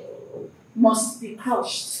must be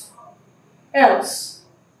crushed. Else,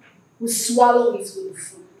 we swallow it with the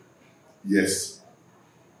food. Yes.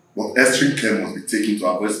 But extreme care must be taken to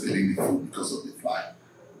avoid spilling the food because of the fly.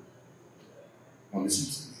 Now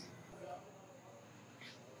listen to me.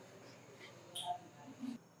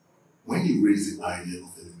 When you raised the idea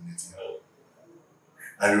of eliminating her,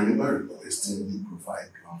 I remember requesting you provide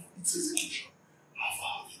a plan for its execution. How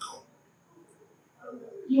far have you gone?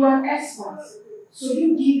 You are an expert, so you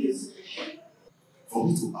give the solution. For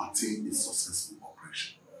me to attain a successful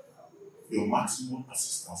operation, your maximum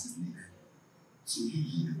assistance is needed. So you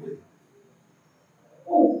lead the way.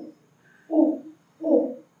 Oh.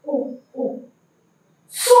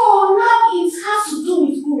 So now it has to do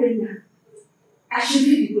with Urena. I should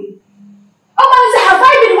lead the way. Oh, have I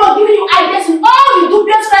been the one giving you ideas in all the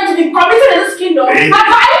dubious crimes to be committed in this kingdom? Have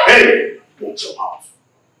I? Hey! Watch your mouth.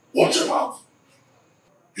 Watch your mouth.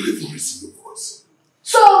 You didn't receive your voice.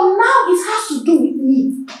 So now it has to do with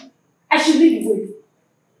me. I should lead the way.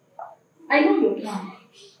 I know your plan.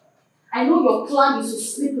 I know your plan is to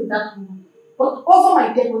sleep with that woman. But over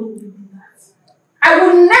my dead body, will you do that? I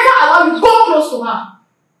will never allow you to go close to her.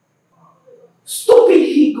 Stupid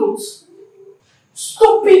he-goats.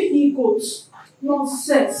 Stupid he-goats.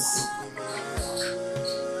 Nonsense.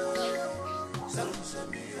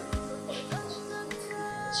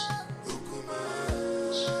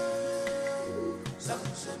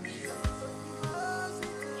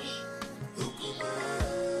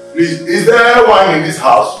 Please, is there wine in this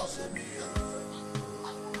house?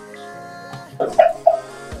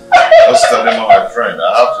 Just tell them, my friend, I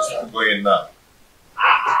have to start going now.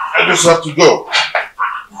 I just have to go.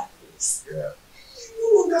 Yeah.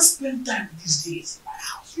 You no longer spend time these days in my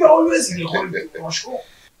house. You're always in the holiday rush home.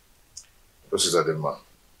 This is Adema.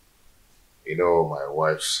 You know, my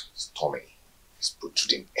wife's tummy is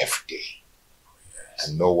protruding every day.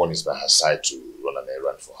 And no one is by her side to run an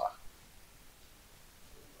errand for her.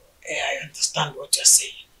 I understand what you're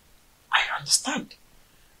saying. I understand.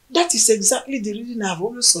 That is exactly the reason I've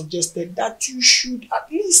always suggested that you should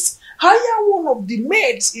at least hire one of the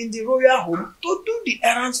maids in the royal home to do the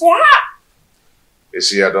errands for her. You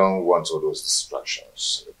see, I don't want all those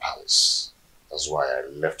distractions in the palace. That's why I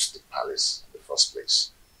left the palace in the first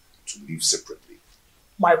place, to live separately.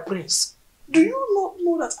 My prince, do you not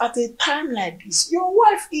know that at a time like this, your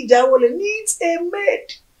wife Ijawole needs a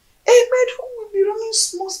maid? A maid who will be running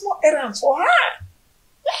small errands for her.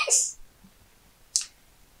 Yes.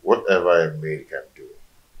 Whatever a maid can do,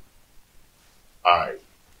 I,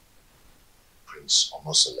 Prince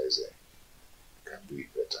Omosoleze, can do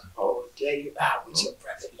it better. Oh, there you are with your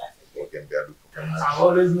private life. I've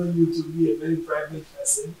always known you to be a very private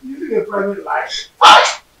person. You live a private life.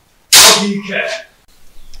 You care.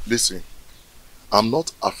 Listen, I'm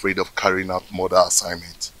not afraid of carrying out murder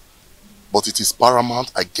assignment, but it is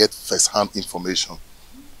paramount I get first-hand information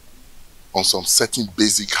on some certain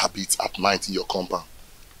basic habits at night in your compound.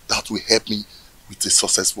 That will help me with a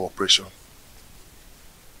successful operation.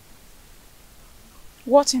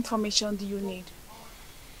 What information do you need?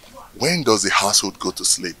 When does the household go to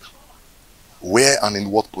sleep? Where and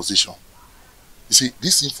in what position? You see,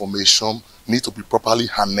 this information needs to be properly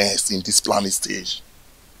harnessed in this planning stage.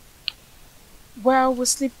 Well, we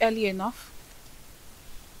sleep early enough.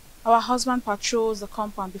 Our husband patrols the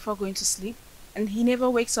compound before going to sleep, and he never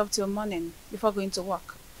wakes up till morning before going to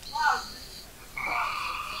work.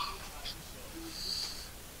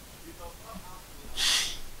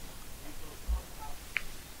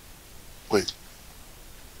 Wait.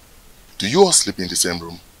 Do you all sleep in the same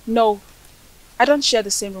room? No, I don't share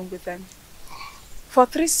the same room with them. For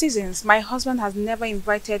 3 seasons, my husband has never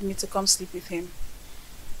invited me to come sleep with him.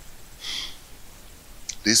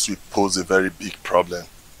 This will pose a very big problem.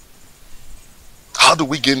 How do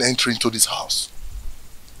we gain entry into this house?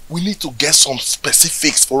 We need to get some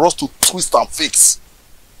specifics for us to twist and fix.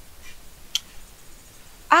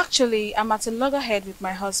 Actually, I'm at a loggerhead with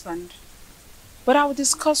my husband. But I will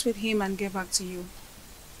discuss with him and get back to you.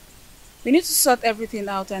 We need to sort everything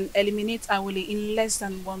out and eliminate Awole in less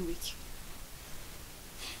than 1 week.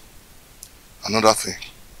 Another thing.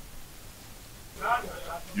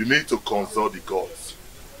 You need to consult the gods.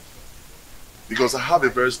 Because I have a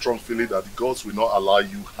very strong feeling that the gods will not allow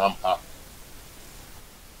you harm her.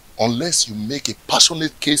 Unless you make a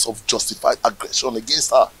passionate case of justified aggression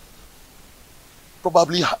against her.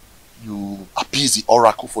 Probably you appease the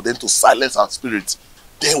oracle for them to silence her spirit.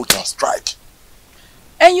 Then we can strike.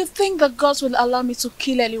 And you think the gods will allow me to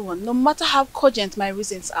kill anyone, no matter how cogent my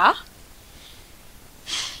reasons are?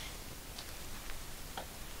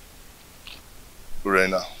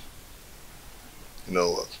 Regina, you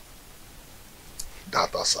know what?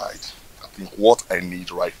 That aside, I think what I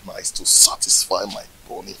need right now is to satisfy my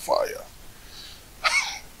burning fire.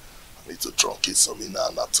 I need to truncate some inner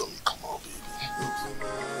anatomy. Come on, baby.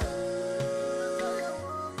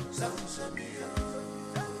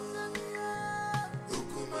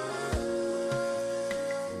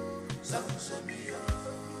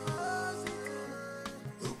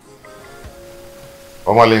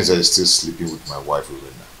 Mama Lindsay is still sleeping with my wife,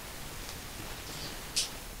 Regina.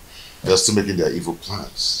 They're still making their evil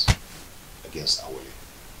plans against Awole.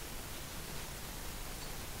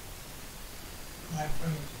 My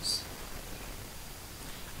friends,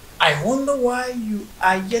 I wonder why you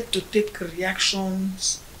are yet to take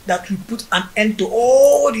reactions that will put an end to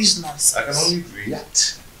all this nonsense. I can only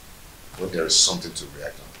react when there is something to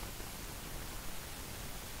react on.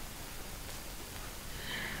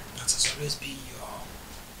 That has always been your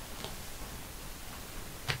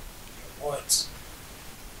words.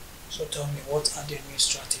 So tell me, what are the new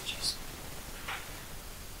strategies?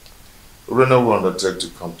 Regina will undertake to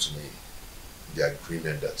come to me. The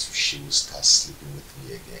agreement that she will start sleeping with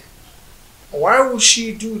me again. Why would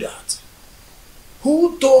she do that?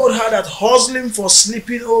 Who told her that hustling for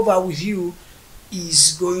sleeping over with you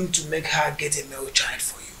is going to make her get a male child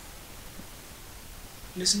for you?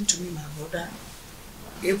 Listen to me, my brother.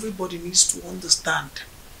 Everybody needs to understand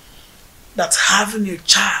that having a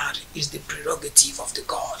child is the prerogative of the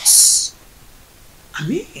gods. I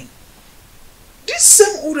mean, this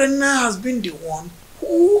same Urena has been the one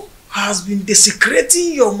who has been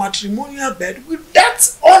desecrating your matrimonial bed with that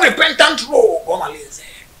unrepentant rogue, Omalinze.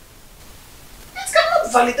 It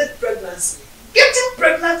cannot validate pregnancy. Getting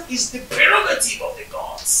pregnant is the prerogative of the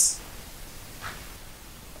gods.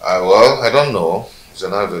 Well, I don't know. It's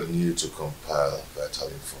an avenue to compile vital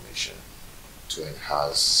information to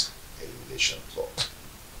enhance elimination plot.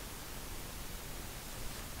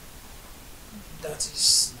 That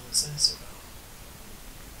is nonsensical.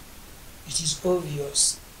 It is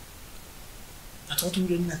obvious that what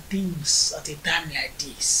Urena thinks at a time like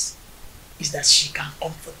this is that she can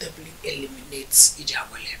comfortably eliminate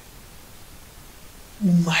Ijawole.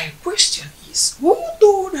 My question is, who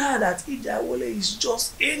told her that Ijawole is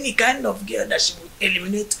just any kind of girl that she will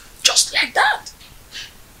eliminate just like that?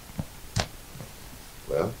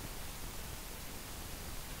 Well,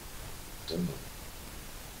 I don't know.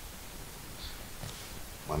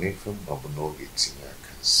 Money from Babunogi Tina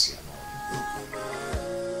can see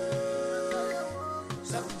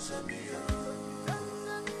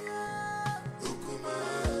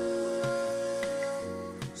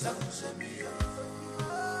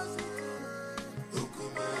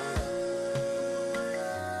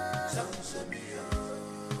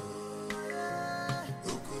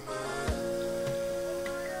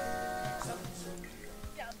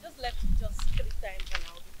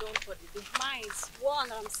Mine's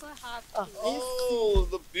one. I'm so happy. Oh,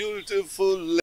 the beautiful